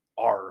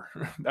our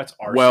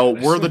well,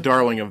 status. We're the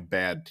darling of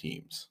bad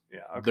teams. Yeah,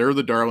 okay. They're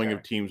the darling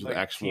of teams with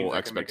actual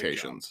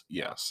expectations.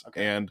 Yes,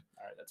 okay. And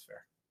all right, that's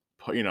fair.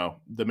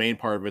 The main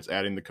part of it's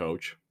adding the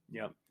coach.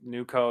 Yep,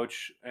 new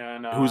coach,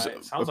 and who's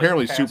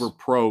apparently super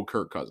pro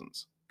Kirk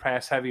Cousins.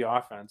 Pass heavy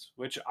offense,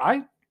 which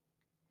I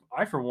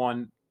for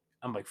one,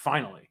 I'm like,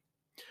 finally,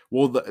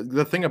 Well,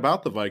 the thing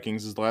about the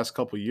Vikings is the last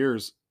couple of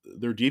years,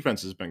 their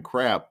defense has been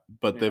crap,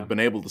 but Yeah. they've been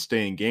able to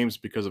stay in games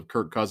because of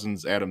Kirk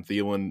Cousins, Adam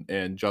Thielen,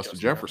 and Justin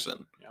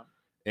Jefferson Yeah.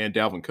 and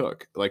Dalvin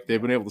Cook. Like they've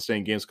Yeah. been able to stay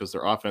in games because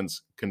their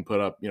offense can put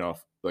up,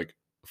 like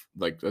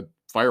a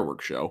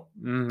fireworks show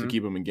to Mhm.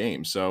 keep them in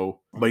games.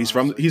 So, but he's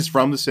Honestly.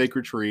 from the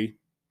Sacred Tree,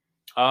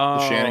 Oh,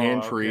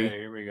 Shanahan tree. Okay,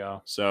 here we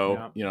go.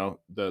 So Yeah.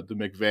 the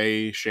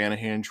McVay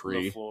Shanahan The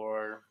tree,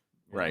 floor.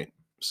 Yeah. right?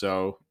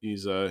 So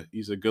he's a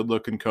good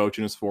looking coach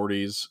in his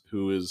 40s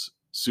who is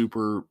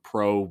super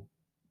pro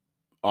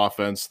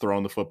offense,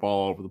 throwing the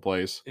football all over the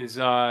place. Is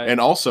And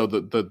also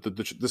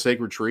the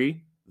Sacred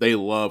Tree, they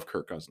love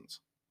Kirk Cousins.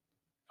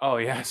 oh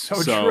yeah, so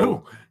So,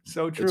 true.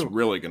 So true. It's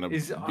really going to be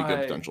Is, good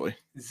potentially.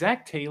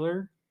 Zach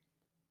Taylor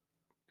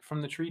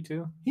from the tree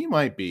too? He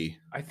might be.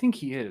 I think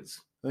he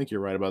is. I think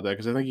you're right about that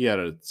because I think he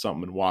had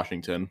something in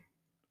Washington.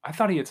 I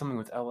thought he had something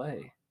with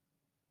LA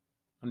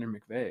under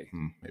McVay.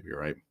 Maybe you're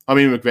right. I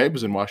mean, McVay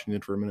was in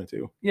Washington for a minute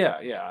too. Yeah,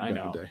 I Back in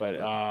know. the day,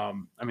 But I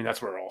mean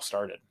that's where it all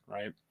started,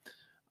 right?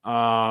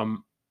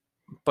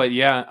 But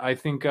yeah, I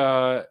think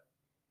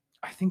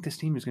this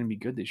team is going to be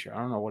good this year. I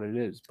don't know what it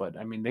is, but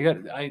I mean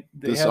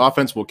This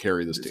offense will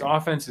carry this This team.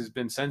 offense has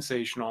been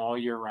sensational all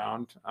year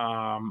round.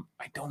 I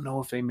don't know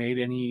if they made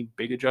any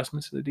big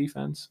adjustments to the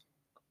defense.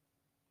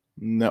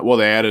 No, well,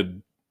 they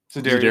added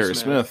Zadarius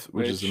Smith,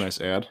 which is a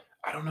nice add.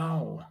 I don't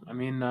know. I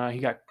mean, he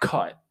got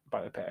cut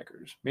by the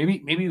Packers.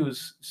 Maybe it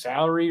was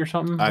salary or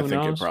something. I Who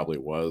think knows? it probably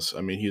was.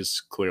 I mean,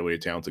 he's clearly a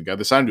talented guy.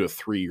 They signed him to a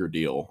 3-year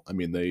deal. I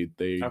mean, they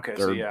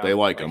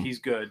like him. He's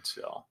good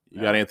still.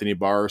 You got Anthony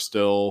Barr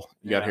still.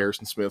 You got Yeah.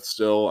 Harrison Smith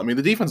still. I mean,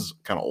 the defense is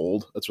kind of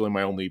old. That's really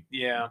my only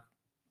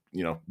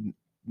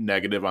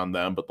negative on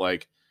them. But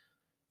like,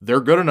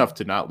 they're good enough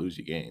to not lose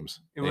you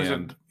games. It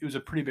was a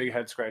pretty big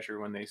head scratcher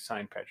when they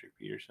signed Patrick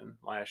Peterson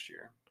last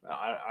year.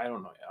 I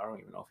don't know. I don't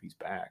even know if he's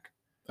back.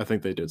 I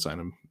think they did sign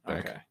him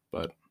back. Okay.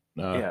 But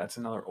yeah, it's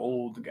another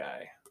old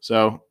guy.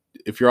 So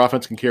if your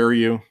offense can carry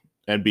you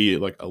and be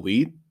like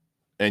elite,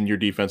 and your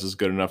defense is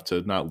good enough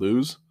to not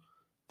lose,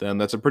 then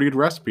that's a pretty good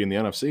recipe in the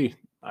NFC,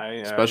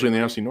 especially in the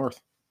NFC North.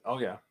 Oh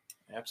yeah,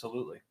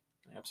 absolutely.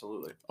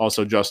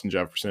 Also, Justin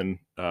Jefferson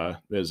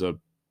is a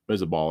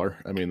baller.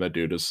 I mean, that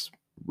dude is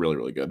really,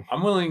 really good.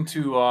 I'm willing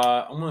to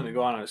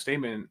go on a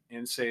statement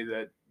and say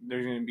that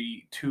there's going to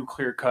be 2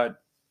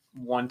 clear-cut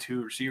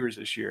 1-2 receivers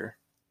this year.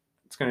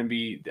 It's going to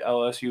be the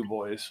LSU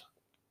boys,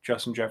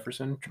 Justin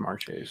Jefferson, Jamar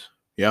Chase.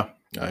 Yeah,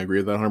 I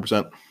agree with that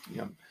 100%.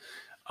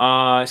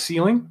 Yeah.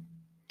 Ceiling?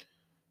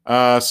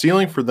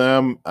 Ceiling for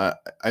them,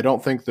 I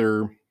don't think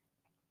they're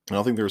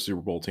a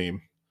Super Bowl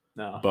team.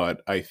 No.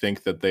 But I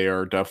think that they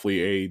are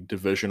definitely a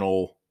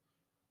divisional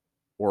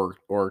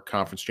or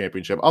conference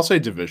championship. I'll say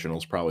divisional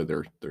is probably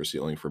their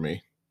ceiling for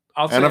me.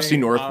 NFC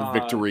North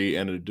victory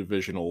and a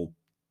divisional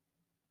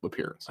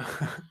appearance.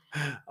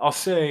 I'll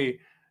say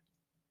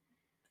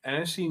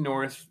NFC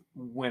North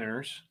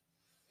winners,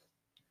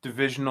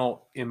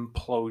 divisional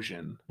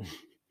implosion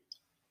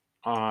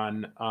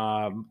on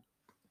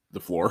the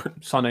floor.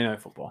 Sunday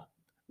Night Football.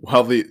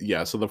 Well,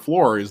 so the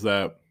floor is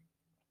that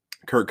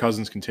Kirk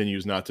Cousins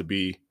continues not to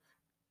be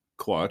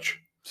clutch.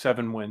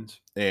 7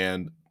 wins.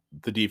 And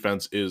the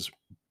defense is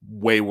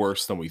way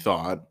worse than we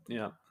thought.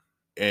 Yeah.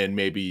 And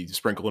maybe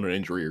sprinkle in an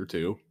injury or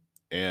two.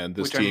 And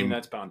this team, I mean,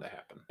 that's bound to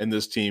happen. And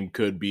this team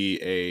could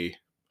be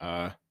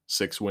a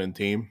 6-win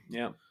team.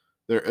 Yeah.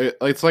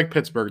 It's like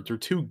Pittsburgh. They're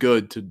too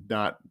good to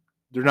not.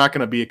 They're not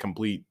going to be a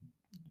complete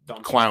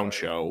clown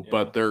show,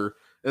 but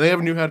they have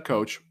a new head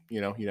coach.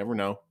 You never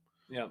know.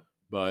 Yeah.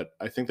 But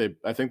I think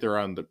they're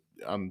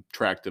on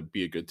track to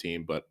be a good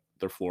team, but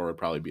their floor would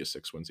probably be a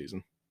 6-win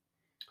season.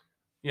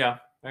 Yeah,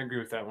 I agree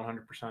with that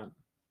 100%.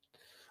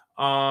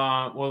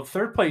 Well, the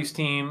third place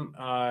team,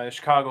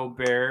 Chicago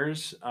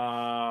Bears.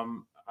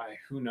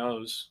 Who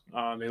knows?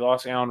 They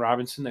lost Allen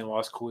Robinson. They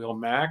lost Khalil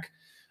Mack.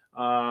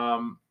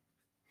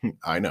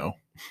 I know.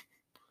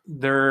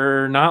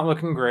 They're not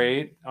looking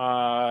great.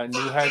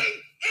 New head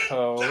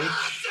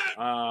coach.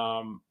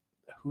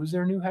 Who's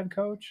their new head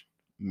coach?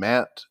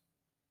 Matt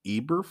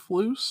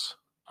Eberflus.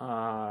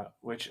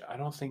 Which I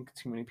don't think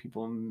too many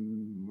people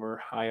were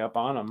high up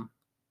on him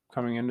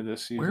coming into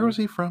this season. Where was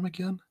he from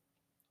again?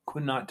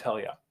 Could not tell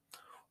you.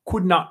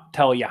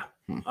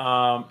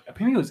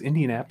 Maybe it was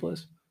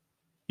Indianapolis.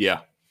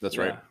 Yeah, that's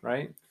right.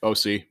 Right?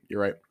 OC,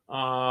 you're right.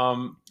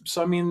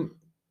 So I mean,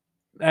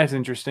 that's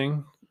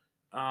interesting.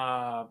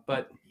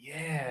 But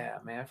yeah,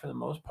 man, for the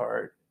most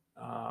part,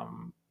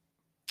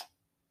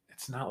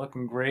 it's not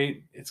looking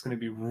great. It's going to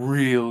be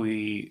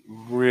really,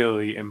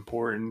 really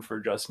important for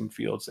Justin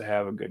Fields to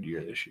have a good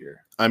year this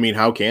year. I mean,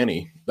 how can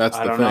he? That's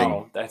the thing.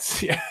 Know.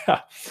 That's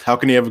How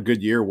can he have a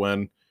good year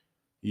when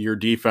your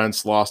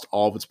defense lost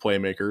all of its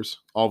playmakers,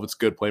 all of its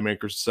good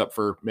playmakers, except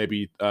for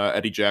maybe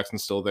Eddie Jackson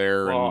still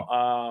there?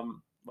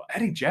 Well,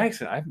 Eddie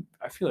Jackson,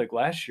 I feel like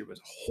last year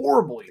was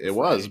horrible. It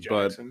was,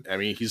 but I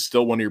mean, he's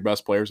still one of your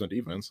best players on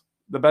defense.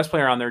 The best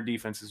player on their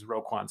defense is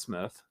Roquan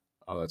Smith.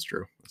 Oh, that's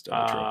true. That's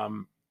definitely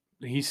true.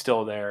 He's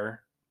still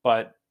there,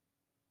 but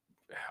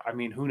I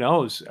mean, who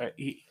knows? I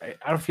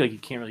don't feel like you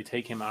can't really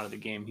take him out of the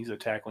game. He's a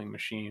tackling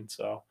machine.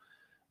 So,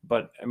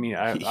 but I mean,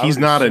 I He's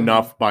would not assume,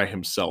 enough by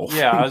himself.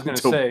 Yeah, I was going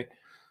to say.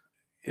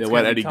 They It's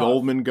let gonna be Eddie tough.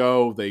 Goldman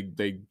go.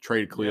 They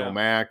traded Khalil Yeah.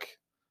 Mack.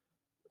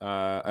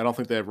 I don't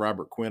think they have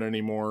Robert Quinn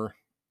anymore.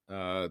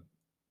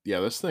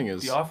 This thing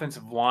is The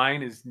offensive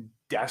line is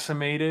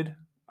decimated.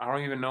 I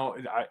don't even know.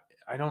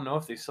 I don't know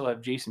if they still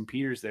have Jason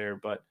Peters there,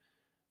 but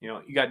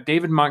you got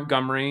David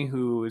Montgomery,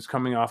 who is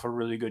coming off a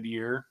really good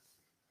year.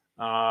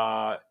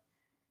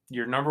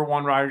 Your number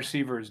one wide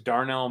receiver is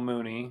Darnell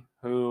Mooney,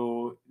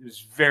 who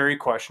is very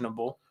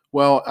questionable.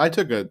 Well, I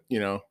took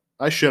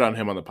I shit on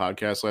him on the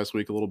podcast last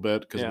week a little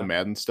bit because of the Yeah.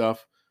 Madden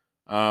stuff.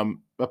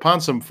 Upon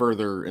some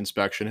further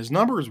inspection, his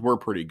numbers were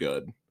pretty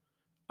good,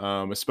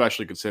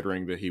 especially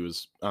considering that he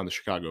was on the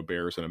Chicago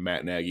Bears and a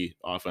Matt Nagy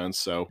offense.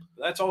 So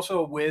That's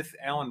also with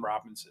Allen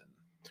Robinson.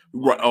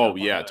 right. lining up Oh on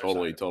the yeah, other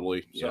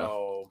totally. side. Yeah.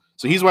 So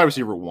So he's wide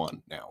receiver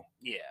 1 now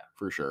yeah.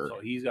 for sure. So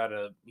he's got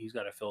to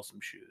fill some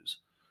shoes.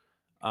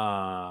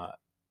 And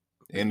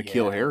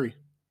N'Keal Harry.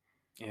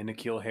 And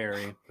N'Keal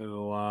Harry,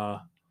 who I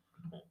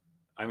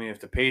mean,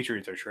 if the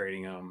Patriots are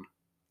trading him,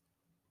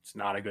 it's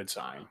not a good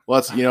sign. Well,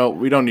 that's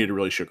we don't need to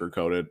really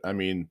sugarcoat it. I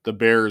mean, the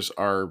Bears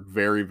are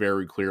very,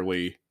 very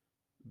clearly.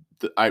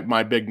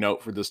 My big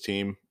note for this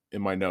team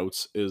in my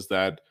notes is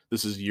that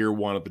this is year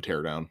 1 of the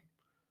teardown.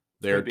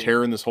 They're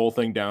tearing this whole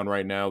thing down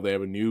right now. They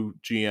have a new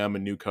GM, a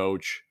new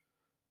coach.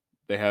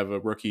 They have a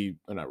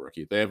not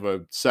rookie. They have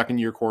a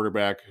second-year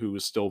quarterback who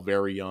is still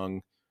very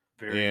young.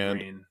 Very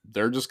green.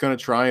 They're just going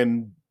to try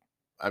and,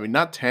 I mean,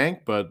 not tank,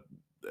 but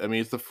I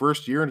mean, it's the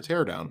first year in a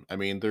teardown. I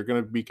mean, they're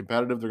going to be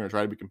competitive. They're going to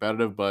try to be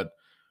competitive, but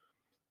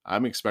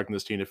I'm expecting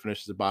this team to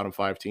finish as a bottom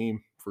 5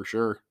 team for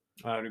sure.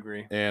 I would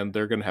agree. And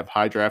they're going to have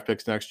high draft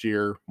picks next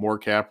year, more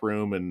cap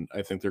room, and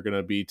I think they're going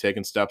to be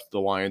taking steps the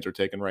Lions are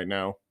taking right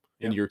now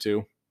in year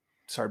 2.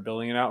 Start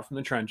building it out from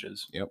the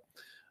trenches. Yep.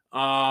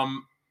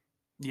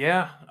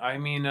 Yeah, I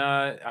mean,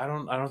 I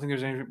don't think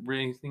there's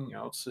anything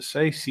else to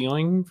say.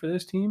 Ceiling for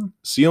this team?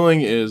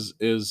 Ceiling is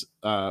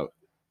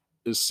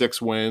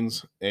 6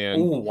 wins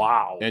and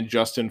wow. And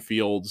Justin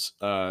Fields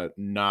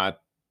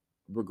not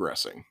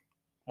regressing.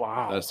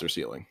 Wow. That's their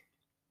ceiling.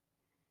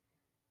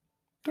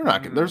 They're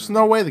not. There's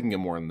no way they can get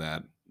more than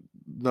that.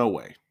 No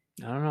way.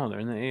 I don't know. They're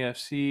in the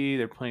AFC.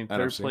 They're playing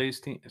third NFC. place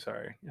team.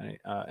 Sorry,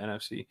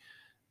 NFC.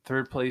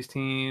 Third place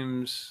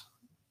teams.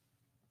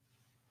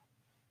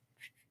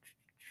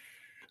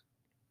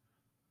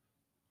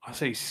 I'll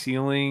say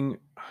ceiling.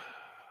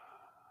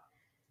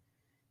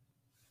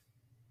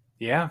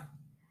 Yeah,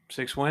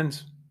 6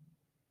 wins.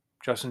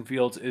 Justin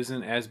Fields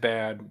isn't as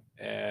bad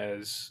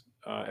as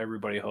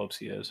everybody hopes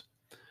he is.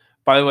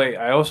 By the way,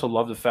 I also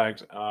love the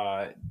fact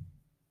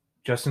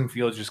Justin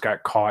Fields just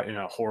got caught in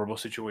a horrible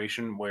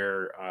situation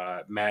where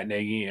Matt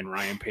Nagy and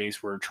Ryan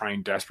Pace were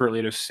trying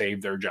desperately to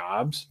save their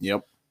jobs.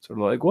 Yep. So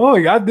they're like, well,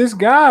 we got this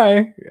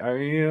guy. I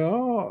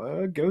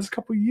mean, give us a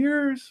couple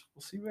years.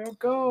 We'll see where it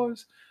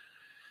goes.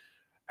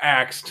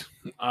 Axed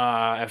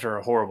after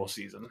a horrible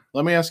season.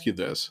 Let me ask you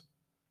this.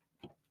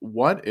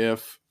 What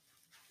if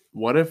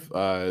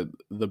the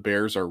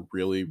Bears are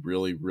really,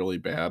 really, really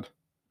bad?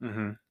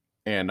 Mm-hmm.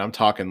 And I'm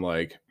talking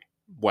like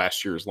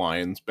last year's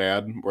Lions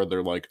bad, where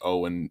they're like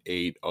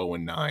 0-8,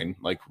 0-9,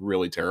 like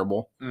really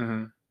terrible.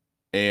 Mm-hmm.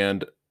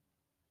 And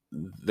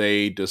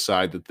they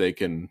decide that they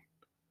can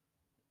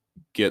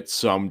get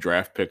some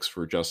draft picks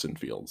for Justin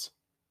Fields.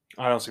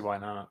 I don't see why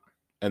not.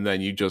 And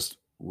then you just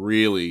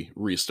really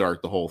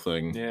restart the whole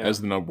thing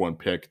as the number 1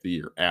 pick the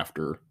year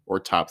after,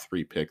 or top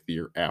 3 pick the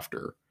year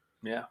after.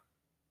 Yeah.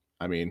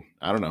 I mean,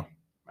 I don't know.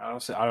 I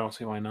don't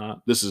see why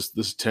not. This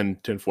is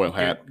tinfoil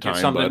hat get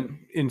time, something but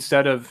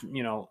instead of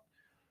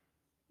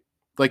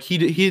like he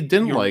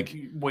didn't like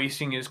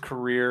wasting his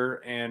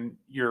career and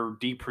you're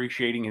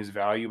depreciating his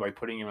value by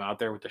putting him out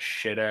there with a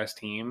shit ass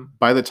team.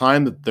 By the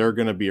time that they're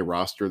going to be a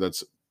roster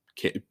that's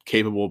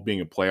capable of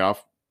being a playoff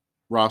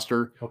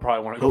roster, he'll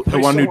probably want to go.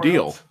 He'll want a new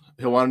deal. Else.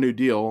 He'll want a new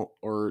deal,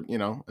 or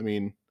I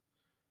mean,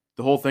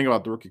 the whole thing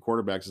about the rookie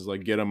quarterbacks is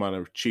like get him on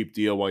a cheap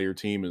deal while your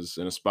team is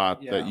in a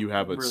spot that you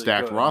have a really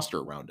stacked roster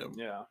around him.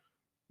 Yeah.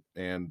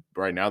 And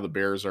right now the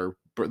Bears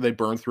they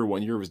burned through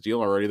 1 year of his deal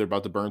already. They're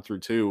about to burn through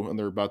 2, and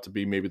they're about to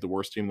be maybe the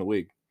worst team in the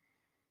league.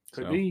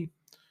 Could be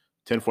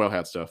tinfoil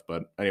hat stuff.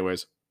 But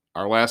anyways,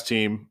 our last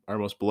team, our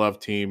most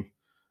beloved team,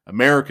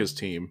 America's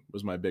team,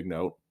 was my big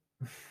note.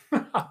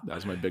 That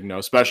was my big note,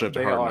 especially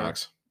after Hard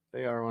Knocks.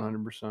 They are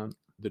 100%.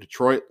 The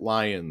Detroit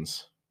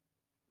Lions.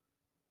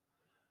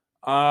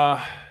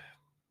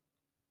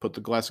 Put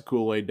the glass of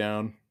Kool-Aid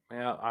down.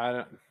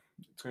 Yeah,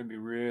 it's going to be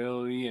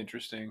really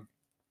interesting.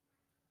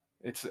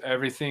 It's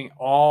everything.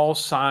 All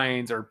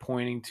signs are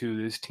pointing to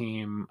this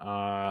team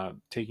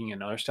taking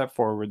another step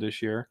forward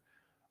this year.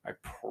 I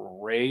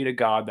pray to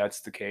God that's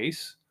the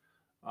case.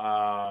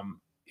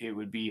 It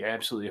would be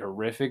absolutely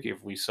horrific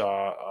if we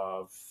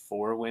saw a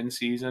 4-win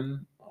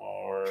season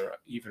or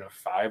even a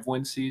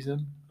 5-win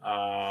season.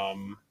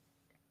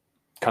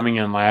 Coming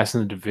in last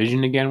in the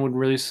division again would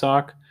really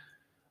suck.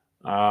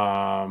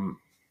 I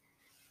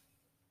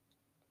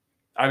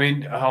I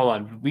mean, hold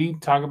on. Did we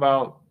talk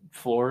about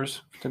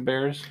floors to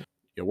Bears?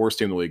 Yeah, worst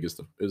team in the league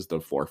is the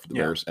floor for the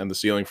Yeah. Bears, and the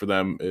ceiling for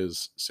them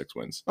is 6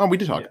 wins. Oh, we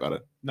did talk Yeah. about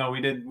it. No, we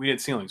did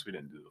ceilings. We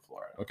didn't do the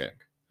floor. Okay.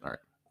 All right.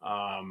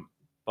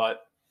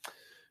 But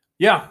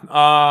yeah,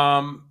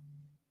 I'm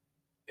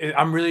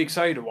really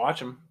excited to watch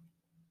them.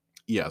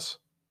 Yes.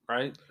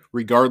 Right.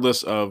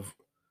 Regardless of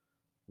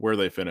where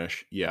they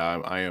finish, yeah,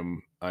 I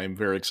am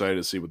very excited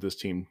to see what this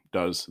team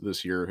does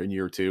this year in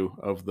year 2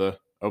 of the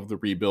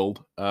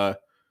rebuild.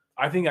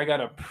 I think I got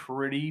a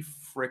pretty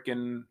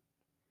freaking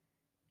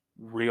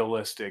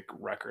realistic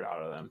record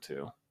out of them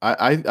too.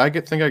 I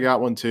think I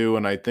got one too,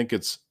 and I think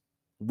it's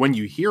when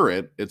you hear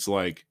it, it's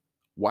like,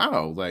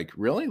 wow, like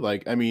really?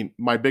 Like, I mean,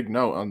 my big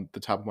note on the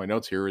top of my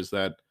notes here is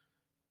that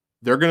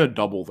they're gonna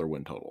double their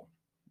win total.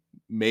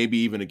 Maybe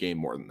even a game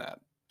more than that.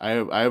 I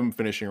have them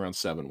finishing around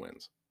 7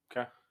 wins.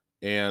 Okay.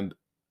 And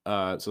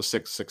so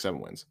 7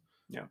 wins.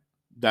 Yeah.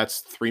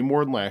 That's 3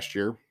 more than last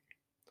year.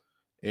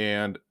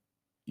 And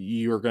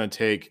you're gonna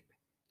take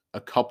a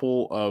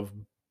couple of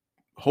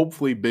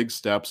hopefully big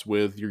steps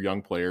with your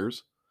young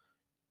players.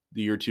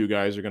 The year 2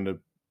 guys are going to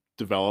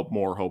develop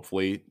more,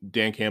 hopefully.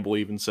 Dan Campbell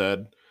even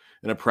said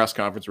in a press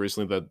conference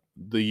recently that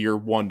the year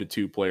 1 to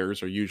 2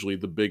 players are usually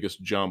the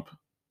biggest jump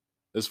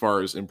as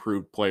far as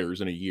improved players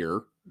in a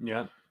year.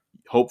 Yeah.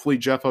 Hopefully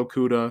Jeff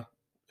Okudah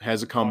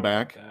has a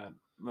comeback.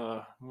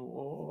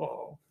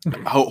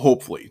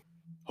 Hopefully.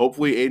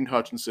 Hopefully Aiden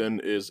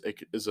Hutchinson is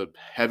a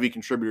heavy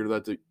contributor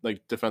to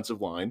that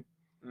defensive line.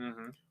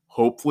 Mm-hmm.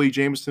 Hopefully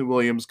Jameson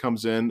Williams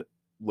comes in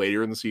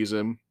later in the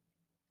season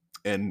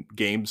and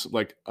games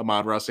like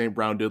Amon-Ra St.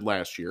 Brown did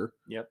last year.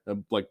 Yep.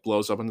 And like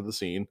blows up into the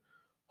scene.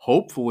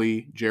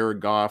 Hopefully Jared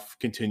Goff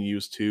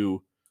continues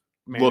to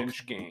manage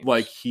look games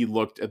like he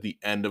looked at the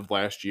end of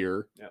last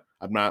year. Yep.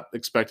 I'm not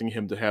expecting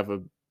him to have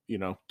a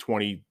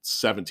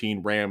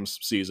 2017 Rams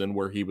season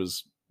where he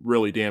was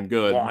really damn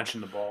good.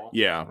 Launching the ball.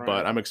 Yeah, right.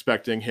 But I'm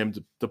expecting him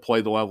to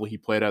play the level he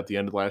played at the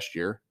end of last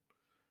year.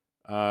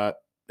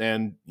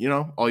 And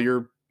all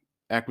your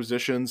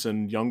acquisitions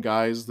and young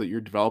guys that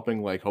you're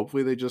developing, like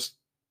hopefully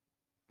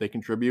they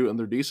contribute and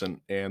they're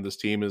decent. And this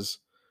team is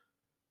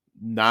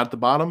not at the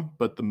bottom,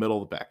 but the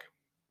middle of the pack.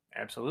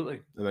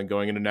 Absolutely. And then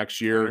going into next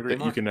year,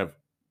 that you can have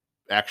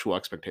actual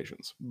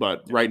expectations.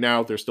 But right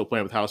now, they're still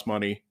playing with house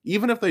money.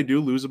 Even if they do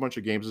lose a bunch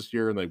of games this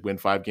year and they win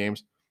 5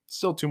 games, it's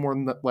still 2 more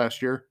than that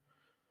last year.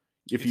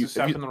 It's a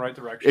step in the right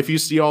direction. If you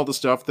see all the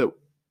stuff that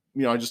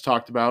I just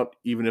talked about,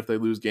 even if they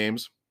lose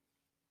games,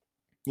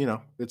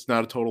 it's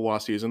not a total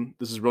loss season.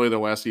 This is really their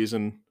last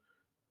season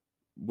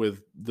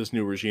with this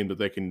new regime that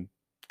they can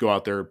go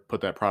out there,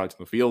 put that product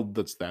in the field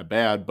that's that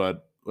bad.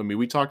 But I mean,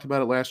 we talked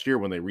about it last year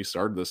when they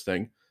restarted this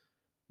thing.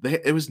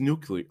 It was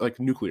nuclear.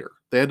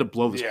 They had to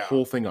blow this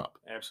whole thing up.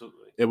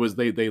 Absolutely. It was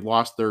they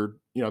lost their,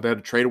 they had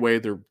to trade away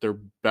their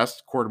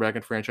best quarterback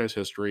in franchise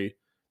history.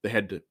 They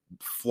had to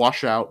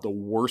flush out the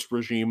worst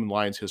regime in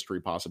Lions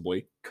history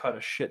possibly. Cut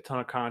a shit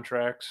ton of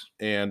contracts.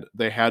 And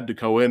they had to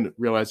go in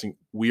realizing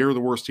we are the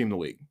worst team in the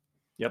league.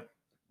 Yep.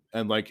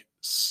 And like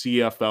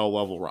CFL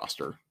level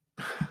roster.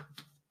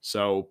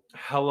 So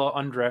hella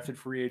undrafted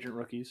free agent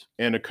rookies.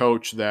 And a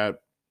coach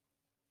that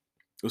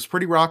was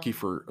pretty rocky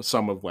for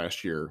some of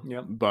last year.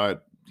 Yep.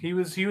 But he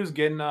was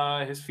getting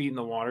his feet in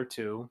the water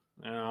too.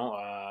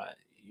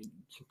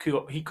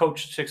 He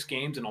coached 6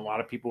 games, and a lot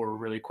of people were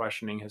really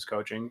questioning his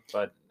coaching.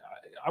 But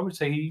I would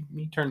say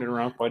he turned it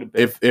around quite a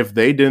bit. If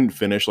they didn't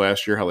finish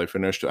last year how they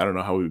finished, I don't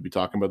know how we would be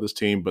talking about this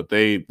team. But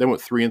they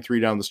went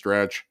 3-3 down the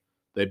stretch.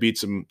 They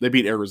beat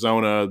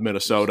Arizona,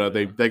 Minnesota.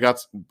 They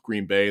got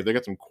Green Bay. They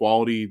got some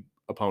quality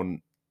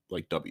opponent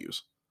like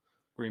W's.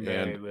 Green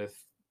Bay with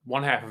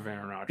one half of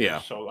Aaron Rodgers. Yeah.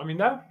 So I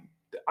mean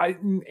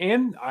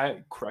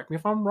I correct me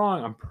if I'm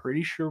wrong. I'm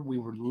pretty sure we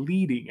were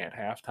leading at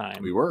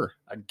halftime. We were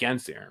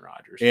against Aaron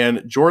Rodgers.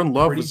 And Jordan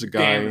Love was a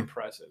guy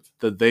impressive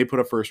that they put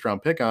a 1st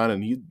round pick on,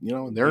 and he,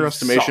 in their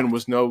estimation,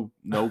 was no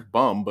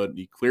bum, but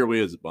he clearly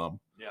is a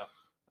bum.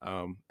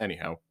 Yeah.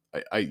 Anyhow,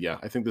 I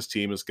think this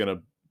team is going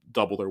to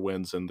double their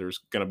wins, and there's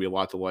going to be a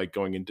lot to like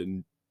going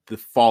into the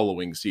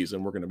following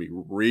season. We're going to be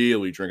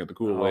really drinking the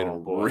Kool-Aid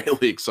and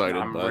really excited.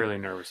 I'm really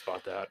nervous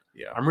about that.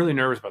 Yeah, I'm really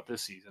nervous about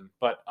this season.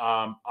 But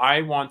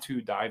I want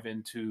to dive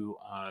into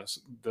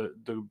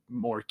the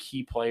more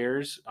key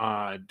players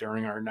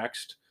during our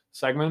next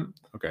segment.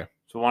 Okay.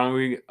 So why don't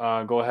we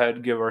go ahead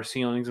and give our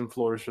ceilings and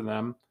floors for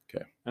them?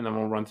 Okay. And then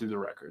we'll run through the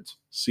records.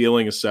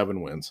 Ceiling is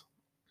 7 wins.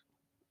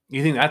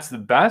 You think that's the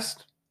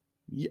best?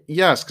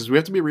 Yes, because we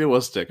have to be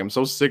realistic. I'm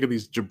so sick of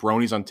these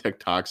jabronis on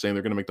TikTok saying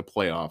they're going to make the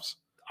playoffs.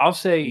 I'll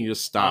say you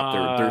just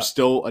stop. They're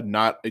still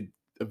not a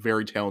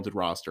very talented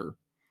roster.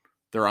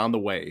 They're on the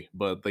way,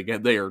 but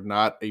they are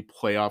not a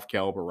playoff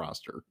caliber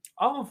roster.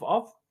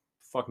 I'll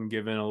fucking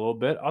give in a little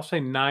bit. I'll say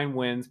 9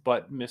 wins,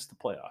 but miss the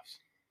playoffs.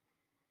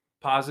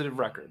 Positive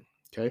record.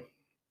 Okay.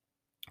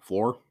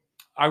 Floor.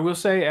 I will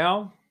say,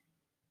 Al,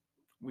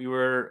 we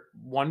were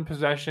 1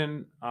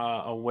 possession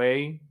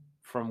away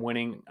from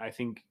winning, I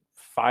think,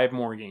 5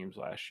 more games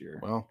last year.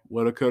 Well,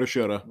 woulda, coulda,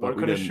 shoulda. Woulda,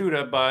 coulda,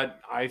 shoulda, but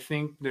I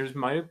think there's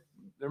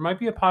there might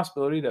be a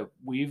possibility that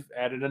we've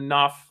added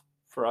enough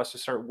for us to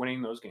start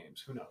winning those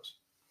games. Who knows?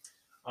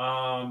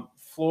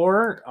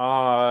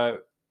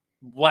 Floor,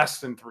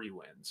 less than 3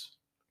 wins.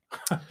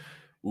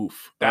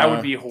 Oof. That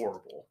would be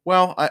horrible.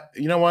 Well,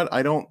 you know what?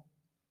 I don't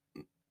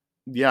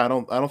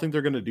think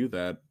they're going to do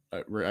that.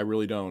 I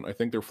really don't. I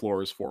think their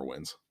floor is 4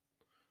 wins.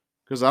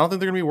 Because I don't think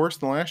they're going to be worse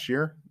than last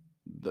year.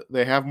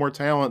 They have more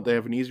talent. They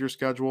have an easier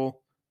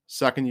schedule.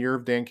 Second year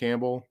of Dan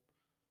Campbell.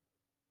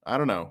 I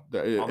don't know.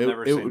 I'll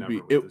never say never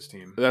with this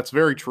team. That's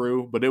very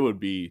true, but it would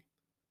be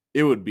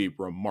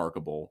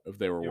remarkable if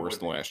they were worse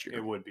than last year.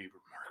 It would be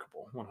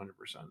remarkable,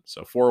 100%.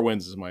 So 4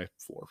 wins is my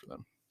floor for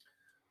them.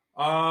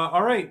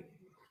 All right.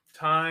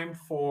 Time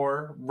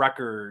for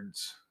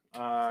records.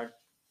 I'll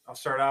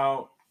start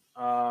out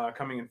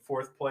coming in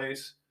 4th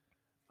place.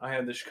 I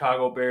had the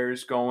Chicago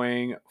Bears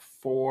going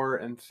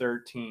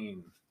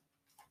 4-13.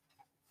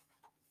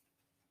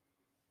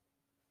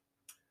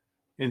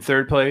 In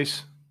 3rd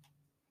place,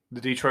 the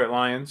Detroit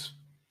Lions,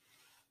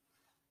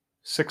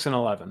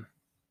 6-11. In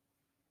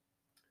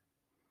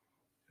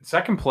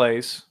 2nd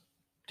place,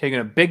 taking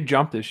a big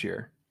jump this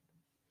year,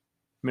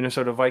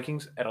 Minnesota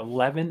Vikings at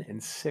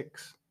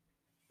 11-6.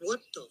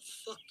 What the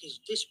fuck is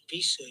this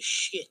piece of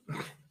shit?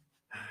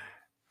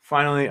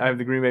 Finally, I have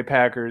the Green Bay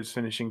Packers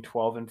finishing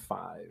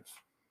 12-5.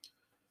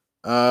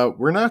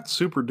 We're not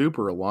super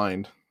duper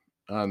aligned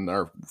on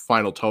our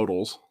final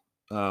totals.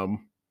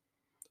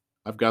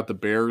 I've got the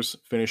Bears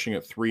finishing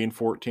at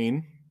 3-14,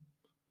 a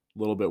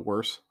little bit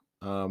worse.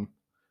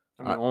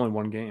 Only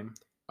one game.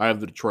 I have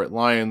the Detroit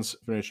Lions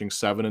finishing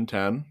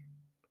 7-10.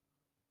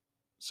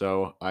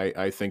 So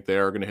I think they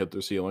are going to hit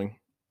their ceiling.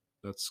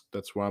 That's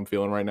what I'm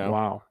feeling right now.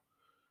 Wow.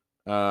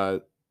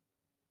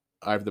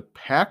 I have the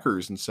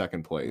Packers in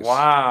 2nd place.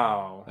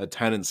 Wow. At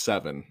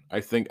 10-7.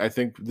 I think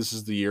this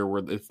is the year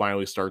where it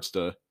finally starts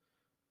to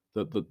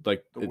the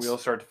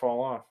wheels start to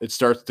fall off. It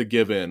starts to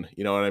give in.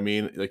 You know what I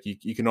mean? Like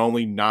you can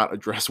only not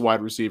address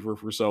wide receiver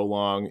for so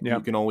long. Yep.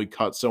 You can only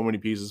cut so many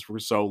pieces for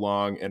so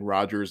long. And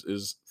Rodgers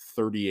is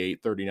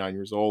 38, 39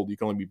 years old. You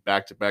can only be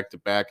back to back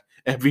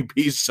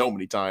MVPs so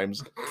many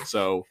times.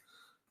 So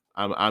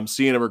I'm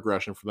seeing a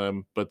regression for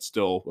them, but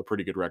still a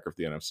pretty good record for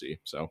the NFC.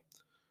 So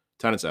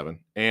 10-7.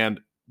 And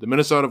the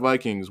Minnesota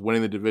Vikings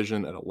winning the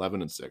division at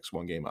 11-6,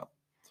 1 game up.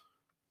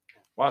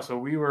 Wow, so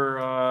we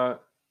were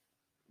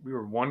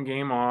 1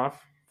 game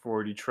off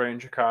for Detroit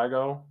and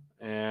Chicago,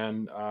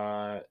 and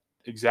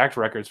exact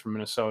records for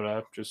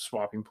Minnesota, just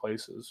swapping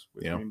places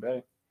with Green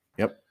Bay.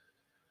 Yep.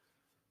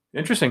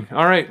 Interesting.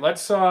 All right,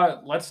 let's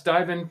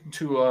dive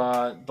into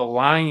the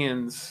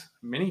Lions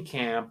mini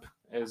camp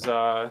as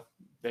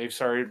they've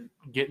started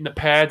getting the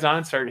pads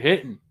on, started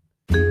hitting.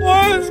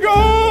 Let's go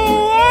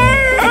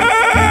Lions!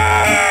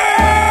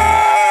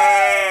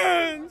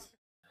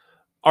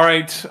 All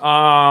right,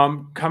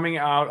 coming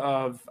out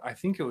of, I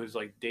think it was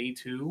like day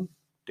 3.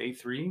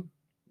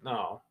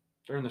 No,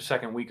 they're in the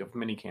 2nd week of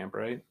mini camp,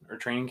 right? Or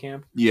training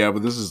camp. Yeah,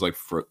 but this is like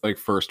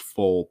first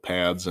full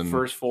pads and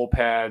first full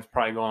pads,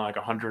 probably going like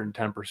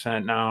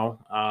 110% now.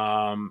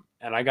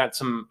 And I got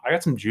some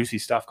juicy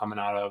stuff coming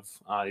out of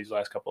these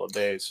last couple of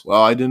days.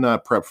 Well, I did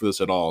not prep for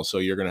this at all, so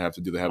you're gonna have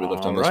to do the heavy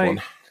lift on this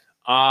one.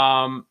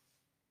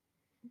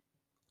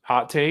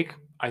 Hot take: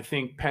 I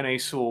think Penei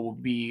Sewell will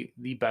be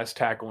the best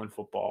tackle in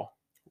football.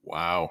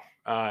 Wow.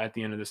 At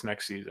the end of this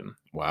next season.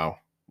 Wow.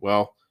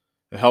 Well,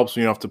 it helps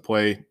when you have to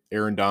play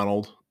Aaron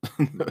Donald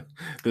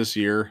this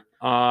year.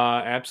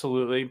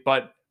 Absolutely.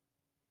 But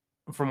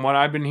from what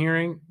I've been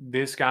hearing,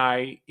 this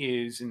guy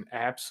is an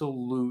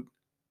absolute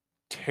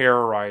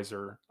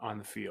terrorizer on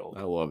the field.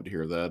 I love to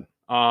hear that.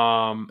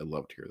 I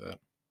love to hear that.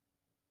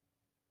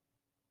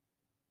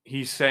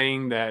 He's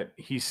saying that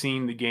he's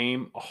seen the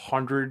game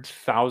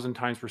 100,000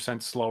 times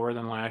 % slower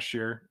than last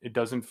year. It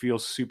doesn't feel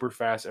super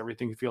fast.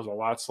 Everything feels a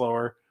lot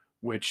slower,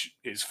 which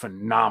is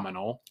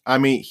phenomenal. I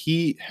mean,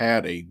 he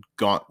had a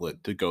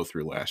gauntlet to go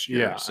through last year.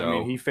 Yeah, so. I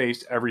mean, he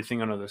faced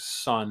everything under the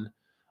sun.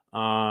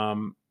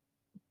 And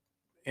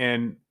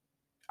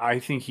I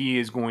think he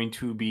is going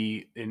to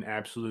be an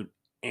absolute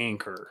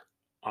anchor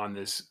on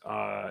this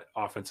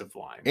offensive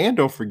line. And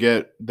don't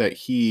forget that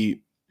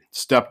he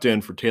stepped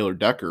in for Taylor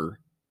Decker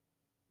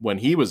when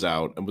he was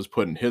out and was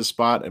put in his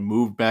spot and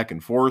moved back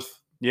and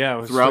forth. Yeah,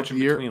 it was throughout the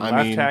year.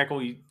 Left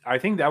tackle. I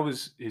think that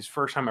was his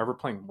first time ever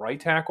playing right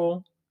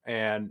tackle.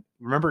 And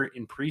remember,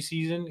 in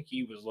preseason,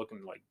 he was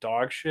looking like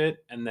dog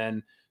shit. And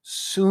then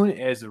soon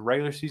as the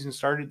regular season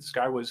started, this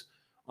guy was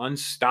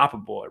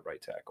unstoppable at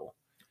right tackle.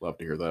 Love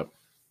to hear that.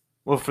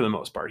 Well, for the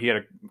most part, he had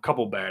a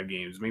couple bad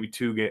games, maybe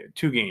two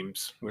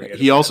games. Where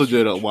he also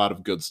did a lot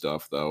of good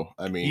stuff, though.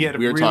 I mean,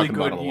 we were talking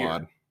about him a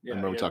lot. Yeah, I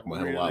remember talking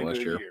about him a lot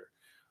last year.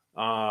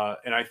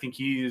 And I think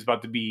he is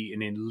about to be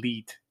an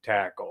elite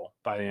tackle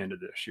by the end of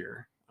this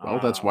year. Well,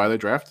 that's why they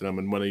drafted him.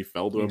 And when he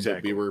fell to him,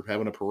 exactly. we were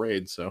having a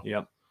parade. So,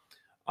 yep.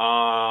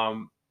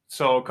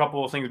 So a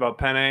couple of things about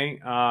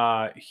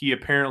Penei. He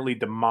apparently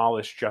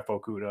demolished Jeff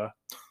Okudah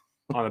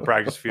on the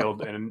practice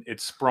field, and it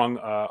sprung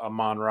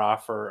Amon-Ra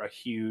for a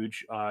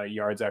huge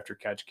yards after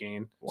catch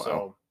gain. Wow.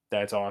 So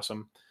that's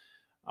awesome.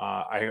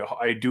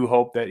 I do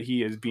hope that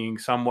he is being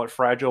somewhat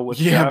fragile with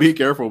Yeah, Jeff, be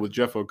careful with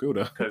Jeff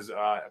Okuda. because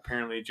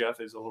apparently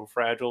Jeff is a little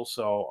fragile.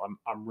 So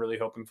I'm really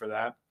hoping for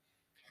that.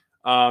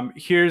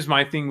 Here's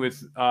my thing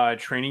with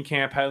training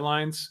camp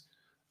headlines.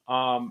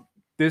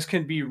 This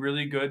can be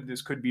really good.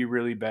 This could be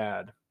really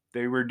bad.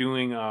 They were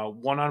doing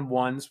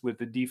one-on-ones with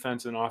the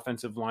defense and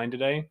offensive line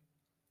today.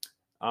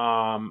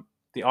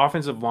 The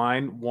offensive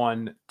line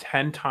won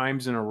 10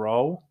 times in a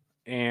row,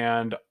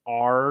 and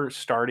our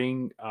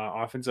starting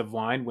offensive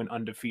line went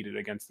undefeated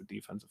against the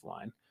defensive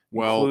line,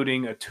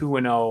 including a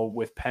 2-0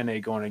 with Penne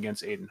going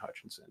against Aiden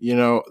Hutchinson.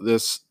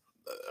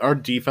 Our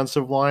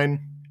defensive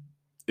line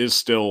is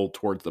still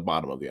towards the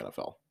bottom of the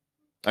NFL.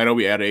 I know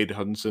we added Aiden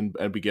Hutchinson,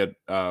 and we get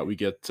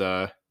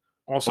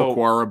Also,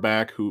 Okwara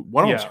back, who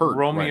one of them's hurt.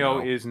 Romeo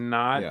right now. is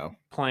not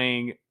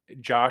playing.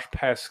 Josh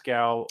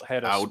Pascal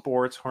had a Out.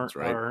 sports That's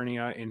right.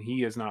 hernia, and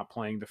he is not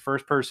playing. The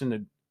first person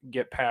to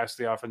get past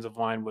the offensive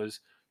line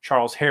was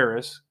Charles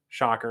Harris,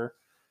 shocker,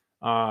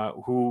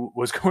 who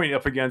was going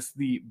up against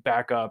the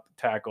backup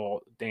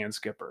tackle, Dan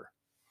Skipper.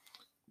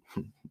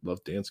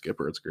 Love Dan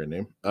Skipper. It's a great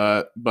name.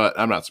 But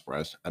I'm not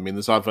surprised. I mean,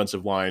 this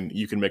offensive line,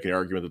 you can make an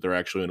argument that they're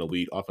actually an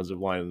elite offensive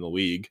line in the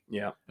league.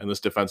 Yeah. And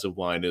this defensive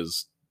line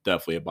is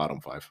definitely a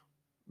bottom 5.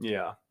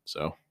 Yeah.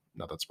 So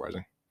not that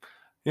surprising.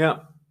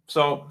 Yeah.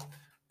 So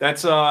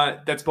that's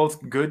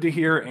both good to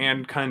hear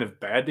and kind of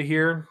bad to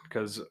hear,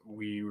 because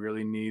we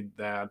really need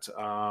that.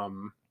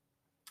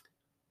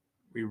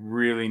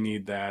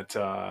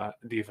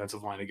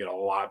 Defensive line to get a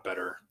lot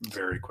better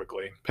very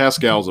quickly.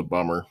 Pascal's a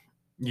bummer.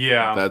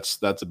 Yeah, that's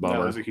a bummer.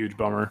 That was a huge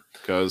bummer,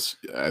 because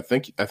I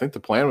think the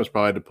plan was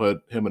probably to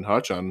put him and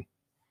Hutch on,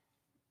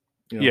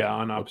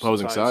 on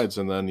opposing sides,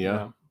 and then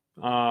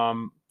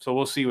so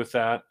we'll see with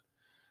that.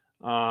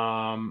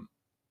 Well,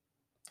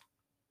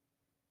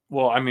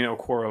 I mean,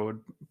 Okoro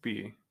would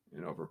be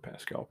over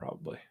Pascal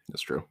probably.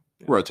 That's true.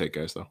 Yeah. Rotate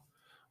guys though.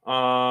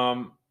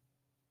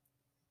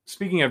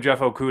 Speaking of Jeff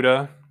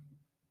Okuda,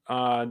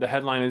 the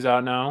headline is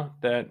out now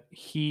that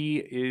he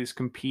is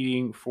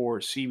competing for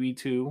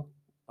CB2,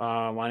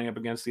 lining up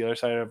against the other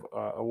side of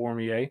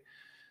Awarmier,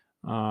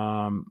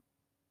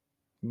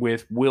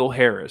 with Will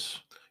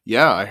Harris.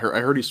 Yeah, I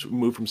heard he's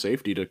moved from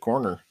safety to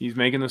corner. He's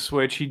making the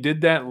switch. He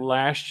did that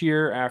last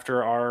year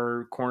after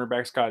our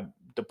cornerbacks got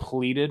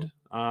depleted.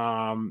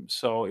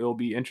 So it'll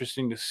be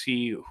interesting to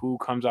see who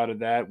comes out of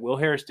that. Will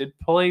Harris did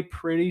play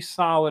pretty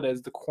solid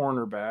as the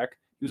cornerback.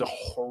 He was a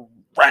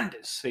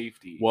horrendous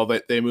safety. Well,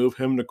 they move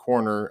him to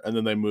corner, and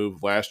then they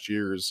move last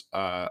year's,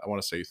 I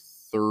want to say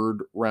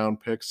second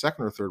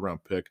or third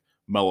round pick,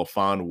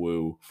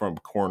 Melifonwu, from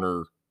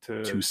corner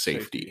to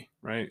safety.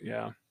 Right,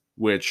 yeah.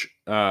 Which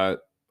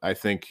I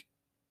think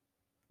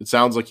it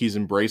sounds like he's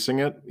embracing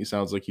it. He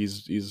sounds like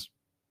he's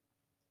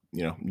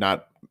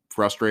not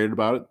frustrated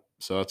about it.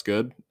 So that's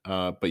good.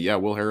 But yeah,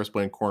 Will Harris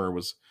playing corner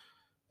was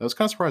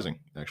kind of surprising,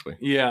 actually.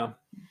 Yeah.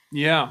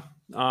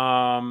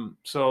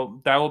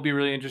 So that will be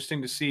really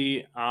interesting to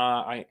see.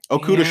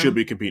 Okuda should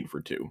be competing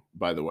for 2,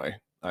 by the way.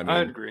 I mean,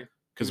 I'd agree,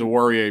 because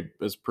Awarrier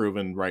is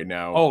proven right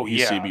now.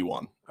 He's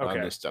CB1 on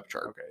this step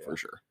chart for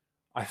sure.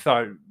 I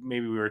thought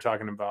maybe we were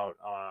talking about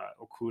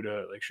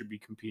Okuda should be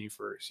competing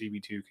for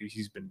CB2 because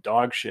he's been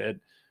dog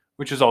shit,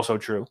 which is also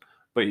true.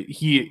 But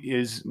he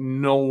is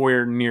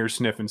nowhere near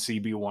sniffing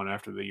CB1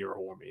 after the year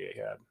Awarmier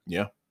had.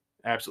 Yeah.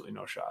 Absolutely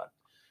no shot.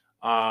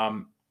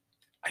 I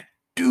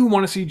do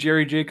want to see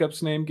Jerry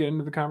Jacobs' name get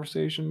into the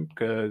conversation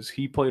because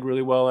he played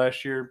really well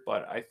last year,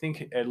 but I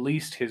think at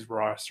least his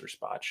roster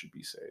spot should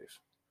be safe.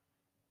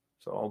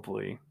 So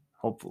hopefully.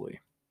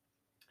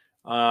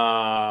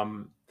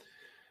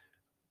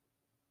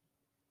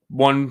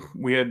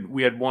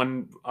 We had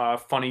one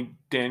funny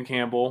Dan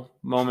Campbell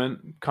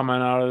moment coming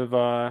out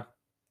of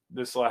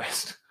this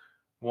last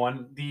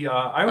one.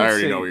 I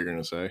already know what you're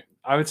gonna say.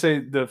 I would say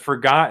the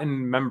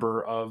forgotten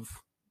member of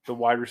the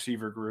wide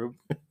receiver group,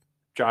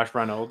 Josh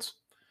Reynolds.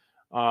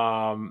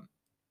 When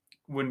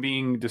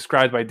being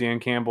described by Dan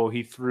Campbell,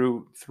 he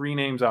threw 3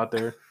 names out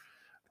there.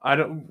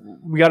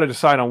 We got to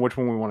decide on which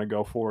one we want to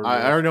go for.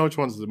 I already know which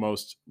one's the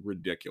most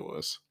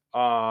ridiculous.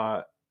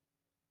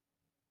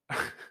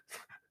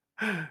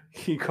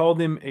 He called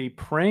him a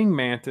praying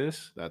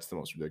mantis. That's the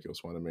most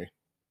ridiculous one to me.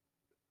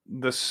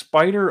 The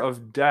spider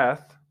of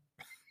death.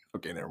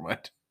 Okay, never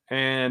mind.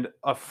 And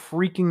a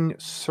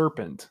freaking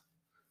serpent.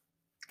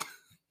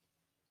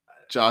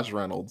 Josh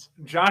Reynolds.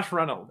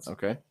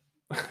 Okay.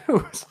 Who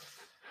was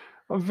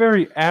a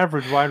very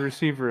average wide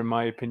receiver, in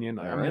my opinion.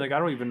 I mean, I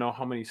don't even know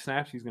how many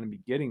snaps he's going to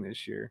be getting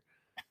this year.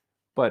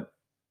 But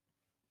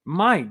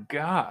my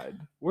God,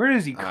 where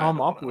does he come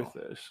up with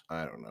this?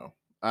 I don't know.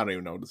 I don't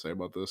even know what to say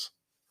about this.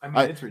 I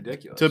mean, it's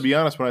ridiculous. To be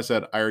honest, when I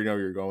said I already know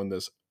you're going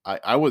this,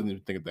 I wasn't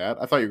even thinking that.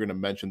 I thought you were going to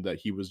mention that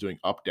he was doing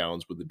up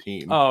downs with the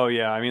team. Oh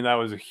yeah, I mean that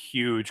was a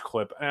huge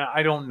clip.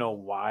 I don't know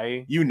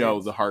why.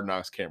 The Hard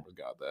Knocks cameras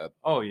got that.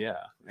 Oh yeah,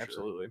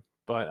 absolutely. Sure.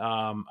 But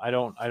I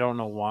don't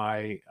know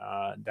why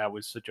that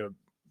was such a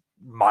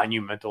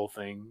monumental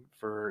thing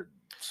for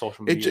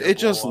social media. It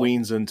just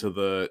leans into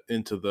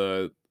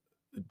the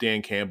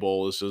Dan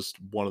Campbell is just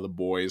one of the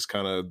boys,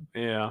 kind of,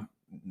 Yeah.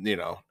 I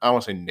don't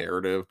want to say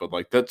narrative, but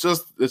like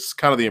it's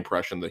kind of the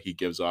impression that he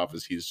gives off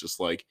is he's just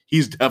like,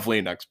 he's definitely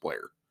an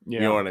ex-player. Yeah.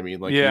 You know what I mean?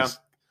 Like Yeah. he's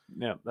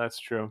Yeah, that's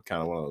true.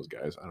 kind of one of those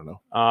guys. I don't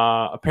know.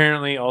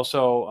 Apparently,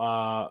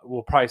 also,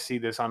 we'll probably see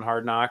this on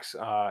Hard Knocks.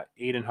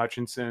 Aiden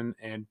Hutchinson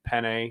and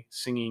Penne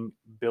singing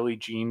 "Billie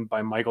Jean"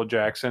 by Michael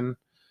Jackson.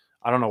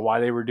 I don't know why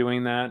they were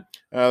doing that.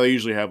 They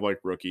usually have like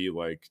rookie,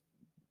 like,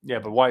 Yeah,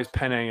 but why is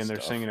Penne and they're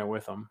Stuff. singing it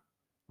with them,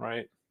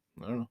 right?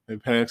 I don't know.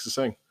 Maybe Penn likes to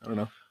sing. I don't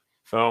know.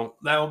 So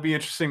that will be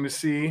interesting to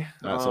see.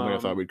 Not something I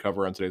thought we'd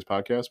cover on today's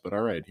podcast, but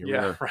all right, here we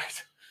are.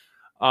 Right.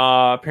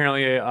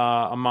 Apparently,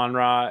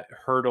 Amon-Ra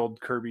hurdled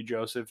Kirby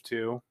Joseph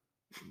too,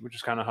 which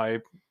is kind of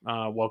hype.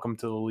 Welcome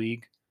to the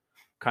league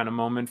kind of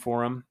moment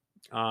for him.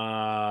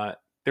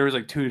 There was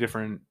like two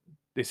different.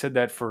 They said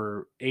that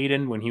for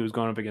Aiden when he was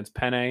going up against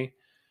Penne,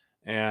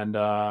 and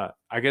I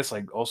guess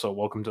like also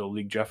welcome to the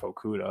league Jeff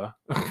Okuda.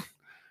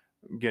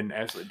 Getting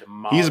absolutely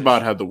demolished. He's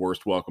about had the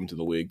worst welcome to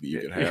the league that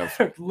you could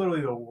have.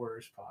 Literally the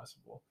worst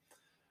possible.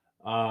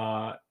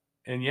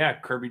 And yeah,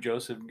 Kirby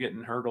Joseph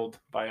getting hurdled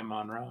by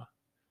Amon-Ra.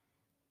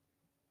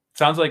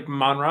 Sounds like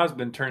Amon-Ra's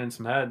been turning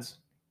some heads.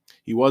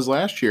 He was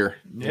last year.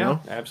 you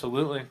know?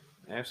 Absolutely.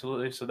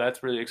 So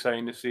that's really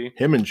exciting to see.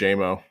 Him and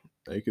JMO,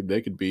 they could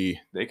be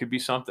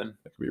something.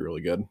 that could be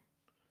really good.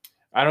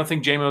 I don't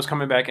think JMO's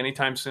coming back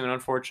anytime soon,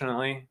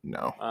 unfortunately.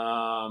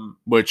 No.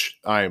 Which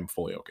I am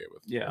fully okay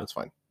with. Yeah. That's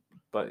fine.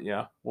 But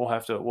yeah, we'll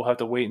have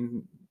to wait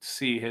and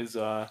see his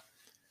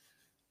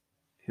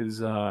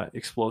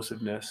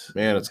explosiveness.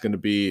 Man, it's going to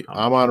be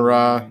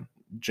Amon-Ra,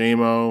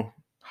 JMO,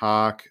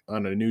 Hawk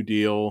on a new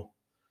deal,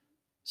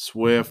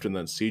 Swift, and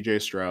then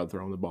CJ Stroud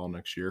throwing the ball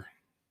next year.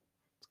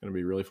 It's going to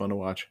be really fun to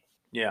watch.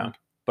 Yeah,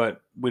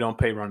 but we don't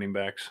pay running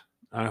backs.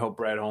 I hope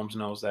Brad Holmes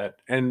knows that.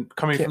 And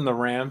coming from the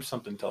Rams,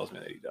 something tells me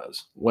that he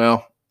does.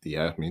 Well,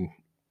 yeah, I mean,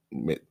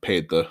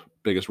 paid the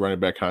biggest running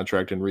back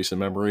contract in recent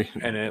memory.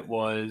 And it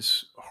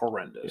was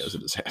horrendous. Yeah, it was a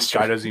This disaster.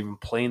 guy doesn't even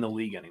play in the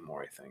league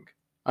anymore, I think.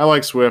 I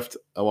like Swift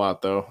a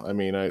lot, though. I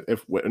mean,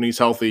 when he's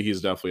healthy,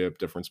 he's definitely a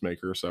difference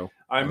maker. So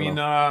I mean,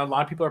 a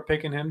lot of people are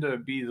picking him to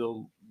be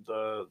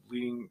the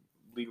leading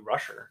league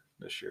rusher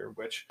this year,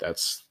 which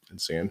that's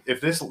insane.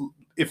 If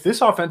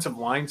this offensive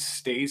line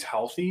stays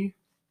healthy,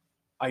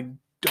 I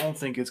don't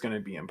think it's going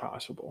to be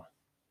impossible.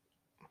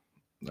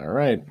 All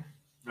right.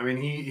 I mean,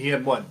 he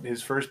had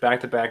his first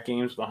back-to-back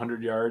games with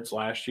 100 yards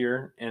last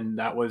year, and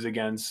that was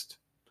against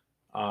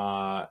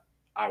I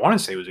want to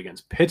say it was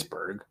against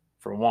Pittsburgh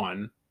for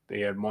one. They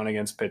had one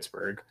against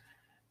Pittsburgh,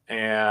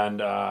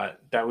 and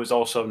that was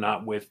also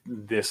not with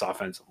this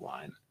offensive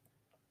line.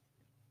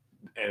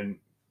 And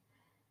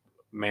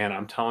man,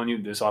 I'm telling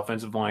you, this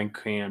offensive line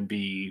can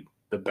be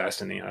the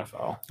best in the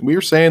NFL. We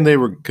were saying they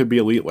could be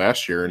elite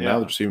last year, and now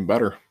they're just even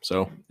better.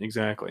 So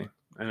exactly,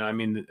 and I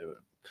mean,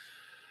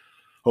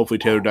 hopefully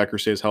Taylor Decker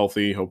stays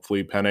healthy.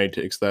 Hopefully Penne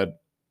takes that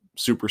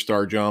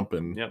superstar jump,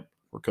 and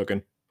we're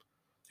cooking.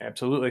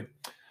 Absolutely.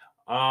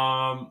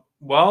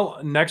 Well,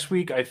 next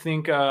week I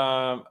think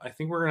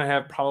we're gonna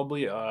have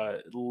probably a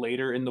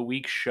later in the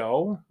week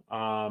show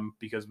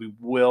because we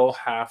will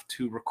have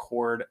to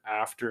record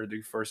after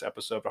the first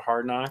episode of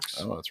Hard Knocks.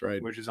 Oh, that's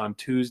right. Which is on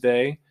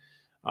Tuesday.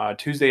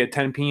 Tuesday at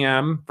 10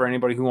 p.m. for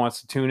anybody who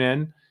wants to tune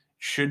in.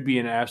 Should be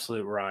an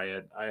absolute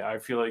riot. I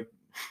feel like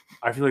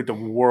the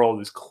world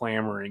is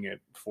clamoring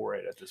for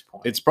it at this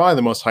point. It's probably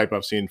the most hype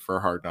I've seen for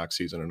a Hard Knock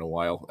season in a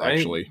while,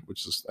 actually. Right?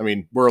 Which is, I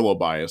mean, we're a little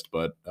biased,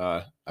 but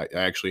I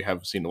actually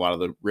have seen a lot of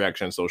the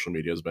reaction on social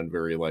media has been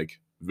very positive.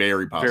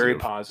 Very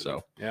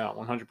positive. So yeah,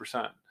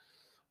 100%.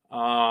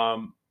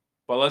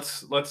 But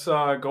let's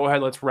go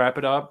ahead. Let's wrap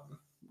it up.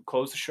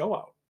 Close the show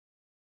out.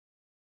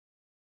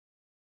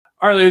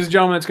 All right, ladies and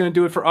gentlemen, that's going to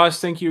do it for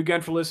us. Thank you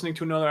again for listening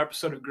to another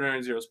episode of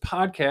Gridiron Zeros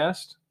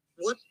podcast.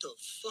 What the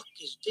fuck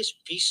is this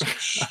piece of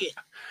shit?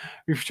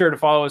 Be sure to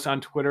follow us on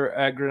Twitter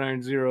at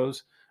Gridiron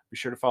Zeros. Be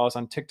sure to follow us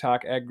on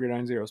TikTok at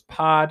Gridiron Zeros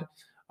Pod.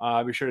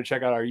 Be sure to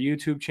check out our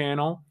YouTube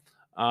channel.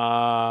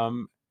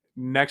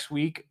 Next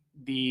week,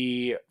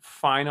 the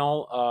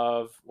final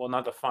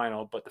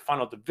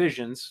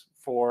divisions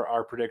for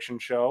our prediction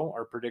show,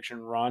 our prediction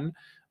run.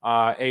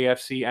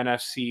 AFC,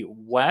 NFC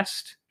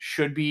West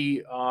should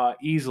be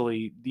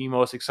easily the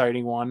most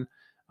exciting one,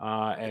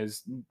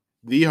 as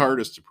the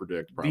hardest to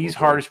predict. Probably. These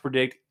hardest to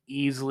predict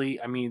easily.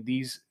 I mean,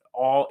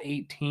 all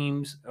 8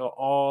 teams,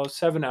 all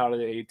 7 out of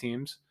the 8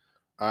 teams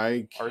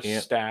are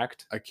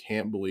stacked. I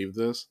can't believe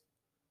this.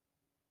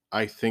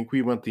 I think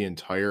we went the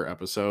entire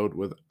episode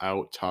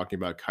without talking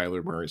about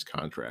Kyler Murray's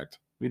contract.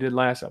 We did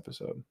last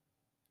episode.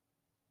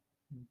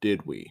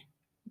 Did we?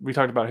 We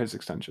talked about his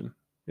extension.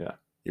 Yeah.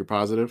 You're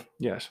positive?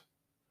 Yes.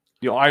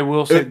 I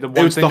will say the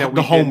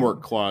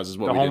homework clause is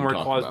what the we homework didn't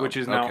talk clause, about. which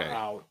is now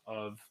out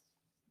of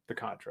the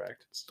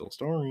contract. It's still a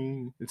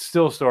story. It's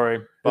still a story.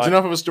 But... It's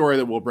enough of a story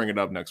that we'll bring it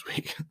up next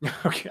week.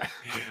 Okay.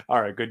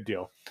 All right. Good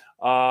deal.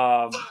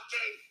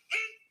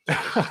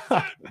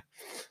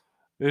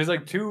 There's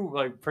like two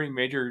like pretty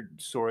major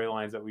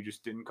storylines that we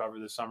just didn't cover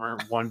this summer.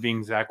 One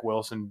being Zach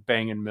Wilson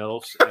banging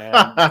MILFs,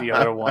 and the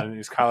other one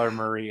is Kyler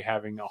Murray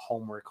having a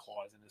homework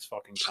clause in his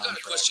fucking I got a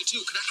contract. question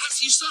too. Can I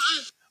ask you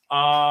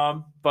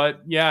something?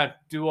 But yeah,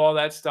 do all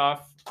that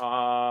stuff.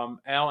 Al,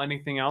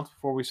 anything else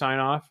before we sign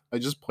off? I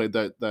just played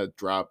that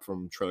drop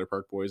from Trailer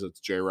Park Boys.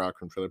 It's J-Rock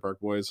from Trailer Park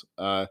Boys.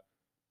 And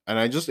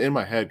I just in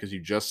my head, because you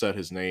just said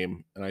his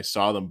name, and I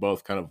saw them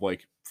both kind of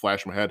like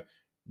flash in my head.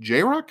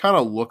 J-Rock kind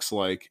of looks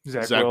like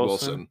Zach Zach Wilson.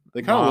 Wilson.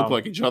 They kind of look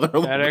like each other. A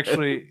little That bit.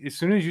 actually, as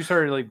soon as you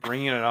started like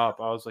bringing it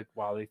up, I was like,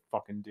 wow, they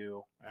fucking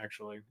do.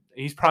 Actually,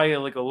 he's probably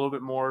like a little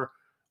bit more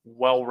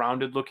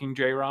well-rounded looking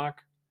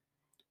J-Rock.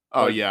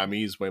 Oh yeah, I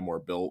mean he's way more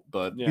built,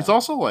 but Yeah. he's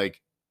also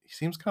like he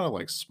seems kind of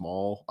like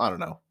small. I don't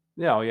know.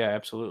 Yeah, oh, yeah,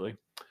 absolutely.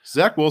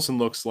 Zach Wilson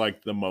looks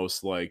like the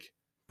most like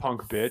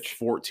Punk bitch.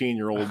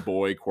 14-year-old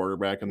boy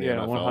quarterback in the Yeah,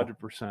 NFL.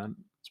 100%.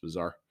 It's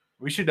bizarre.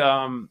 We should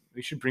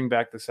bring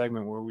back the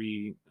segment where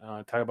we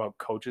talk about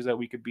coaches that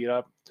we could beat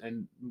up,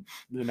 and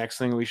the next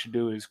thing we should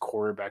do is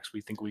quarterbacks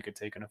we think we could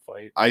take in a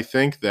fight. I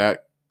think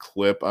that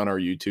clip on our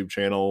YouTube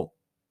channel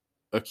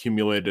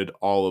accumulated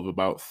all of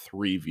about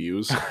 3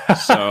 views.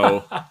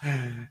 So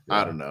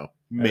I don't know.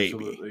 Maybe.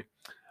 Absolutely.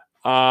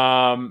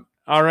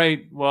 All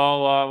right.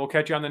 Well, we'll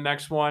catch you on the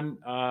next one.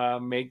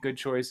 Make good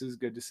choices,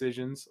 good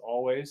decisions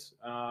always.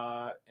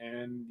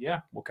 And yeah,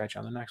 we'll catch you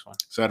on the next one.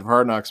 Excited for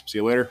Hard Knocks. See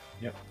you later.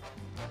 Yep.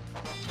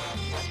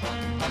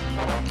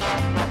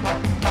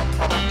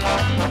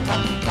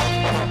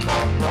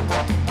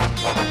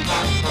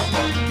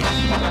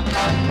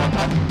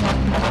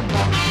 Thank you.